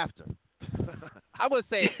get it after. I would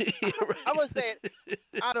say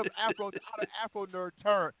out of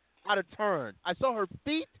turn. I saw her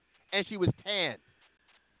feet and she was tan.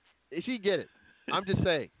 She get it. I'm just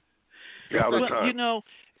saying. Yeah,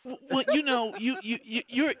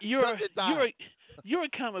 you're a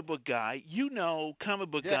comic book guy.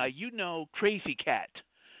 Guy. You know Crazy Cat.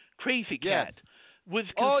 Cat was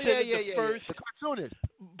considered the first the cartoonist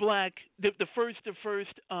black, the first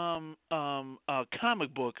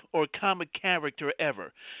comic book or comic character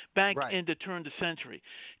ever back in the turn of the century.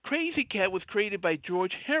 Crazy Cat was created by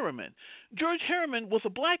George Harriman. George Harriman was a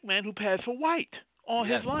black man who passed for white all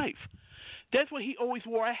his life. That's why he always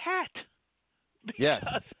wore a hat.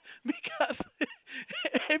 Because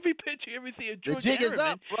every picture you ever see of George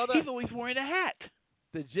Harriman, he's always wearing a hat.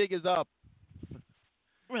 The jig is up.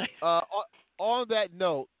 Right. On that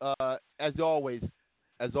note, as always,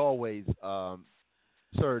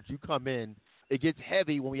 Serge, you come in. It gets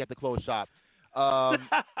heavy when we have to close shop.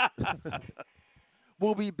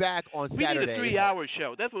 We'll be back on Saturday. We need a 3-hour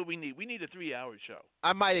show. That's what we need. We need a 3-hour show.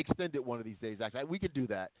 I might extend it one of these days, actually. We could do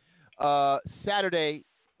that. Saturday,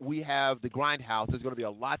 we have the Grindhouse. There's going to be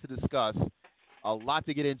a lot to discuss, a lot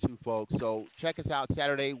to get into, folks. So check us out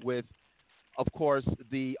Saturday with, of course,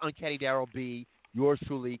 the Uncanny Daryl B., yours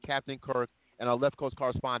truly, Captain Kirk, and our Left Coast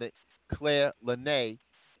correspondent, Claire Lene.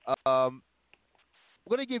 We're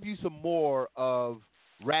going to give you some more of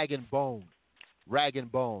Rag and Bone.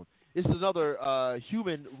 This is another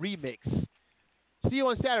human remix. See you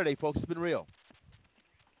on Saturday, folks. It's been real.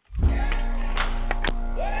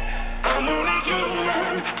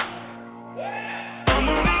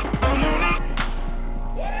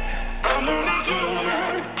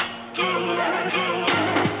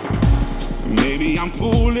 Maybe Maybe I'm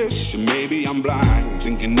foolish, and maybe I'm blind,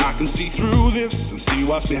 thinking I can see through this and see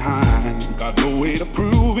what's behind. Got no way to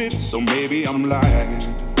prove it, so maybe I'm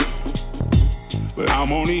lying. But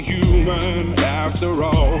I'm only human after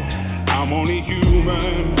all. I'm only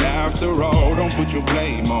human after all. Don't put your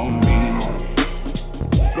blame on me.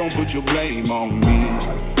 Don't put your blame on me.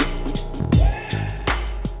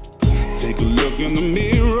 Take a look in the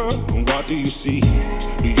mirror, and what do you see?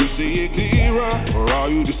 Do you see it clearer, or are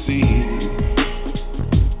you deceived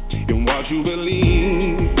in what you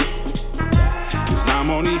believe? 'Cause I'm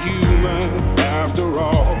only human after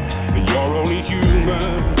all, and you're only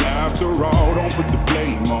human after all. Don't put the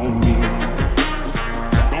blame on me.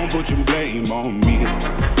 Don't put your blame on me.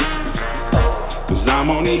 'Cause I'm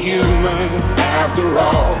only human after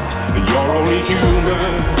all, and you're only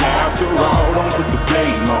human after all. Don't put the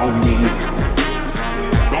blame on me.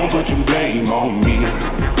 Don't put your blame on me.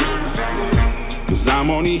 'Cause I'm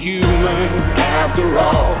only human after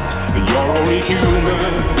all, and you're only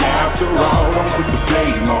human after all. Don't put the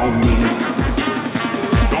blame on me.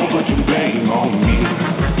 Don't put your blame on me.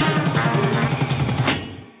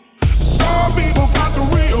 Some people got the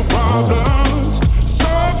real problems.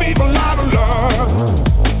 Some people out of love.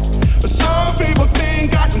 Some people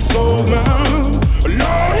think I can solve them.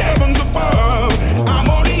 Lord heavens above, I'm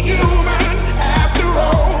only human after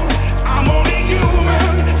all. I'm only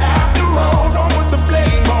human after all. Don't put the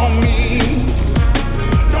blame on me.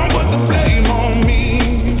 Don't put the blame on me.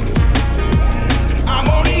 I'm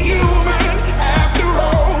only human after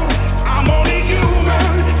all. I'm only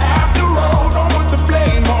human after all. Don't put the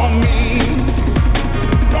blame on me.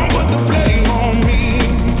 Don't put the blame on me.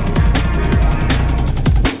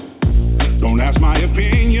 Don't ask my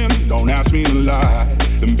opinion, don't ask me to lie.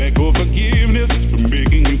 Then beg for forgiveness for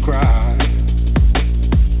making you cry.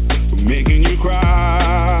 For making you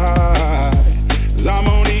cry. 'Cause I'm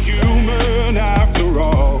only human after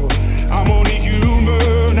all. I'm only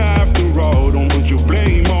human after all. Don't put your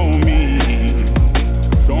blame on me.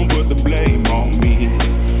 Don't put the blame on me.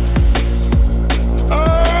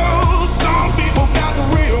 Oh, some people got the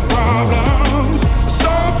real problems.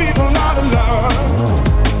 Some people out of love.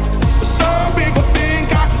 Some people think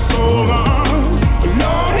I can solve them.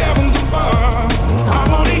 Lord heavens above, I'm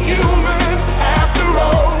only human after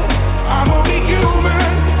all. I'm only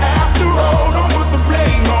human after all. Don't put the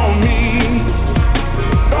blame on me.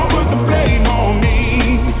 Don't put the blame on me.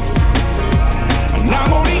 And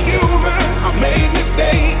I'm only human. I made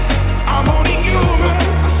mistakes. I'm only human.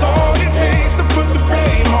 That's all it takes to put the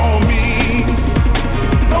blame on me.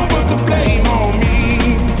 Don't put the blame on me.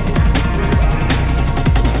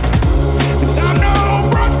 'Cause I'm no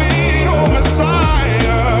prophet or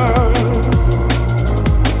Messiah.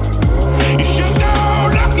 You should know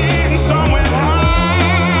looking somewhere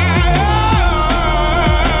higher.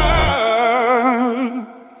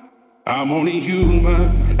 I'm only human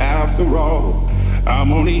after all.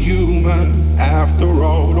 I'm only human after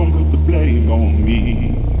all. Don't put the blame on me.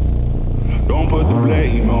 Don't put the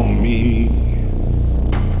blame on me.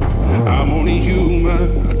 I'm only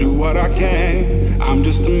human. I do what I can. I'm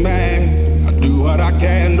just a man. I do what I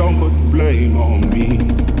can. Don't put the blame on me.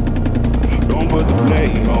 Don't put the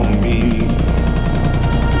blame on me.